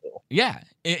how I would feel. Yeah.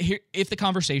 If the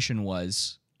conversation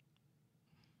was,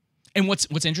 and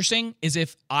what's interesting is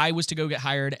if I was to go get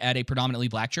hired at a predominantly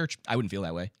black church, I wouldn't feel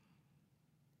that way.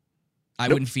 I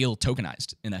wouldn't feel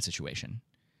tokenized in that situation.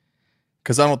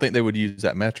 Because I don't think they would use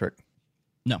that metric.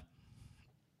 No,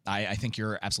 I think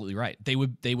you're absolutely right. They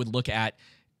would look at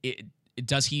it.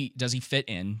 Does he fit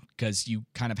in? Because you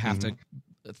kind of have to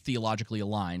theologically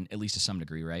align, at least to some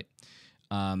degree, right?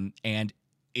 And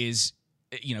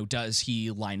does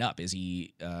he line up? Is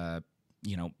he,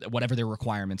 whatever their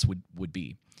requirements would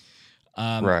be.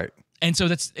 Right. And so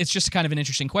it's just kind of an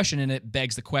interesting question, and it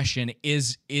begs the question: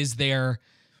 Is there?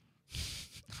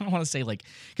 I don't want to say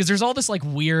because there's all this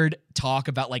weird talk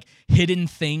about hidden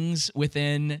things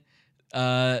within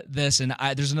this, and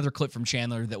there's another clip from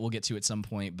Chandler that we'll get to at some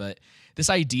point, but this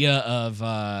idea of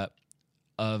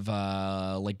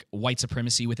white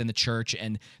supremacy within the church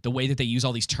and the way that they use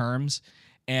all these terms.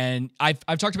 And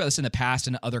I've talked about this in the past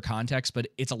in other contexts, but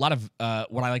it's a lot of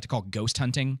what I like to call ghost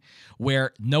hunting,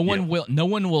 where no one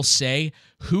will say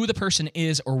who the person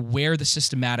is or where the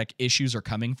systematic issues are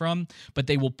coming from, but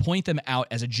they will point them out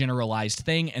as a generalized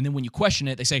thing. And then when you question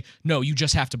it, they say, "No, you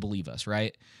just have to believe us,"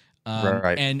 right?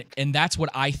 Right. And that's what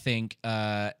I think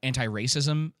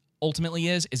anti-racism ultimately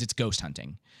is it's ghost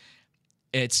hunting.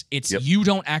 It's you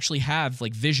don't actually have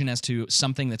vision as to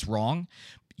something that's wrong.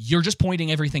 You're just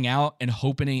pointing everything out and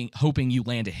hoping you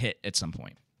land a hit at some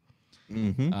point.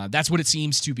 That's what it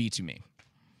seems to be to me.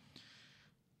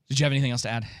 Did you have anything else to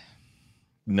add?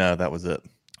 No, that was it.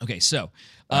 Okay, so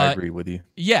I agree with you.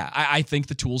 Yeah, I think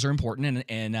the tools are important,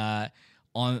 and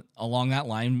along that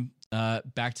line,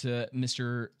 back to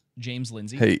Mr. James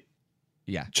Lindsay. Hey,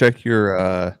 yeah, check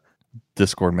your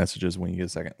Discord messages when you get a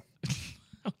second.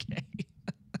 Okay,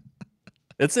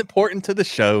 it's important to the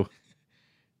show.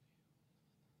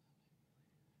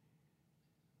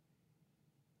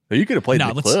 You could have played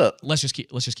the clip. Let's just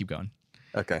keep going.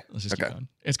 Okay. Let's just keep going.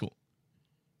 It's cool.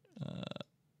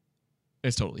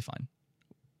 It's totally fine.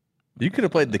 You could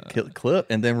have played the clip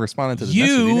and then responded to the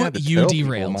message. You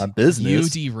derailed my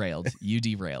business. You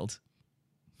derailed.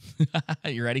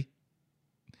 You ready?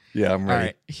 Yeah, I'm ready. All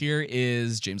right. Here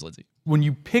is James Lindsay. When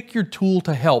you pick your tool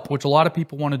to help, which a lot of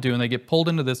people want to do, and they get pulled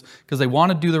into this because they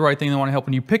want to do the right thing, they want to help.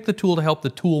 When you pick the tool to help, the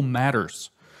tool matters.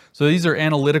 So these are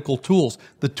analytical tools.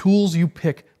 The tools you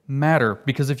pick matter,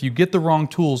 because if you get the wrong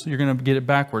tools, you're going to get it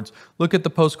backwards. Look at the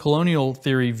post-colonial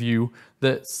theory view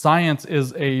that science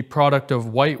is a product of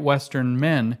white Western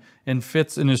men and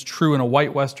fits and is true in a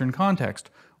white Western context.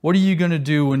 What are you going to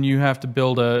do when you have to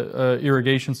build a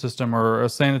irrigation system or a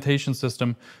sanitation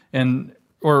system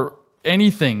or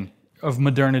anything of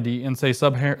modernity in, say,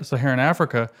 sub-Saharan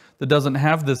Africa that doesn't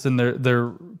have this in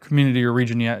their community or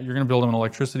region yet? You're going to build them an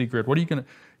electricity grid. What are you going to...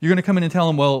 You're going to come in and tell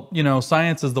them, well,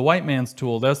 science is the white man's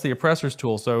tool. That's the oppressor's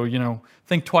tool. So,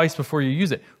 think twice before you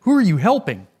use it. Who are you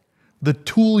helping? The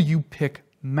tool you pick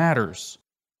matters.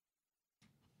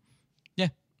 Yeah,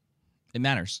 it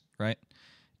matters, right?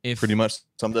 Pretty much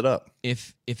summed it up.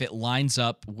 If it lines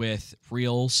up with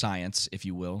real science, if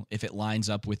you will, if it lines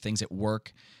up with things that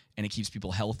work and it keeps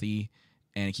people healthy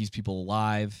and it keeps people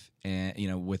alive, and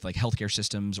with healthcare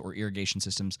systems or irrigation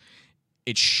systems,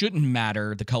 it shouldn't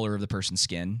matter the color of the person's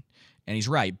skin. And he's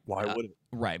right. Why would it?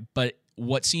 Right. But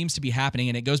what seems to be happening,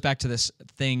 and it goes back to this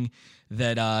thing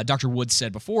that Dr. Woods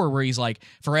said before, where he's like,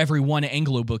 for every one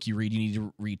Anglo book you read, you need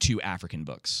to read 2 African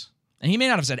books. And he may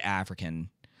not have said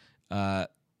African, but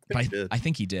I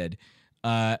think he did.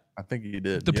 I think he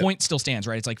did. The point still stands,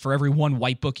 right? It's for every one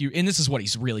white book and this is what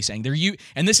he's really saying.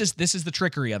 And this is the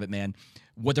trickery of it, man.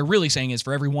 What they're really saying is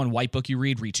for every one white book you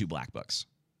read 2 black books.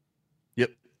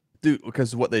 Yep. Dude,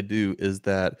 because what they do is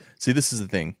that, see, this is the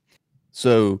thing.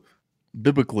 So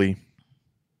biblically,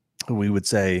 we would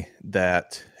say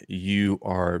that you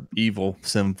are evil,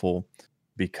 sinful,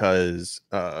 because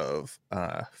of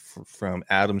from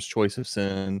Adam's choice of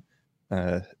sin,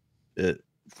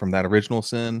 from that original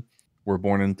sin, we're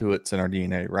born into it. It's in our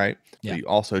DNA, right? Yeah. But you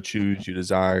also choose, you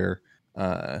desire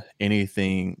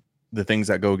anything, the things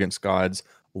that go against God's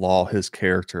law, his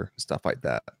character, stuff like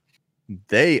that.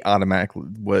 They automatically,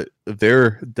 what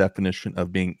their definition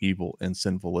of being evil and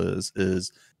sinful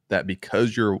is that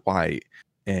because you're white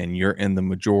and you're in the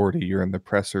majority, you're in the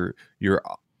oppressor, you're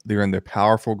in the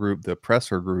powerful group, the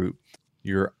oppressor group,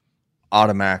 you're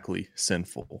automatically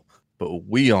sinful. But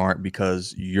we aren't,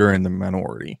 because you're in the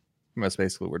minority. And that's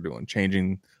basically what we're doing,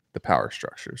 changing the power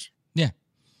structures. Yeah.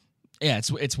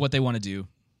 It's what they want to do.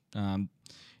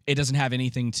 It doesn't have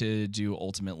anything to do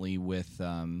ultimately with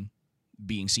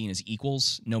being seen as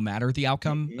equals no matter the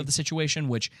outcome of the situation,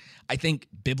 which I think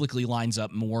biblically lines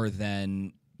up more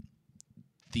than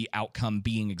the outcome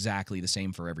being exactly the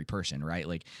same for every person, right?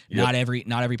 Like not every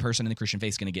person in the Christian faith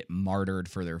is going to get martyred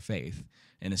for their faith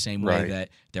in the same way that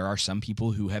there are some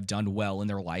people who have done well in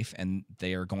their life and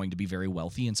they are going to be very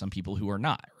wealthy, and some people who are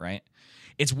not, right?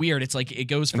 It's weird. It's like it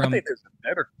goes from. I think there's a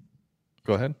better.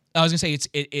 Go ahead. I was gonna say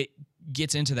it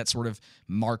gets into that sort of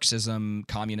Marxism,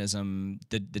 communism,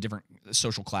 the different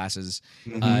social classes,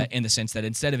 in the sense that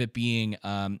instead of it being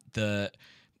the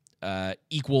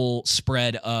equal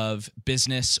spread of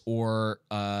business or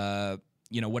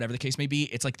whatever the case may be,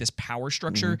 it's like this power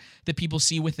structure that people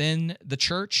see within the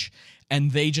church,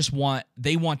 and they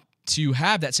want to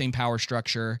have that same power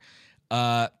structure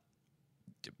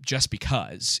just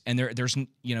because. And there's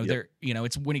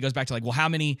it's when he goes back to like, well, how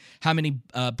many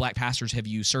black pastors have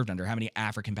you served under? How many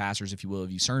African pastors, if you will,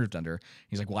 have you served under?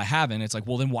 He's like, well, I haven't. It's like,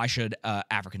 well, then why should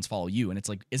Africans follow you? And it's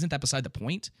like, isn't that beside the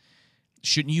point?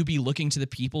 Shouldn't you be looking to the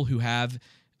people who have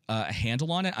a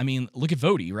handle on it? I mean, look at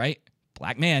Vody, right?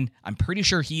 Black man. I'm pretty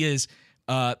sure he is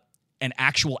an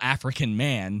actual African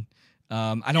man.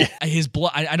 His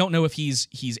blood. I don't know if he's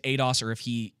ADOS or if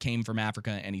he came from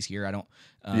Africa and he's here. I don't.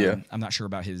 I'm not sure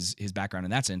about his background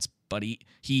in that sense. But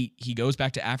he goes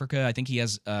back to Africa. I think he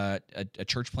has a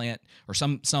church plant or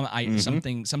some sort of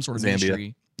Zambia.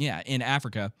 ministry. Yeah, in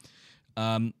Africa.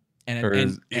 Either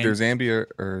Zambia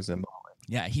or Zimbabwe.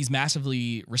 Yeah, he's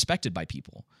massively respected by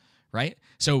people, right?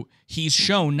 So he's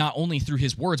shown not only through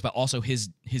his words but also his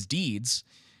deeds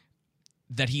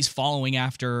that he's following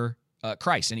after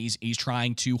Christ, and he's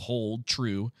trying to hold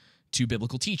true to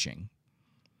biblical teaching.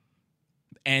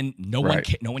 And no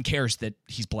one cares that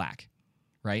he's black,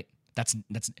 right? That's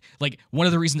like one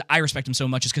of the reasons I respect him so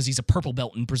much is because he's a purple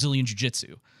belt in Brazilian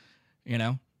Jiu-Jitsu,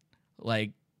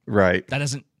 like right. That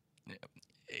doesn't.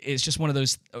 It's just one of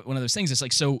those things. It's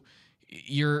like, so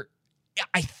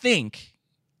I think,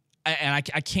 and I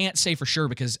can't say for sure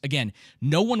because again,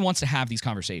 no one wants to have these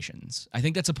conversations. I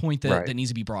think that's a point that needs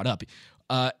to be brought up.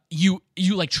 You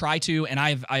like try to, and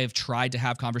I have tried to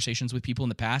have conversations with people in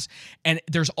the past, and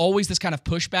there's always this kind of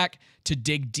pushback to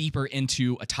dig deeper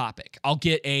into a topic. I'll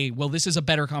get this is a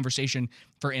better conversation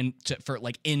for in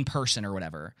person or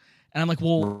whatever, and I'm like,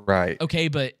 well, okay,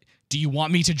 but do you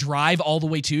want me to drive all the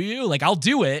way to you? Like, I'll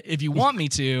do it if you want me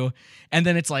to. And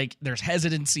then it's like, there's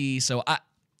hesitancy. So I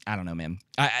don't know, man.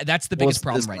 That's the biggest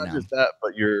problem right now. It's not just that,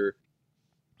 but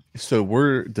so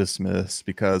we're dismissed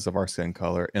because of our skin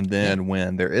color. And then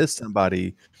when there is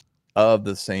somebody of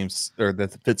the same, or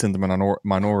that fits in the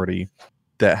minority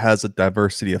that has a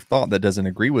diversity of thought that doesn't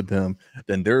agree with them,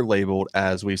 then they're labeled,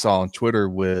 as we saw on Twitter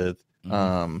with,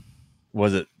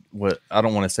 was it what, I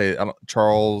don't want to say,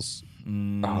 Charles,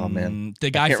 oh man, the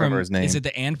guy from his name. Is it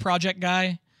the And Project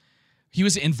guy? He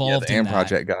was involved in And that.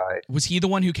 Project guy. Was he the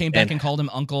one who came back and called him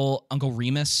Uncle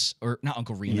Remus, or not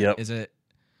Uncle Remus? Yep. Is it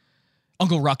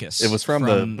Uncle Ruckus? It was from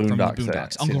the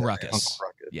Boondocks. Uncle Ruckus.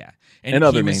 Yeah, and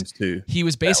other names too. He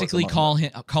was basically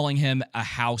calling him a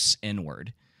house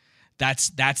N-word.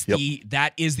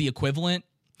 That is the equivalent.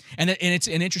 And it's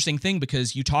an interesting thing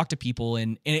because you talk to people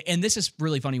and this is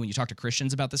really funny when you talk to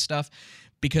Christians about this stuff,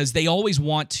 because they always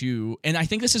want to, and I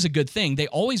think this is a good thing, they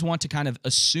always want to kind of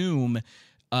assume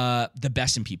the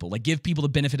best in people, like give people the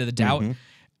benefit of the doubt.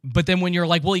 But then when you're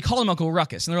like, well, he called him Uncle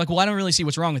Ruckus, and they're like, well, I don't really see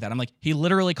what's wrong with that. I'm like, he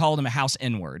literally called him a house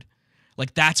N-word.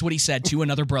 Like, that's what he said to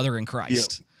another brother in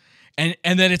Christ. And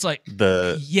then it's like,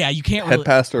 you can't head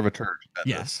pastor of a church.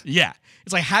 Yes. Yeah.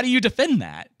 It's like, how do you defend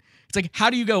that? It's like, how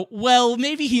do you go, well,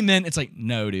 maybe he meant, it's like,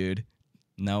 no, dude.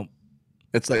 No.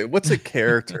 It's like, what's a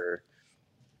character?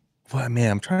 Well, man,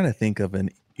 I'm trying to think of an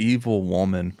evil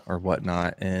woman or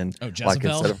whatnot. And Jezebel?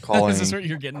 Instead of calling, is this what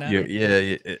you're getting at?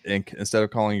 And instead of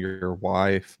calling your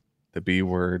wife the B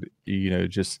word,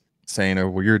 just saying, oh,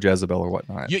 well, you're Jezebel or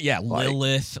whatnot.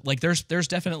 Lilith. Like there's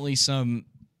definitely some,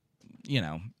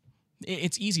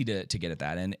 it's easy to get at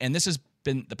that. And this has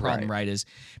been the problem, right? Is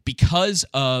because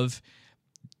of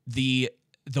the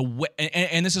way,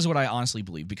 and this is what I honestly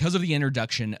believe, because of the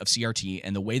introduction of CRT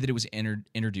and the way that it was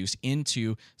introduced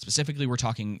into, specifically we're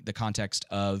talking the context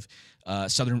of the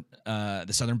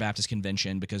Southern Baptist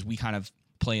Convention, because we kind of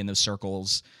play in those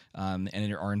circles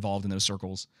and are involved in those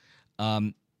circles.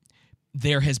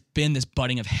 There has been this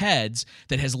butting of heads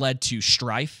that has led to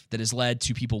strife, that has led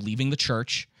to people leaving the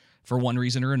church for one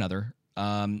reason or another,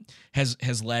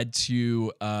 has led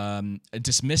to a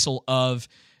dismissal of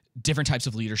different types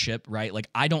of leadership, right? Like,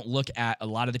 I don't look at a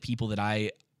lot of the people that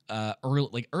I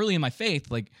early in my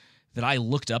faith, like that I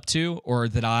looked up to or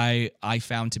that I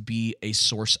found to be a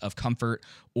source of comfort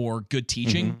or good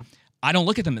teaching. I don't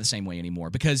look at them the same way anymore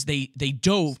because they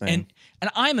dove and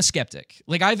I'm a skeptic.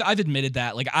 Like I've admitted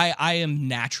that. Like I am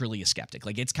naturally a skeptic.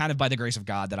 Like it's kind of by the grace of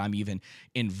God that I'm even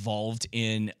involved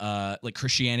in like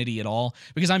Christianity at all,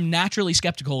 because I'm naturally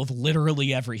skeptical of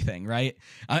literally everything, right?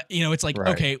 It's like,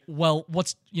 okay, well,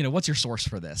 what's your source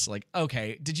for this? Like,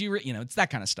 okay, did you it's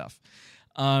that kind of stuff.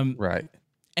 Right.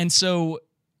 And so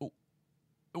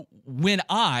when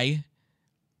I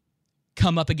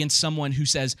come up against someone who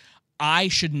says, I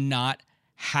should not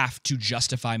have to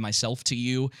justify myself to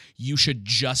you, you should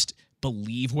just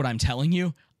believe what I'm telling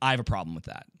you, I have a problem with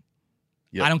that.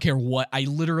 Yep. I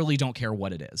literally don't care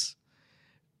what it is.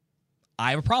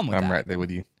 I have a problem with that. I'm right there with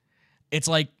you. It's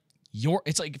like,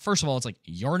 first of all, it's like,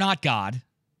 you're not God,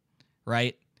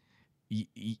 right?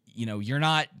 You're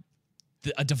not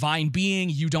a divine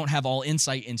being. You don't have all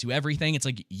insight into everything. It's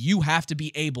like, you have to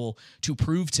be able to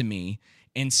prove to me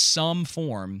in some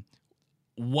form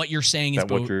what you're saying is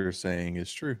what you're saying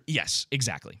is true. Yes,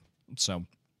 exactly. So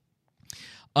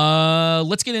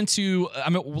let's get into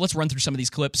let's run through some of these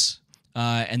clips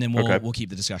and then we'll keep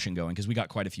the discussion going because we got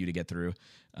quite a few to get through.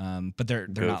 But they're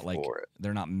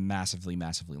not massively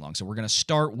long. So we're going to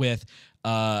start with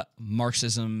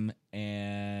Marxism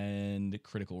and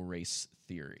critical race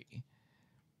theory.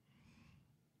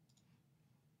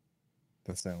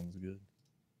 That sounds good.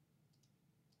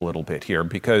 A little bit here,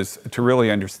 because to really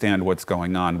understand what's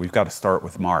going on, we've got to start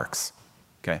with Marx.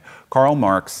 Okay, Karl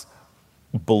Marx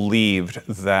believed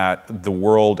that the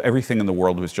world, everything in the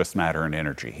world was just matter and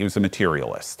energy. He was a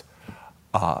materialist.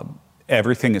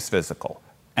 Everything is physical.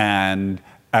 And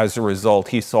as a result,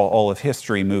 he saw all of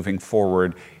history moving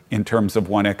forward in terms of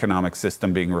one economic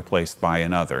system being replaced by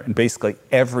another. And basically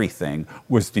everything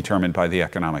was determined by the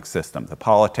economic system. The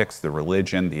politics, the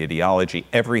religion, the ideology,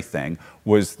 everything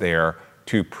was there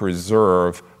to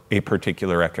preserve a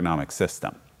particular economic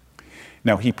system.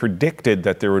 Now, he predicted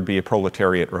that there would be a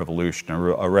proletariat revolution,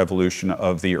 a revolution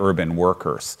of the urban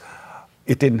workers.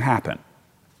 It didn't happen.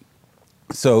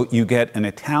 So you get an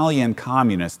Italian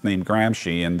communist named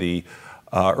Gramsci in the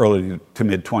early to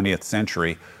mid 20th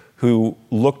century who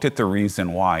looked at the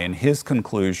reason why, and his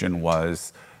conclusion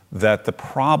was that the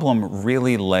problem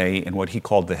really lay in what he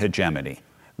called the hegemony.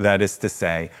 That is to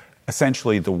say,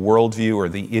 essentially the worldview or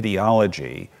the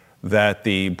ideology that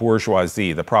the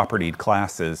bourgeoisie, the propertied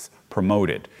classes,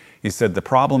 promoted. He said the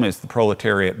problem is the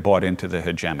proletariat bought into the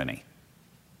hegemony.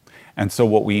 And so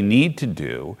what we need to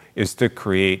do is to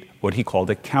create what he called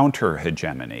a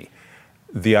counter-hegemony.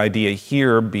 The idea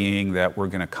here being that we're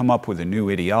going to come up with a new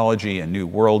ideology, a new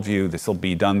worldview. This will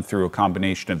be done through a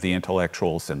combination of the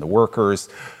intellectuals and the workers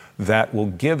that will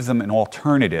give them an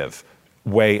alternative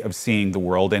way of seeing the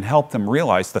world and help them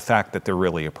realize the fact that they're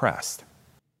really oppressed.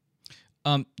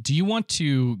 Do you want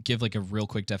to give like a real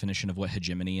quick definition of what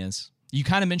hegemony is? You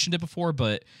kind of mentioned it before,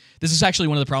 but this is actually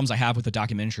one of the problems I have with the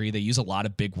documentary. They use a lot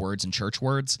of big words and church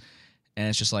words, and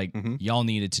it's just like, y'all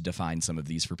needed to define some of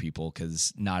these for people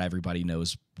because not everybody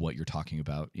knows what you're talking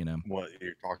about, you know? What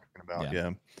you're talking about,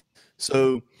 yeah.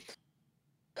 So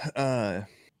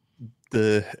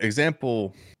the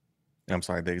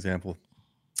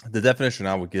definition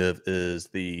I would give is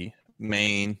the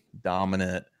main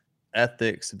dominant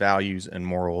ethics, values, and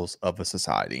morals of a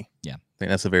society. Yeah. I think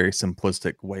that's a very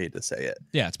simplistic way to say it.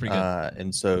 Yeah, it's pretty good.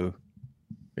 And so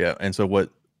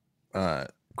what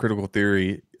critical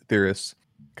theorists,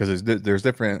 because there's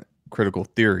different critical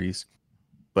theories,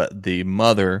 but the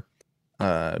mother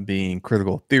being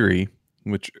critical theory,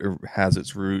 which has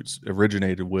its roots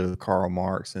originated with Karl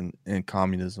Marx and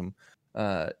communism,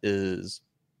 is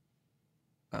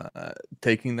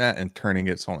taking that and turning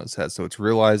it on its head. So it's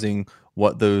realizing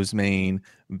what those main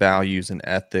values and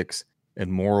ethics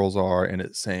and morals are, and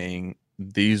it's saying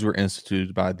these were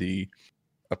instituted by the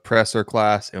oppressor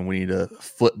class, and we need to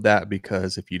flip that,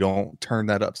 because if you don't turn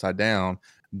that upside down,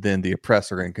 then the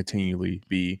oppressor can continually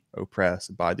be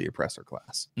oppressed by the oppressor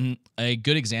class. A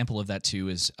good example of that too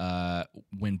is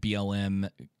when BLM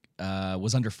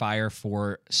was under fire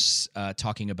for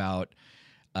talking about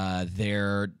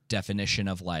their definition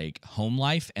of like home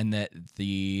life, and that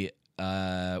the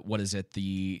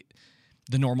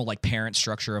the normal like parent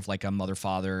structure of like a mother,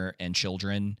 father, and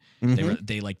children.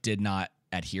 They like did not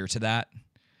adhere to that.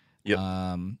 Yep.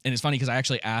 And it's funny because I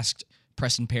actually asked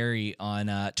Preston Perry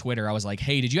on Twitter. I was like,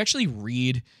 "Hey, did you actually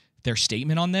read their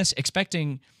statement on this?"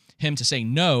 Expecting him to say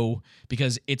no,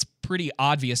 because it's pretty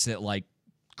obvious that like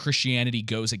Christianity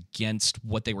goes against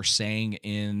what they were saying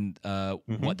in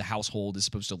what the household is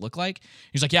supposed to look like.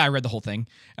 He's like, "Yeah, I read the whole thing."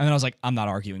 And then I was like, "I'm not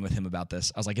arguing with him about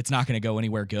this." I was like, "It's not going to go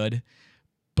anywhere good."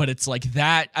 But it's like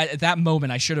that at that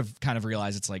moment, I should have kind of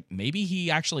realized it's like maybe he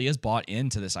actually is bought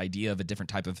into this idea of a different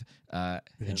type of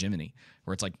hegemony,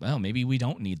 where it's like, well, maybe we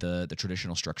don't need the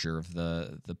traditional structure of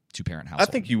the two-parent household.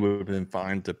 I think you would have been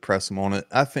fine to press him on it.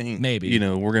 I think maybe, you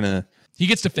know, he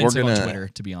gets defensive on Twitter,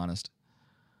 to be honest.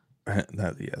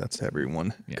 That's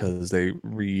everyone, because they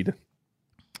read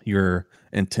your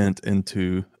intent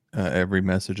into every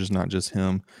message. Is not just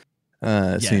him.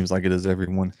 It seems like it is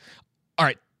everyone. All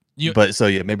right.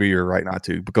 Maybe you're right not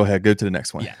to. But go ahead, go to the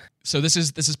next one. Yeah. So this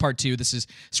is part 2. This is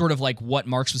sort of like what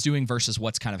Marx was doing versus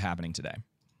what's kind of happening today.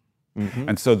 Mm-hmm.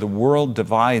 And so the world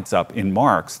divides up in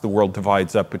Marx. The world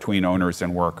divides up between owners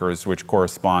and workers, which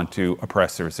correspond to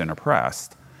oppressors and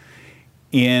oppressed.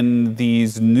 In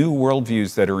these new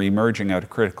worldviews that are emerging out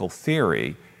of critical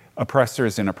theory,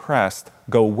 oppressors and oppressed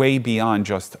go way beyond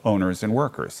just owners and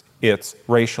workers. It's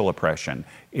racial oppression.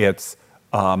 It's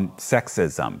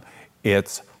sexism.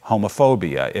 It's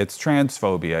homophobia, it's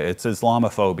transphobia, it's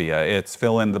Islamophobia, it's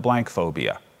fill-in-the-blank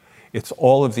phobia. It's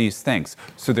all of these things.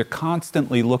 So they're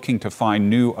constantly looking to find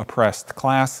new oppressed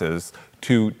classes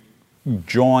to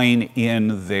join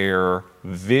in their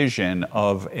vision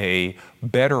of a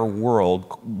better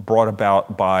world brought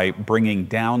about by bringing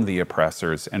down the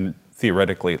oppressors and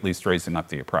theoretically at least raising up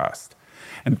the oppressed.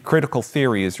 And critical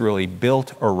theory is really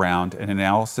built around an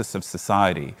analysis of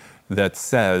society that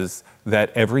says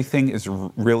that everything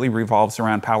really revolves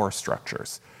around power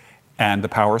structures. And the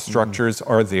power structures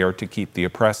are there to keep the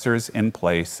oppressors in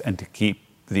place and to keep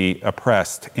the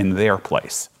oppressed in their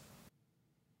place.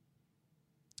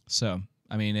 So,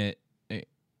 I mean, it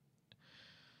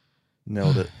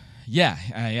nailed it. Yeah.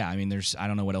 I mean, I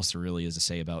don't know what else there really is to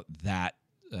say about that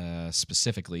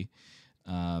specifically.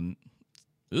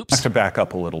 Oops. I have to back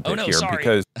up a little bit here sorry.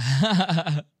 because...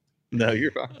 No,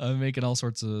 you're fine. I'm making all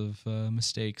sorts of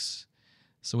mistakes.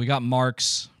 So we got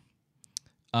Marx.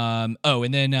 And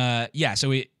then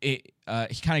so he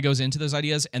kind of goes into those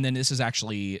ideas, and then this is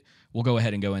actually we'll go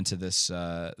ahead and go into this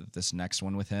this next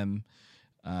one with him.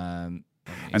 And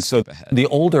so the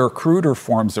older, cruder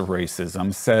forms of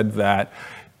racism said that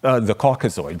the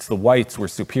Caucasoids, the whites, were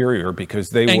superior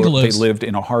because they lived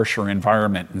in a harsher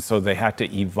environment, and so they had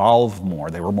to evolve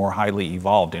more. They were more highly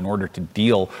evolved in order to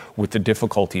deal with the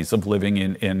difficulties of living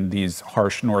in these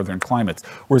harsh northern climates.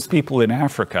 Whereas people in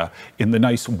Africa, in the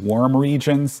nice warm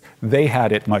regions, they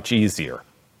had it much easier.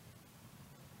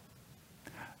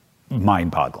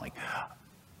 Mind-boggling.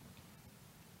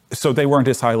 So they weren't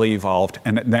as highly evolved,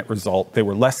 and as a net result, they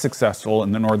were less successful,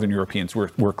 and the Northern Europeans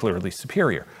were clearly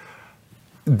superior.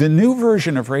 The new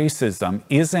version of racism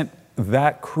isn't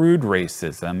that crude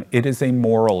racism, it is a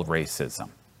moral racism.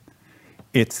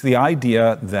 It's the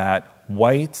idea that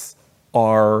whites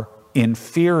are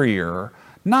inferior,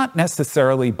 not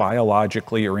necessarily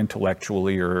biologically or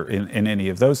intellectually or in any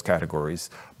of those categories,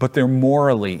 but they're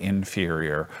morally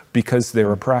inferior because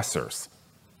they're oppressors.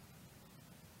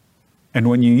 And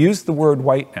when you use the word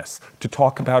whiteness to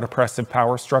talk about oppressive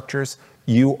power structures,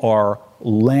 you are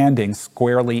landing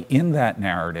squarely in that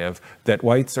narrative that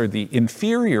whites are the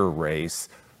inferior race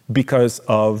because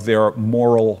of their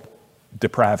moral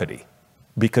depravity,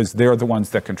 because they're the ones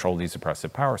that control these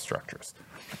oppressive power structures.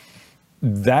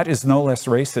 That is no less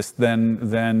racist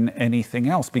than anything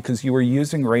else, because you are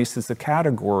using race as a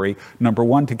category, number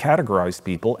one, to categorize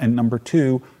people, and number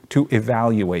two, to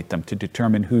evaluate them, to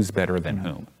determine who's better than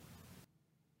whom.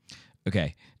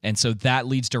 Okay. And so that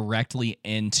leads directly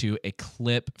into a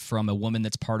clip from a woman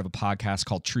that's part of a podcast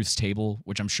called Truth's Table,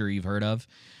 which I'm sure you've heard of.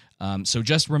 So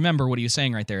just remember what he was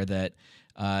saying right there, that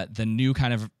the new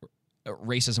kind of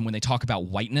racism, when they talk about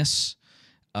whiteness,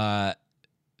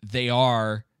 they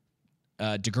are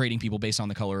degrading people based on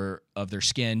the color of their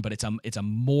skin, but it's a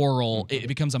moral, it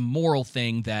becomes a moral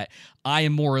thing that I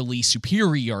am morally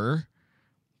superior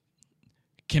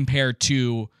compared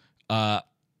to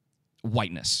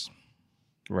whiteness.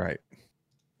 Right.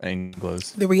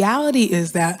 Anglos. The reality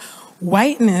is that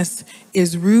whiteness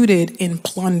is rooted in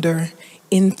plunder,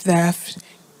 in theft,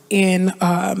 in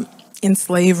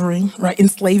slavery, right?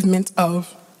 Enslavement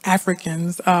of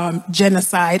Africans,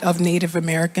 genocide of Native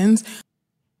Americans.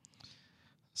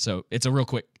 So it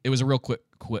was a real quick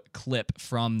clip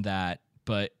from that,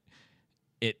 but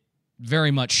it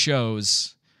very much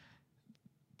shows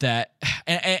that,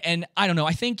 and I don't know,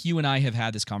 I think you and I have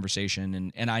had this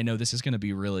conversation, and I know this is going to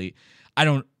be really,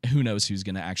 who knows who's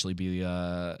going to actually be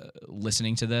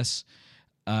listening to this,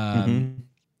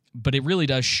 but it really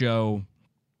does show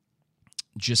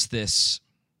just this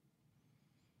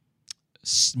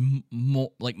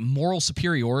moral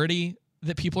superiority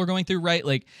that people are going through, right?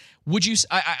 Like, would you,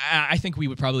 I think we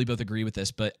would probably both agree with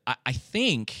this, but I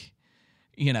think,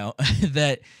 you know,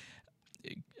 that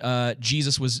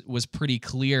Jesus was pretty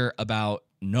clear about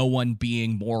no one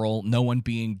being moral, no one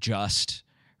being just,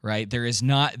 right? There's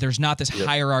not this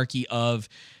hierarchy of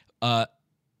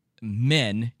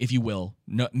men, if you will,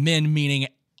 men meaning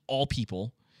all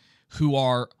people, who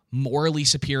are morally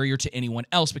superior to anyone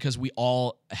else because we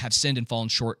all have sinned and fallen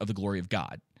short of the glory of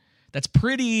God. That's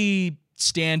pretty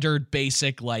standard,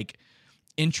 basic, like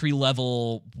entry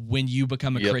level when you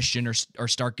become a Christian or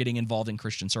start getting involved in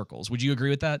Christian circles. Would you agree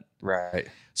with that? Right.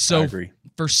 So I agree.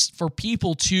 For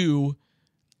people too,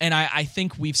 and I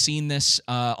think we've seen this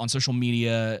on social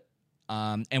media,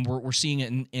 and we're seeing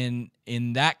it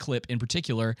in that clip in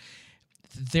particular.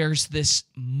 There's this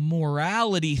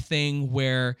morality thing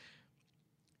where,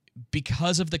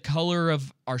 because of the color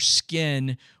of our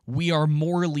skin, we are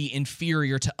morally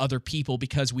inferior to other people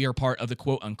because we are part of the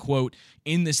quote unquote,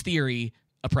 in this theory,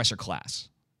 oppressor class.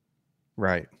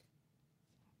 Right.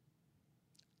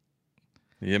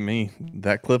 Yeah,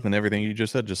 that clip and everything you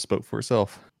just said just spoke for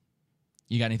itself.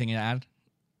 You got anything to add?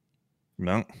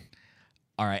 No.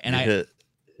 All right. And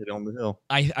hit on the hill.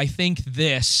 I think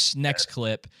this next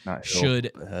clip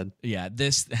should,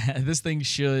 this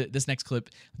next clip.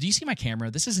 Do you see my camera?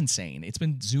 This is insane. It's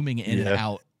been zooming in and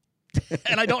out,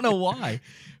 and I don't know why.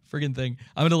 Friggin' thing.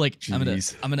 I'm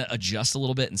gonna adjust a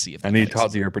little bit and see if I need to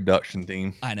talk to your production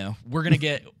team. I know we're gonna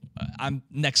get.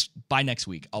 By next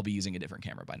week, I'll be using a different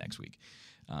camera by next week.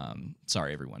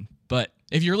 Sorry, everyone. But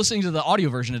if you're listening to the audio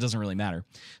version, it doesn't really matter.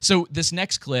 So this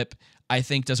next clip, I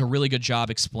think, does a really good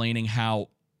job explaining how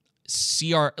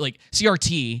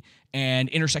CRT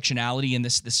and intersectionality and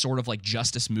this sort of like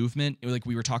justice movement, like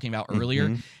we were talking about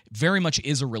earlier, very much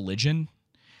is a religion.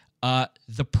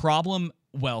 The problem,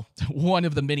 well, one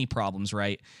of the many problems,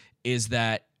 right, is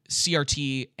that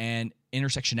CRT and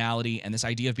intersectionality and this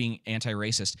idea of being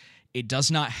anti-racist, it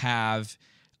does not have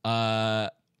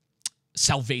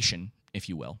salvation, if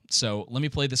you will. So let me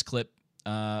play this clip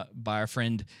by our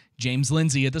friend James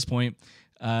Lindsay at this point.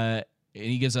 And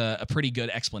he gives a pretty good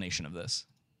explanation of this.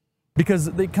 Because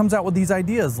it comes out with these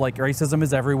ideas like racism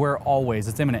is everywhere, always.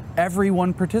 It's imminent.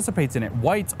 Everyone participates in it.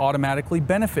 Whites automatically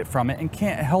benefit from it and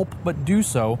can't help but do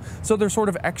so, so they're sort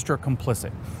of extra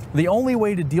complicit. The only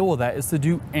way to deal with that is to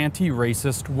do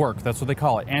anti-racist work. That's what they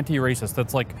call it, anti-racist.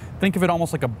 That's like, think of it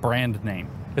almost like a brand name.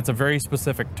 It's a very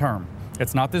specific term.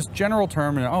 It's not this general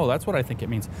term, and oh, that's what I think it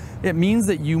means. It means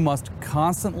that you must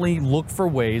constantly look for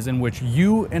ways in which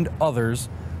you and others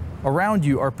around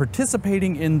you are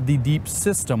participating in the deep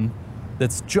system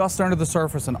that's just under the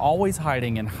surface and always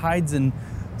hiding and hides in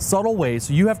subtle ways.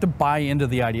 So you have to buy into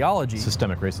the ideology of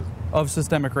systemic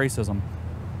racism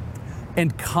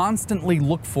and constantly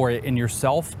look for it in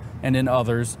yourself and in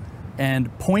others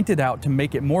and point it out to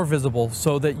make it more visible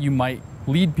so that you might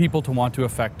lead people to want to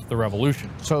affect the revolution.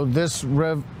 So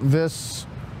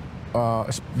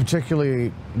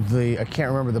particularly I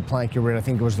can't remember the plank you read, I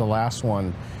think it was the last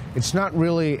one. It's not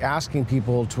really asking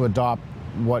people to adopt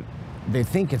what they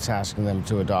think it's asking them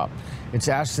to adopt. It's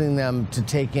asking them to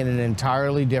take in an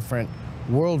entirely different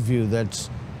worldview that's,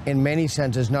 in many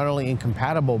senses, not only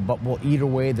incompatible, but will eat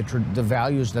away the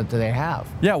values that they have.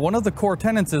 Yeah, one of the core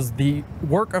tenets is the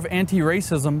work of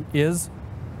anti-racism is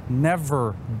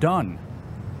never done.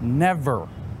 Never.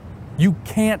 You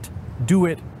can't do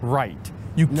it right.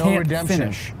 You can't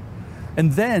finish.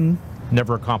 And then...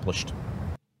 never accomplished.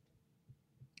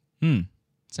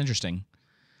 It's interesting.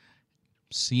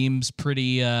 Seems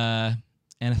pretty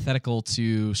antithetical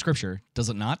to Scripture, does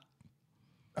it not?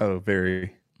 Oh,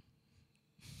 very.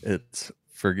 It's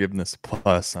forgiveness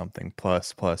plus something,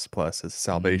 plus is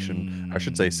salvation. I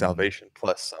should say salvation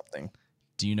plus something.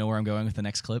 Do you know where I'm going with the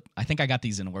next clip? I think I got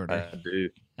these in order. I do.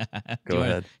 Go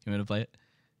ahead. You want to play it?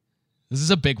 This is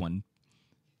a big one.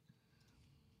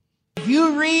 If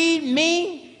you read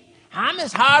me, I'm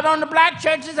as hard on the black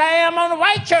church as I am on the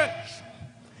white church.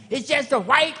 It's just the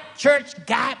white church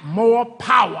got more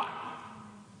power.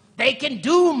 They can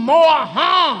do more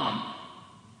harm.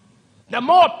 The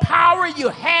more power you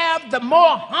have, the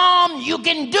more harm you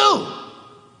can do.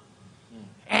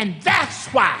 And that's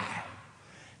why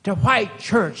the white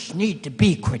church need to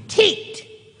be critiqued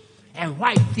and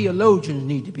white theologians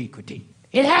need to be critiqued.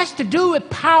 It has to do with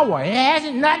power. It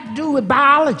has nothing to do with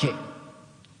biology.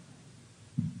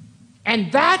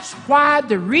 And that's why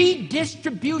the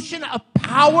redistribution of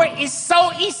power is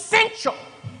so essential.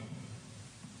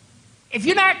 If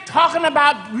you're not talking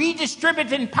about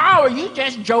redistributing power, you're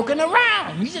just joking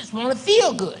around. You just want to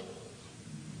feel good.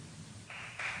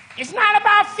 It's not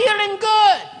about feeling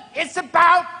good. It's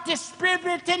about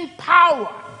distributing power.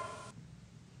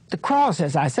 The cross,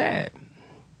 as I said,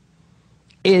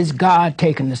 is God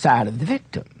taking the side of the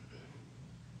victim.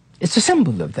 It's a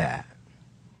symbol of that.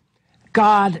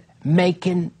 God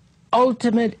making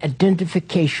ultimate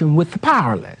identification with the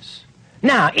powerless.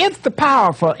 Now, if the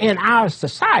powerful in our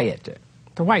society,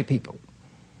 the white people,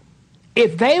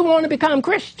 if they want to become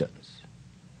Christians,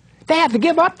 they have to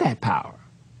give up that power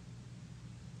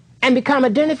and become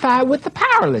identified with the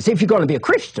powerless if you're going to be a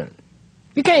Christian.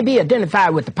 You can't be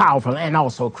identified with the powerful and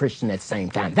also a Christian at the same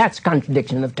time. That's a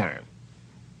contradiction of term.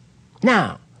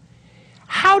 Now,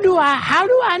 how do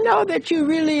I know that you're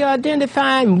really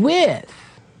identifying with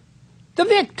the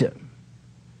victim?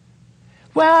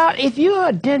 Well, if you're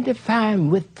identifying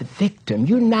with the victim,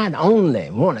 you not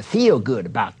only want to feel good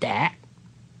about that,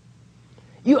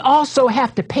 you also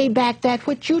have to pay back that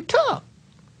which you took.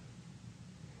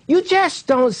 You just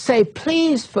don't say,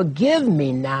 please forgive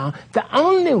me now. The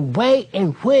only way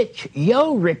in which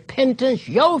your repentance,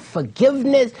 your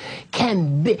forgiveness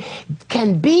can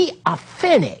be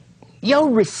authentic, your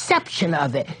reception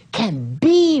of it can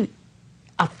be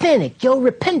authentic, your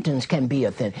repentance can be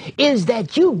authentic, is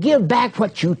that you give back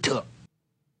what you took.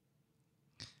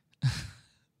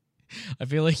 I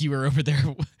feel like you were over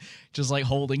there just like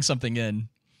holding something in.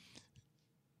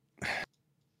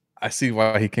 I see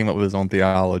why he came up with his own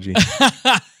theology.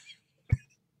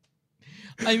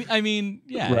 I mean,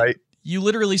 yeah. Right. You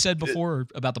literally said before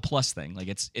about the plus thing. Like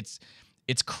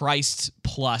it's Christ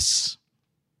plus.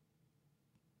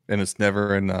 And it's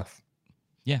never enough.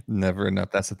 Yeah. Never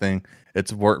enough. That's the thing.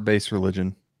 It's work-based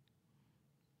religion.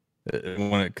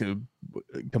 When it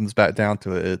comes back down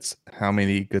to it, it's how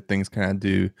many good things can I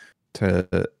do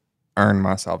to earn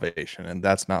my salvation, and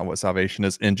that's not what salvation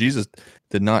is. And Jesus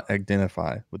did not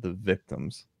identify with the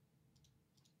victims.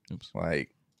 Oops. Like,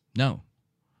 no.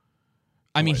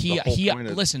 I mean, like, he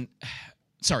listen.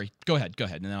 Sorry, go ahead,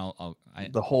 and then I'll.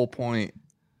 The whole point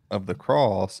of the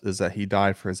cross is that he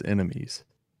died for his enemies,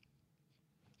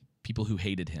 people who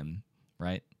hated him,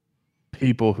 right?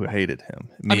 People who hated him.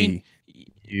 Me,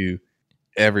 you,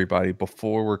 everybody.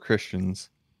 Before we're Christians,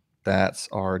 that's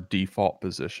our default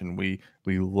position. We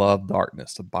love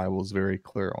darkness. The Bible is very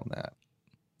clear on that.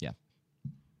 Yeah.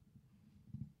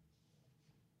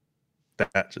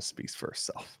 That just speaks for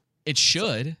itself. It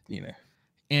should. So,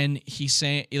 And he's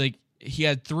saying, like, he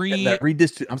had three. That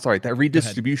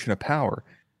redistribution of power.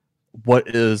 What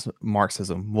is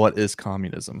Marxism? What is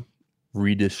communism?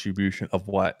 Redistribution of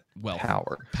what? Wealth.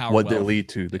 Power. Wealth. What did lead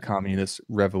to the communist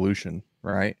revolution,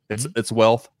 right? It's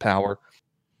wealth, power,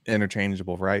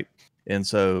 interchangeable, right? And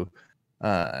so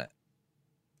I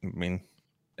mean,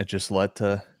 it just led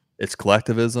to it's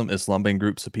collectivism, it's lumping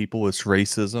groups of people, it's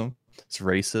racism, it's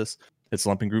racist, it's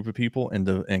lumping group of people and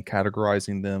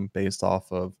categorizing them based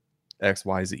off of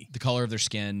XYZ. The color of their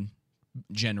skin,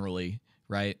 generally,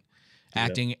 right?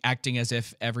 Acting as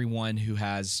if everyone who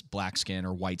has black skin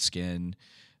or white skin,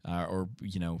 or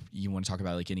you want to talk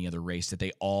about like any other race, that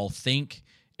they all think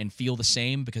and feel the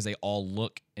same because they all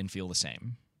look and feel the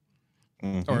same.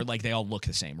 Mm-hmm. Or like they all look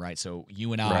the same, right? So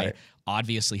you and I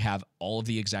obviously have all of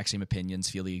the exact same opinions,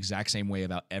 feel the exact same way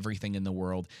about everything in the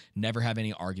world, never have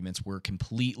any arguments. We're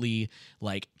completely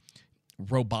like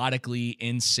robotically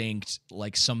in sync,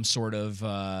 like some sort of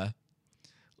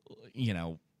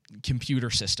computer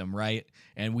system, right?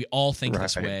 And we all think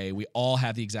this way. We all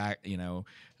have the exact,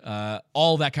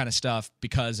 all that kind of stuff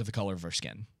because of the color of our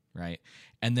skin, right?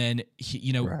 And then,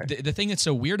 the thing that's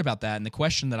so weird about that, and the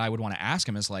question that I would want to ask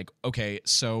him is like, okay,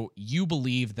 so you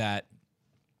believe that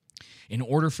in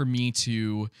order for me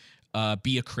to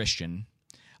be a Christian,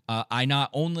 I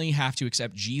not only have to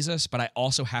accept Jesus, but I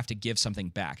also have to give something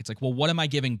back. It's like, well, what am I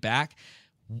giving back?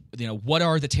 What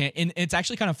are the and it's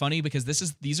actually kind of funny because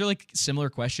these are like similar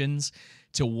questions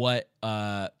to what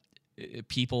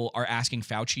people are asking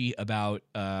Fauci about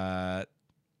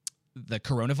the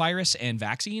coronavirus and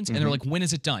vaccines. And they're like, when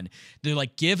is it done? They're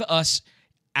like, give us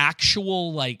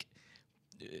actual like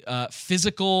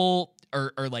physical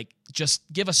or like just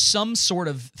give us some sort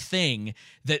of thing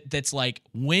that's like,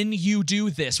 when you do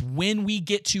this, when we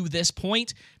get to this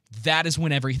point, that is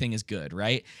when everything is good,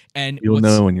 right? And you'll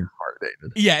know when your heart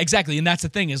David. Yeah, exactly. And that's the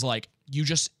thing is like you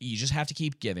just have to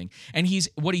keep giving. And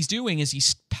what he's doing is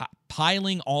he's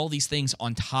piling all these things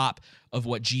on top of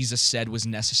what Jesus said was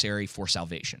necessary for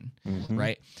salvation,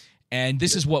 right? And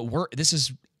this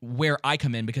is where I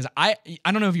come in, because I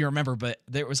don't know if you remember, but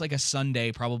there was like a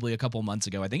Sunday probably a couple months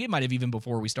ago. I think it might have even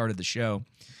before we started the show,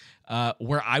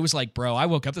 where I was like, bro, I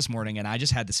woke up this morning and I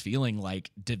just had this feeling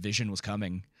like division was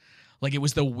coming. Like it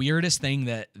was the weirdest thing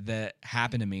that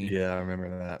happened to me. Yeah, I remember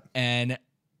that. And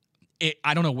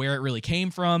I don't know where it really came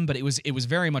from, but it was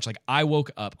very much like I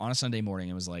woke up on a Sunday morning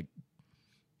and was like,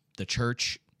 the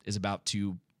church is about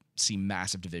to see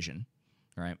massive division,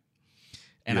 right?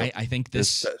 And I think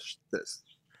this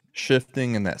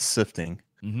shifting and that sifting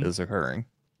Mhm. is occurring.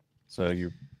 So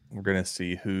we're going to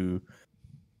see who,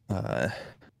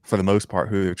 for the most part,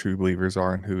 who the true believers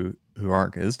are and who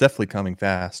aren't. It's definitely coming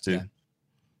fast too. Yeah.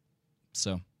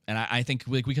 So, and I think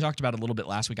we talked about it a little bit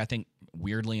last week. I think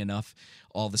weirdly enough,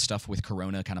 all the stuff with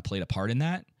Corona kind of played a part in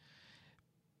that,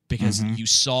 because you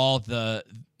saw the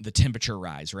temperature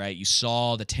rise, right? You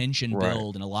saw the tension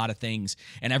build and a lot of things,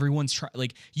 and everyone's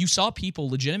you saw people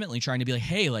legitimately trying to be like,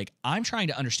 hey, like, I'm trying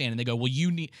to understand. And they go, well, you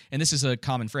need, and this is a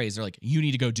common phrase. They're like, you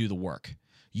need to go do the work.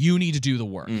 You need to do the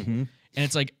work. And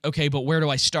it's like, okay, but where do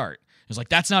I start? It's like,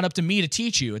 that's not up to me to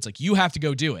teach you. It's like, you have to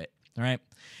go do it. All right.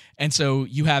 And so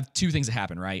you have two things that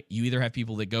happen, right? You either have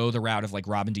people that go the route of like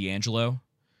Robin DiAngelo,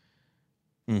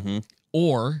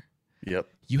 or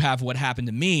you have what happened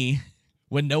to me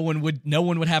when no one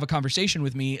would have a conversation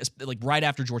with me, like right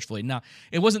after George Floyd. Now,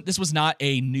 this was not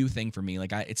a new thing for me.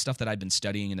 Like it's stuff that I've been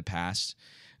studying in the past.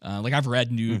 Like I've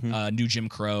read New Jim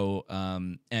Crow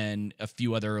and a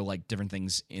few other like different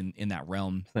things in that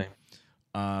realm.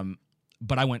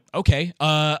 But I went, okay,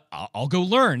 I'll go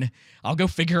learn. I'll go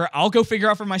figure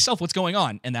out for myself what's going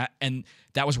on. And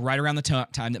that was right around the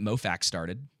time that MoFax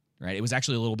started. Right, it was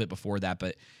actually a little bit before that,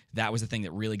 but that was the thing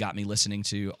that really got me listening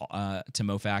to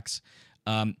MoFax.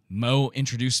 Mo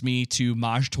introduced me to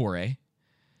Maj Toure,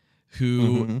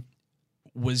 who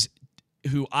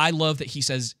I love that he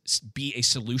says be a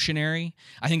solutionary.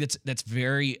 I think that's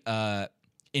very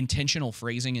intentional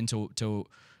phrasing into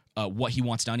what he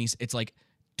wants done. It's like,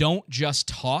 don't just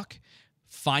talk,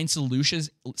 find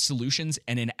solutions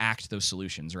and enact those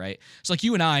solutions, right? So like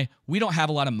you and I, we don't have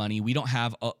a lot of money. We don't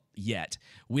have yet.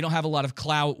 We don't have a lot of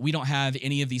clout. We don't have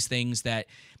any of these things that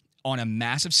on a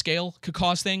massive scale could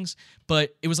cause things.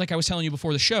 But it was like I was telling you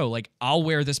before the show, like I'll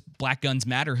wear this Black Guns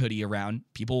Matter hoodie around.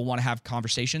 People will want to have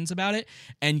conversations about it.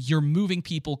 And you're moving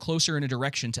people closer in a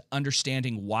direction to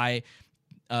understanding why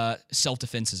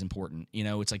self-defense is important. You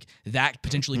know, it's like that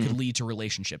potentially could lead to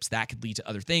relationships. That could lead to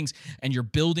other things. And you're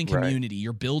building community.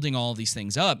 You're building all of these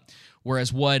things up.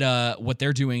 Whereas what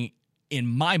they're doing, in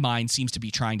my mind, seems to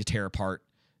be trying to tear apart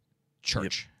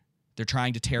church. They're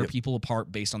trying to tear people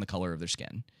apart based on the color of their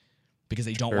skin, because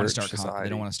they don't want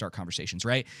to start conversations,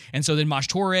 right? And so then Maj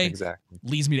Toure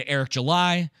leads me to Eric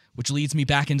July, which leads me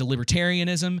back into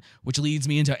libertarianism, which leads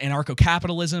me into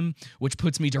anarcho-capitalism, which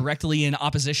puts me directly in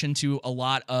opposition to a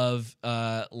lot of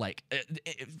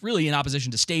really in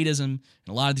opposition to statism and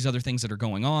a lot of these other things that are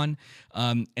going on.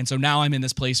 And so now I'm in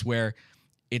this place where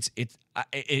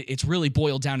it's really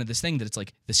boiled down to this thing that it's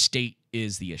like the state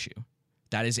is the issue.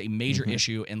 That is a major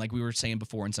issue. And like we were saying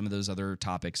before in some of those other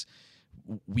topics,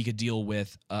 we could deal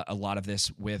with a lot of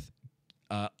this with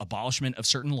abolishment of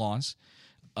certain laws,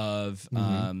 of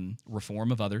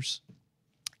reform of others,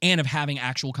 and of having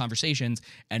actual conversations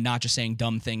and not just saying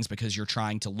dumb things because you're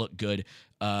trying to look good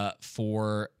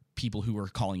for people who are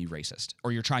calling you racist,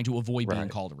 or you're trying to avoid being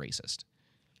called a racist.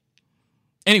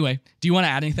 Anyway, do you want to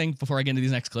add anything before I get into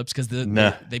these next clips? Because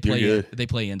they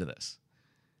play into this.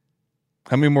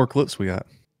 How many more clips we got?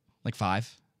 Like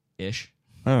 5-ish.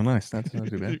 Oh, nice. That's not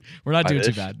too bad. We're not doing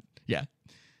too bad. Yeah.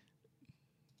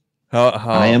 How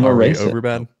I am a racist. Over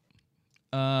bad?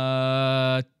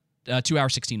 2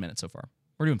 hours, 16 minutes so far.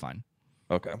 We're doing fine.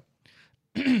 Okay.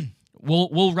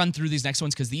 We'll run through these next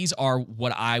ones because these are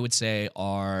what I would say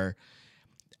are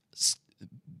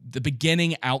the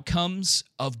beginning outcomes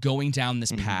of going down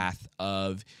this path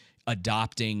of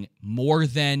adopting more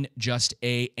than just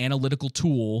a analytical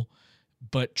tool,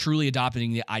 but truly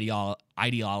adopting the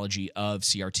ideology of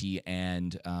CRT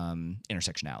and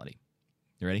intersectionality.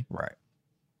 You ready? Right.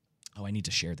 Oh, I need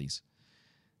to share these.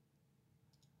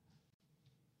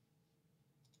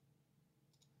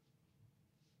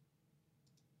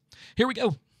 Here we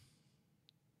go.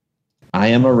 I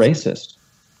am a racist.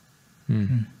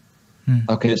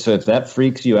 Okay, so if that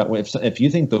freaks you out, if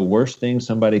you think the worst thing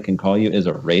somebody can call you is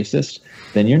a racist,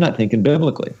 then you're not thinking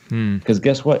biblically. Because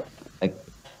guess what?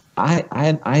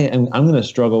 I'm going to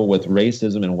struggle with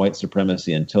racism and white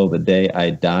supremacy until the day I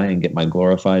die and get my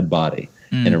glorified body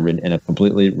in a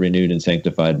completely renewed and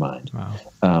sanctified mind.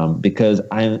 Wow. Because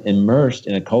I'm immersed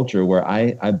in a culture where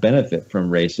I benefit from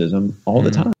racism all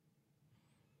the time.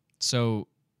 So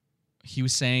he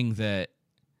was saying that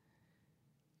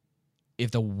if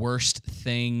the worst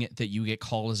thing that you get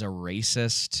called is a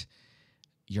racist,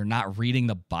 you're not reading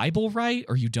the Bible right,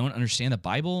 or you don't understand the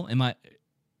Bible.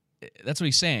 That's what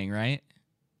he's saying, right?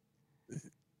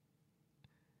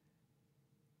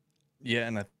 Yeah,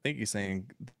 and I think he's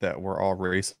saying that we're all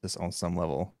racist on some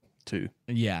level too.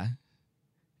 Yeah.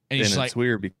 And it's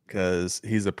weird because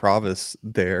he's a provost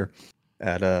there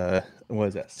at what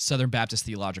is that? Southern Baptist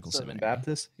Theological Southern Seminary.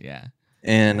 Baptist. Yeah.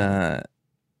 And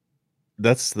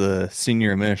that's the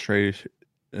senior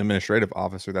administrative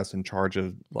officer that's in charge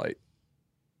of like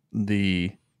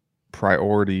the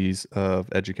priorities of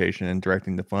education and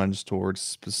directing the funds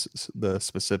towards the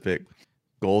specific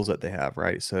goals that they have,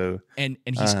 right? So and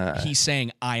he's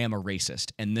saying I am a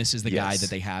racist, and this is the guy that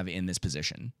they have in this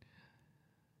position.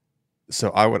 So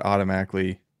I would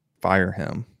automatically fire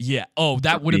him. Yeah. Oh,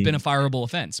 that would have been a fireable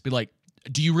offense. Be like,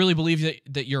 do you really believe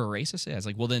that you're a racist? Yeah. It's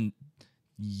like, well, then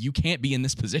you can't be in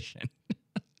this position.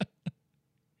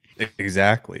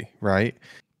 Exactly. Right.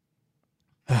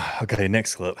 Okay.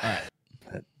 Next clip. All right.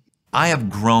 I have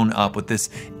grown up with this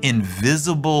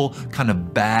invisible kind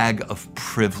of bag of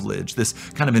privilege, this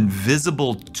kind of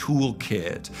invisible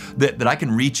toolkit that I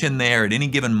can reach in there at any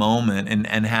given moment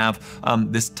and have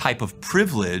this type of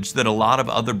privilege that a lot of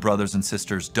other brothers and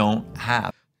sisters don't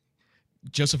have.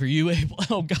 Joseph, are you able?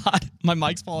 Oh God, my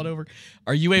mic's falling over.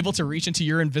 Are you able to reach into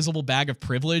your invisible bag of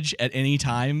privilege at any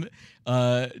time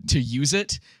to use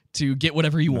it to get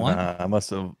whatever you want? I must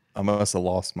have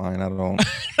lost mine.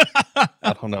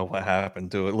 I don't know what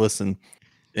happened to it. Listen,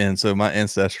 and so my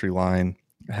ancestry line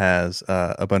has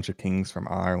a bunch of kings from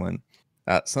Ireland.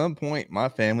 At some point, my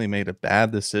family made a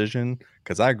bad decision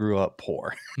because I grew up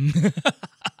poor.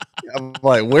 I'm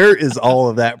like, where is all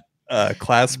of that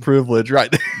class privilege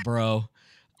right there? Bro?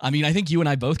 I mean, I think you and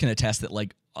I both can attest that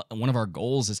like one of our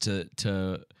goals is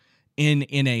to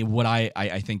in a what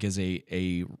I think is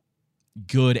a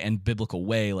good and biblical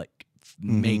way, like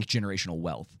make generational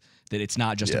wealth. That it's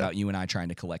not just about you and I trying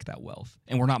to collect that wealth.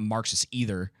 And we're not Marxists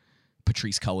either,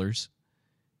 Patrice Cullors.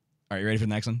 All right, you ready for the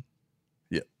next one?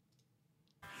 Yeah.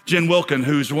 Jen Wilkin,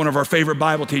 who's one of our favorite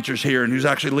Bible teachers here and who's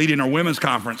actually leading our women's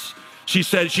conference, she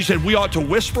said we ought to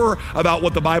whisper about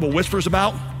what the Bible whispers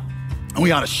about, and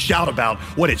we ought to shout about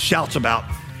what it shouts about.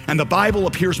 And the Bible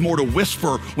appears more to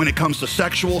whisper when it comes to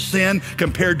sexual sin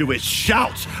compared to its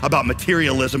shouts about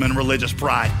materialism and religious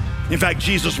pride. In fact,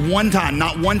 Jesus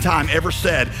not one time ever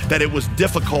said that it was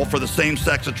difficult for the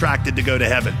same-sex attracted to go to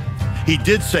heaven. He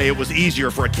did say it was easier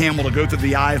for a camel to go through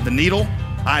the eye of a needle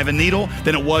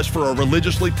than it was for a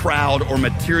religiously proud or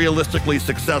materialistically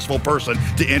successful person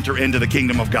to enter into the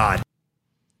kingdom of God.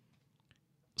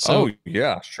 So,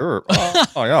 yeah, sure. Yeah.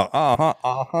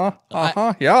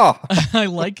 Yeah. I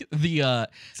like the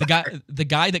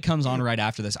guy that comes on right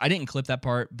after this. I didn't clip that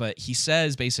part, but he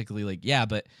says basically like, yeah,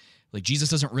 but like Jesus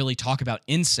doesn't really talk about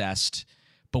incest,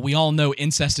 but we all know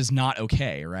incest is not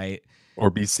okay, right? Or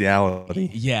bestiality.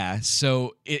 Yeah.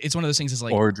 So it's one of those things. Is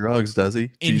like, or drugs, does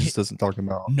he? Jesus doesn't talk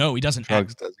about. No, he doesn't.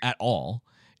 Drugs, does he? At all.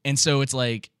 And so it's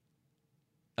like,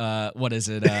 what is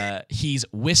it? He's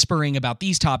whispering about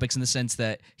these topics in the sense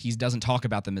that he doesn't talk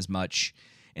about them as much.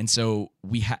 And so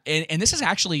and this has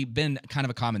actually been kind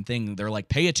of a common thing. They're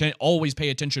like, always pay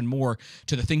attention more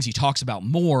to the things he talks about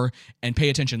more and pay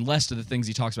attention less to the things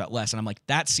he talks about less. And I'm like,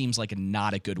 that seems like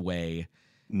not a good way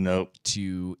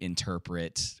to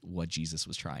interpret what Jesus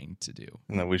was trying to do.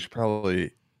 No, we should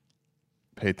probably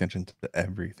pay attention to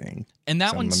everything. And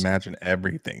that one, imagine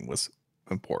everything was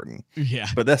important. Yeah.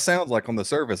 But that sounds like on the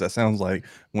surface, that sounds like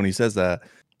when he says that,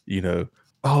 you know,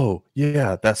 oh,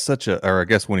 yeah, that's such a, or I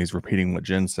guess when he's repeating what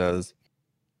Jen says,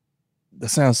 that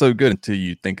sounds so good until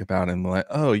you think about it and like,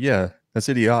 oh, yeah, that's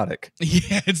idiotic.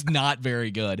 Yeah, it's not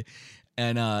very good.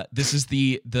 And this is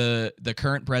the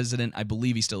current president, I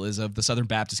believe he still is, of the Southern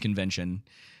Baptist Convention.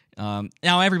 Now,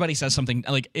 everybody says something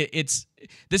like this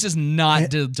is not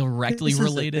directly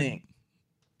related.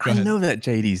 I know that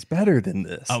JD's better than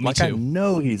this. Oh, me like, too. I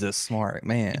know he's a smart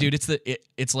man. Dude,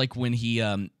 it's like when he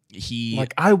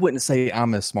like, I wouldn't say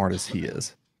I'm as smart as he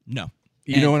is. No.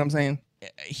 You know what I'm saying?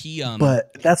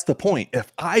 But that's the point.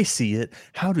 If I see it,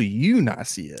 how do you not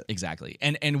see it? Exactly.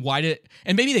 And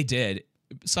maybe they did.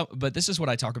 But this is what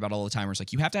I talk about all the time. Where it's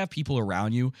like, you have to have people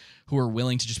around you who are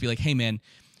willing to just be like, hey man,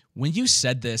 when you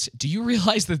said this, do you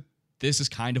realize that this is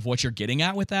kind of what you're getting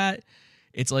at with that?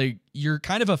 It's like, you're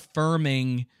kind of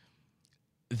affirming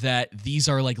that these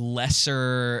are like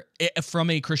lesser, from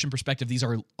a Christian perspective, these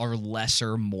are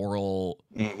lesser moral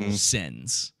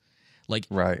sins. Like,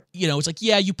 right. You know, it's like,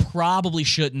 yeah, you probably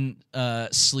shouldn't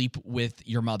sleep with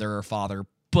your mother or father,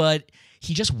 but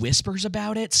he just whispers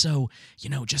about it. So, you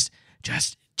know, just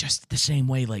the same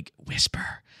way, like, whisper,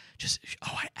 just,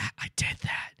 oh, I did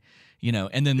that, you know,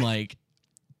 and then like,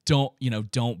 don't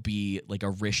be like a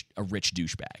rich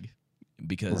douchebag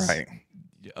because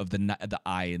of the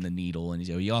eye and the needle. And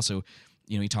he also,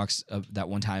 you know, he talks that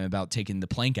one time about taking the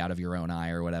plank out of your own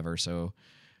eye or whatever. So,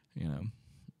 you know,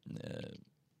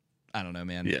 I don't know,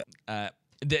 man. Yeah.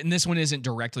 and this one isn't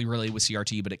directly related with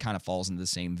CRT, but it kind of falls into the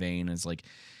same vein as like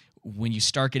when you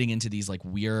start getting into these like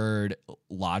weird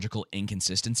logical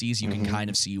inconsistencies, you can kind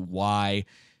of see why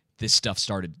this stuff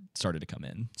started to come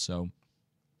in. So,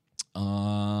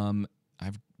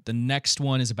 the next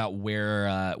one is about where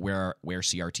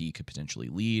CRT could potentially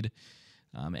lead,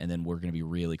 and then we're going to be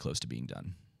really close to being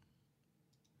done.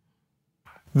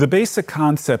 The basic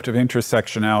concept of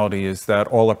intersectionality is that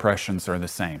all oppressions are the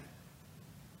same.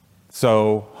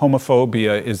 So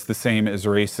homophobia is the same as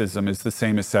racism, is the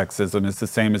same as sexism, is the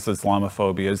same as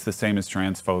Islamophobia, is the same as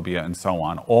transphobia, and so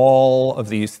on. All of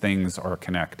these things are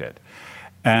connected.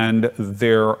 And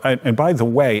by the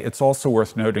way, it's also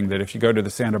worth noting that if you go to the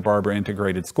Santa Barbara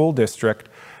Integrated School District,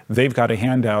 they've got a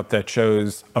handout that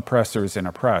shows oppressors and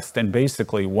oppressed. And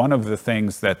basically, one of the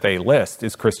things that they list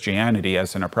is Christianity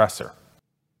as an oppressor.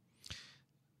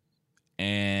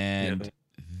 And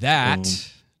that...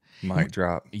 Mic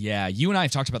drop. Yeah, you and I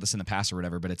have talked about this in the past or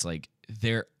whatever, but it's like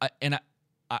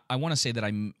I want to say that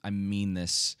I mean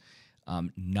this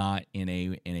not in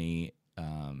a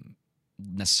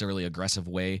necessarily aggressive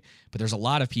way, but there's a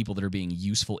lot of people that are being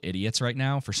useful idiots right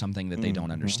now for something that they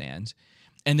don't understand.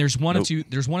 And there's one of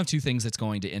two things that's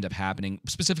going to end up happening,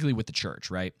 specifically with the church,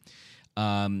 right?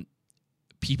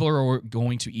 People are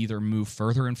going to either move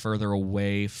further and further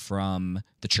away from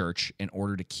the church in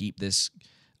order to keep this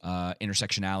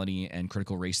intersectionality and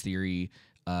critical race theory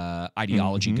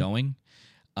ideology going.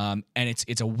 And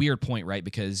it's a weird point, right?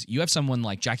 Because you have someone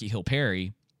like Jackie Hill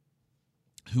Perry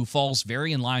who falls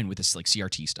very in line with this like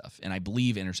CRT stuff, and I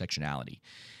believe intersectionality.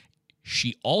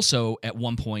 She also at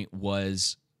one point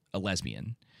was a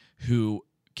lesbian who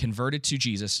converted to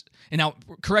Jesus. And now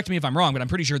correct me if I'm wrong, but I'm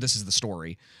pretty sure this is the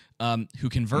story. Who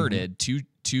converted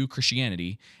to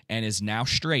Christianity and is now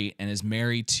straight and is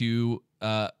married to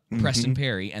Preston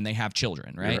Perry, and they have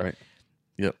children, right? You're right.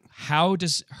 Yep. How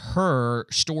does her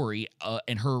story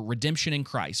and her redemption in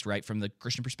Christ, right, from the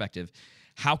Christian perspective,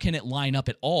 how can it line up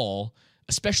at all,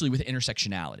 especially with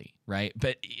intersectionality, right?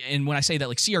 And when I say that,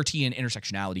 like CRT and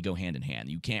intersectionality go hand in hand.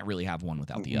 You can't really have one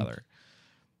without the other.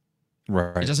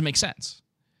 Right. It doesn't make sense.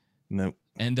 Nope.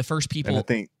 And the first people... And I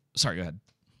think... Sorry, go ahead.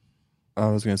 I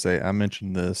was going to say, I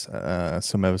mentioned this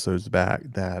some episodes back,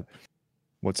 that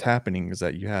what's happening is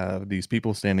that you have these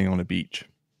people standing on a beach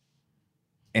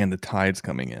and the tide's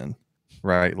coming in,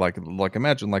 right? Like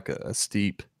imagine like a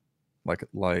steep, like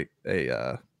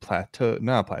a plateau,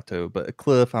 not a plateau, but a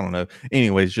cliff. I don't know.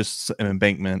 Anyways, just an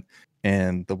embankment,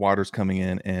 and the water's coming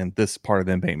in, and this part of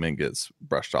the embankment gets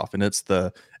brushed off, and it's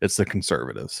the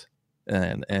conservatives,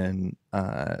 and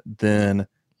then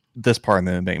this part of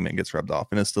the embankment gets rubbed off,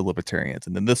 and it's the libertarians,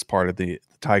 and then this part of the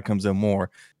tide comes in more,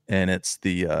 and it's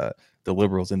the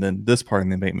liberals, and then this part of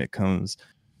the embankment comes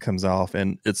off,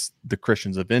 and it's the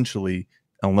Christians eventually,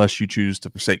 unless you choose to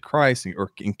forsake Christ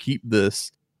and keep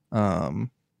this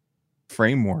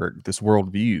framework, this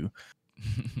worldview.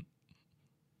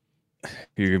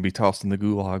 You're gonna be tossed in the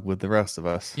gulag with the rest of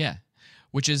us. Yeah,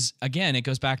 which is, again, it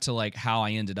goes back to like how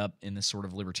I ended up in this sort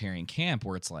of libertarian camp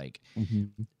where it's like,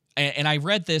 and I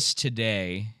read this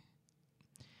today,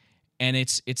 and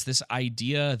it's this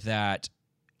idea that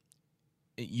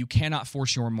you cannot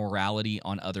force your morality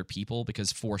on other people,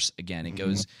 because force, again,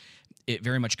 it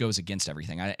very much goes against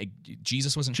everything.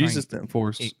 Jesus wasn't trying. Jesus didn't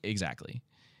force. Exactly.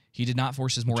 He did not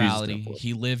force his morality.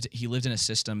 He lived in a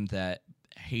system that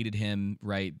hated him,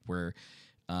 right? Where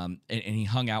and he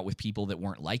hung out with people that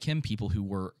weren't like him, people who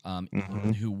were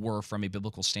from a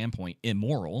biblical standpoint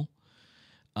immoral.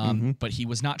 But he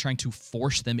was not trying to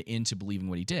force them into believing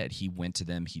what he did. He went to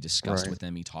them, he discussed with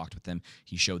them, he talked with them,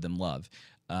 he showed them love.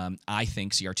 I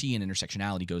think CRT and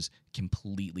intersectionality goes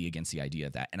completely against the idea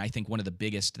of that. And I think one of the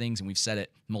biggest things, and we've said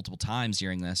it multiple times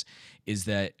during this, is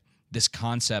that this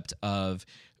concept of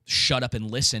shut up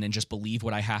and listen and just believe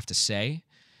what I have to say.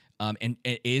 And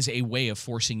it is a way of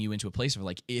forcing you into a place of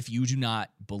like, if you do not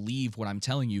believe what I'm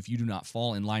telling you, if you do not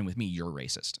fall in line with me, you're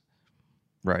racist.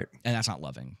 Right. And that's not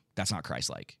loving. That's not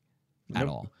Christ-like at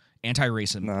all.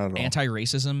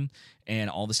 Anti-racism and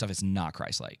all this stuff is not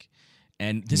Christ-like.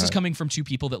 And this is coming from two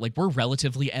people that like we're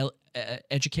relatively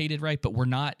educated, right? But we're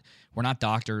not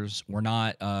doctors. We're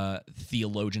not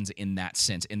theologians in that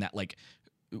sense, in that like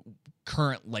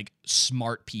current like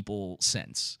smart people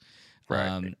sense.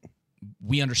 Right.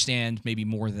 We understand maybe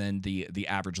more than the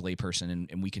average layperson,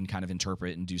 and we can kind of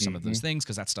interpret and do some of those things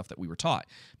because that's stuff that we were taught.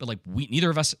 But like neither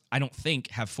of us, I don't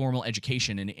think, have formal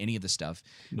education in any of this stuff.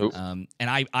 Nope. And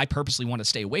I purposely want to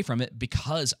stay away from it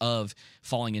because of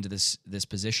falling into this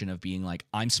position of being like,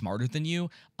 I'm smarter than you.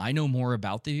 I know more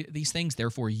about these things.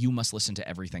 Therefore, you must listen to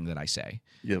everything that I say.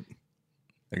 Yep.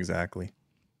 Exactly.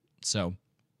 So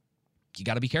you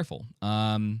got to be careful.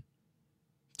 2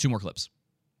 more clips.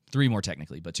 3 more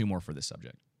technically, but 2 more for this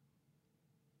subject.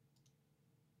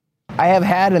 I have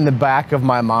had in the back of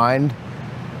my mind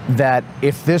that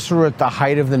if this were at the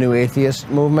height of the New Atheist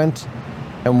movement,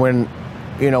 and when,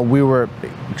 you know, we were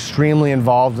extremely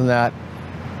involved in that,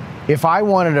 if I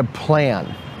wanted a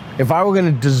plan, if I were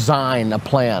going to design a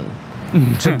plan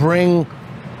to bring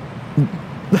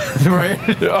right?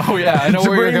 Oh yeah, I know to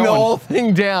where you're bring going. the whole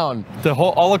thing down,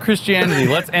 all of Christianity.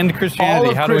 Let's end Christianity.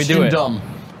 all of How do we do it? Christendom.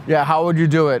 Yeah, how would you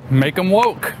do it? Make them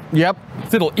woke. Yep.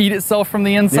 It'll eat itself from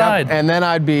the inside. Yep. And then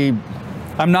I'd be...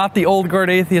 I'm not the old guard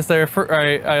atheist I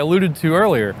alluded to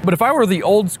earlier. But if I were the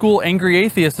old school angry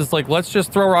atheist, it's like, let's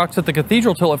just throw rocks at the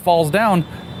cathedral till it falls down,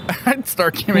 I'd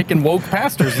start making woke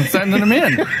pastors and sending them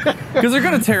in. Because they're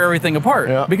going to tear everything apart.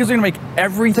 Yeah. Because they're going to make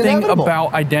everything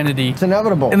about identity. It's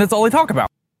inevitable. And that's all they talk about.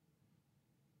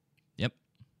 Yep.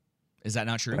 Is that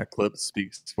not true? That clip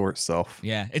speaks for itself.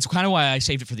 Yeah. It's kind of why I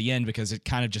saved it for the end, because it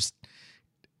kind of just,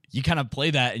 you kind of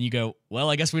play that and you go, well,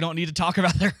 I guess we don't need to talk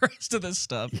about the rest of this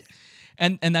stuff. Yeah.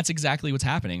 And that's exactly what's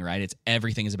happening, right? It's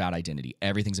everything is about identity.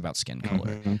 Everything's about skin color.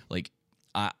 Mm-hmm. Like,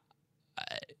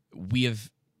 we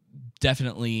have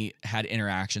definitely had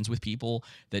interactions with people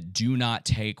that do not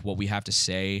take what we have to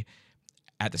say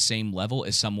at the same level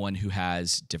as someone who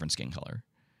has different skin color.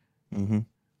 Mm-hmm.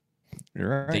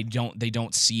 You're right. They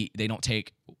don't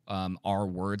take our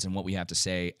words and what we have to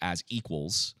say as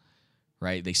equals,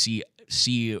 right? They see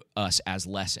us as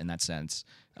less in that sense.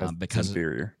 Because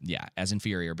inferior. As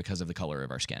inferior because of the color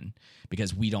of our skin,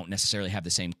 because we don't necessarily have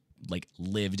the same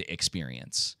lived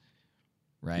experience,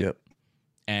 right? Yep.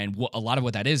 And a lot of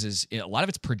what that is a lot of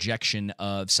it's projection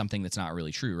of something that's not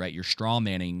really true, right? You're straw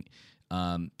manning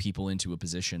people into a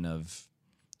position of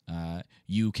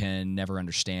you can never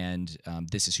understand.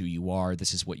 This is who you are.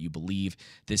 This is what you believe.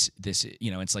 This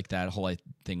it's like that whole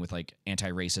thing with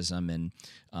anti-racism and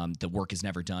the work is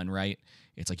never done, right?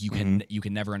 It's like you can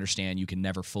never understand. You can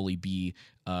never fully be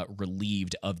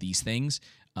relieved of these things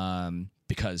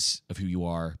because of who you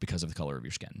are, because of the color of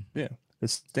your skin. Yeah,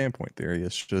 it's standpoint theory.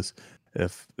 It's just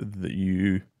if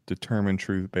you determine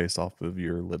truth based off of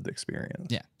your lived experience.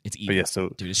 Yeah, it's evil. But yeah,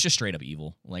 dude, it's just straight up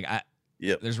evil.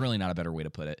 Yep. There's really not a better way to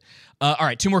put it. All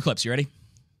right, 2 more clips. You ready?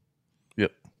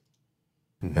 Yep.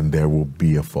 And there will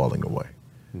be a falling away.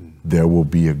 There will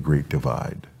be a great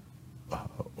divide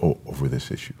over this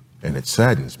issue. And it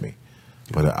saddens me,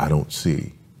 but I don't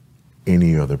see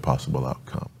any other possible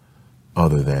outcome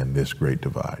other than this great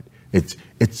divide. It's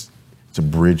a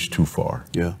bridge too far.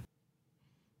 Yeah.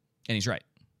 And he's right.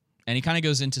 And he kind of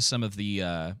goes into some of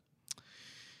the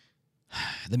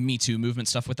Me Too movement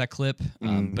stuff with that clip,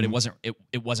 but it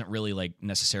wasn't really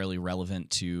necessarily relevant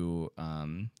to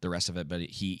the rest of it. But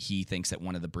he thinks that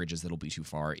one of the bridges that'll be too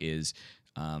far is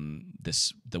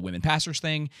the women pastors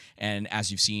thing, and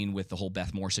as you've seen with the whole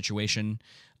Beth Moore situation,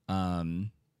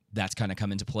 that's kind of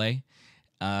come into play.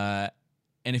 And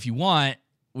if you want,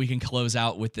 we can close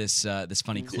out with this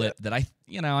funny clip that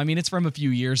it's from a few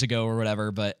years ago or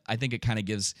whatever, but I think it kind of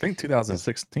gives. I think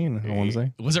 2016. I want to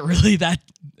say. Was it really that?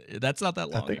 That's not that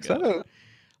long. I think ago.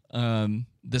 so.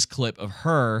 This clip of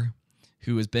her,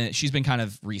 she's been kind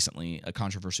of recently a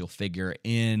controversial figure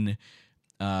in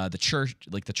the church,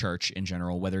 the church in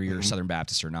general, whether you're Southern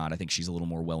Baptist or not. I think she's a little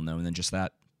more well known than just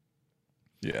that.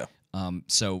 Yeah.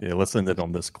 So let's end it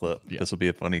on this clip. Yeah. This will be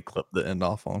a funny clip to end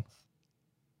off on.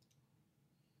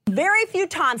 Very few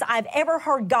times I've ever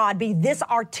heard God be this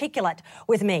articulate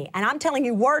with me. And I'm telling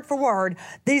you, word for word,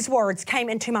 these words came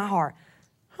into my heart.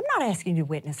 I'm not asking you to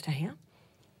witness to him.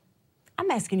 I'm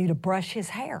asking you to brush his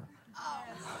hair.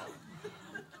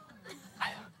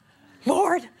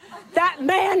 Lord, that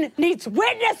man needs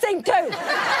witnessing to.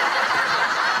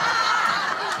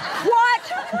 What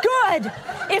good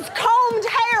is combed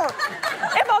hair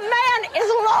if a man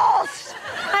is lost?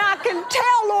 And I can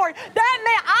tell, Lord, that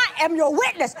man, I am your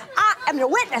witness. I am your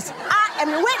witness. I am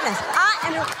your witness.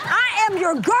 I am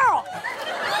your girl.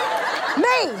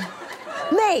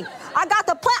 Me. I got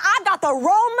the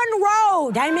Roman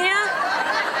road. Amen.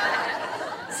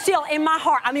 Still in my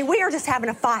heart. We are just having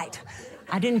a fight.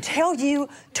 I didn't tell you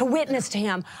to witness to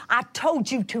him. I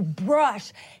told you to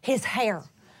brush his hair.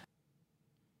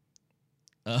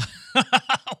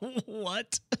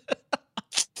 What?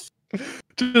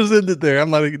 Just end it there. I'm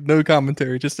not no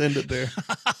commentary. Just end it there.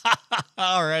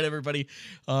 All right, everybody.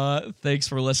 Thanks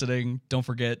for listening. Don't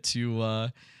forget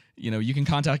to, you can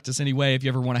contact us anyway if you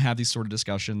ever want to have these sort of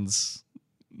discussions.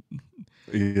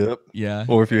 Yep. Yeah.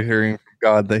 Or if you're hearing from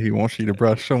God that he wants you to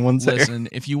brush someone's hair. Listen,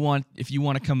 if you want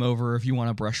to come over, if you want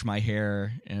to brush my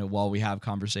hair while we have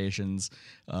conversations,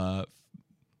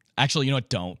 Actually, you know what?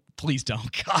 Don't. Please don't.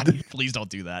 God, please don't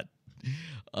do that.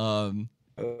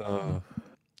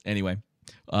 Anyway,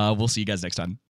 we'll see you guys next time.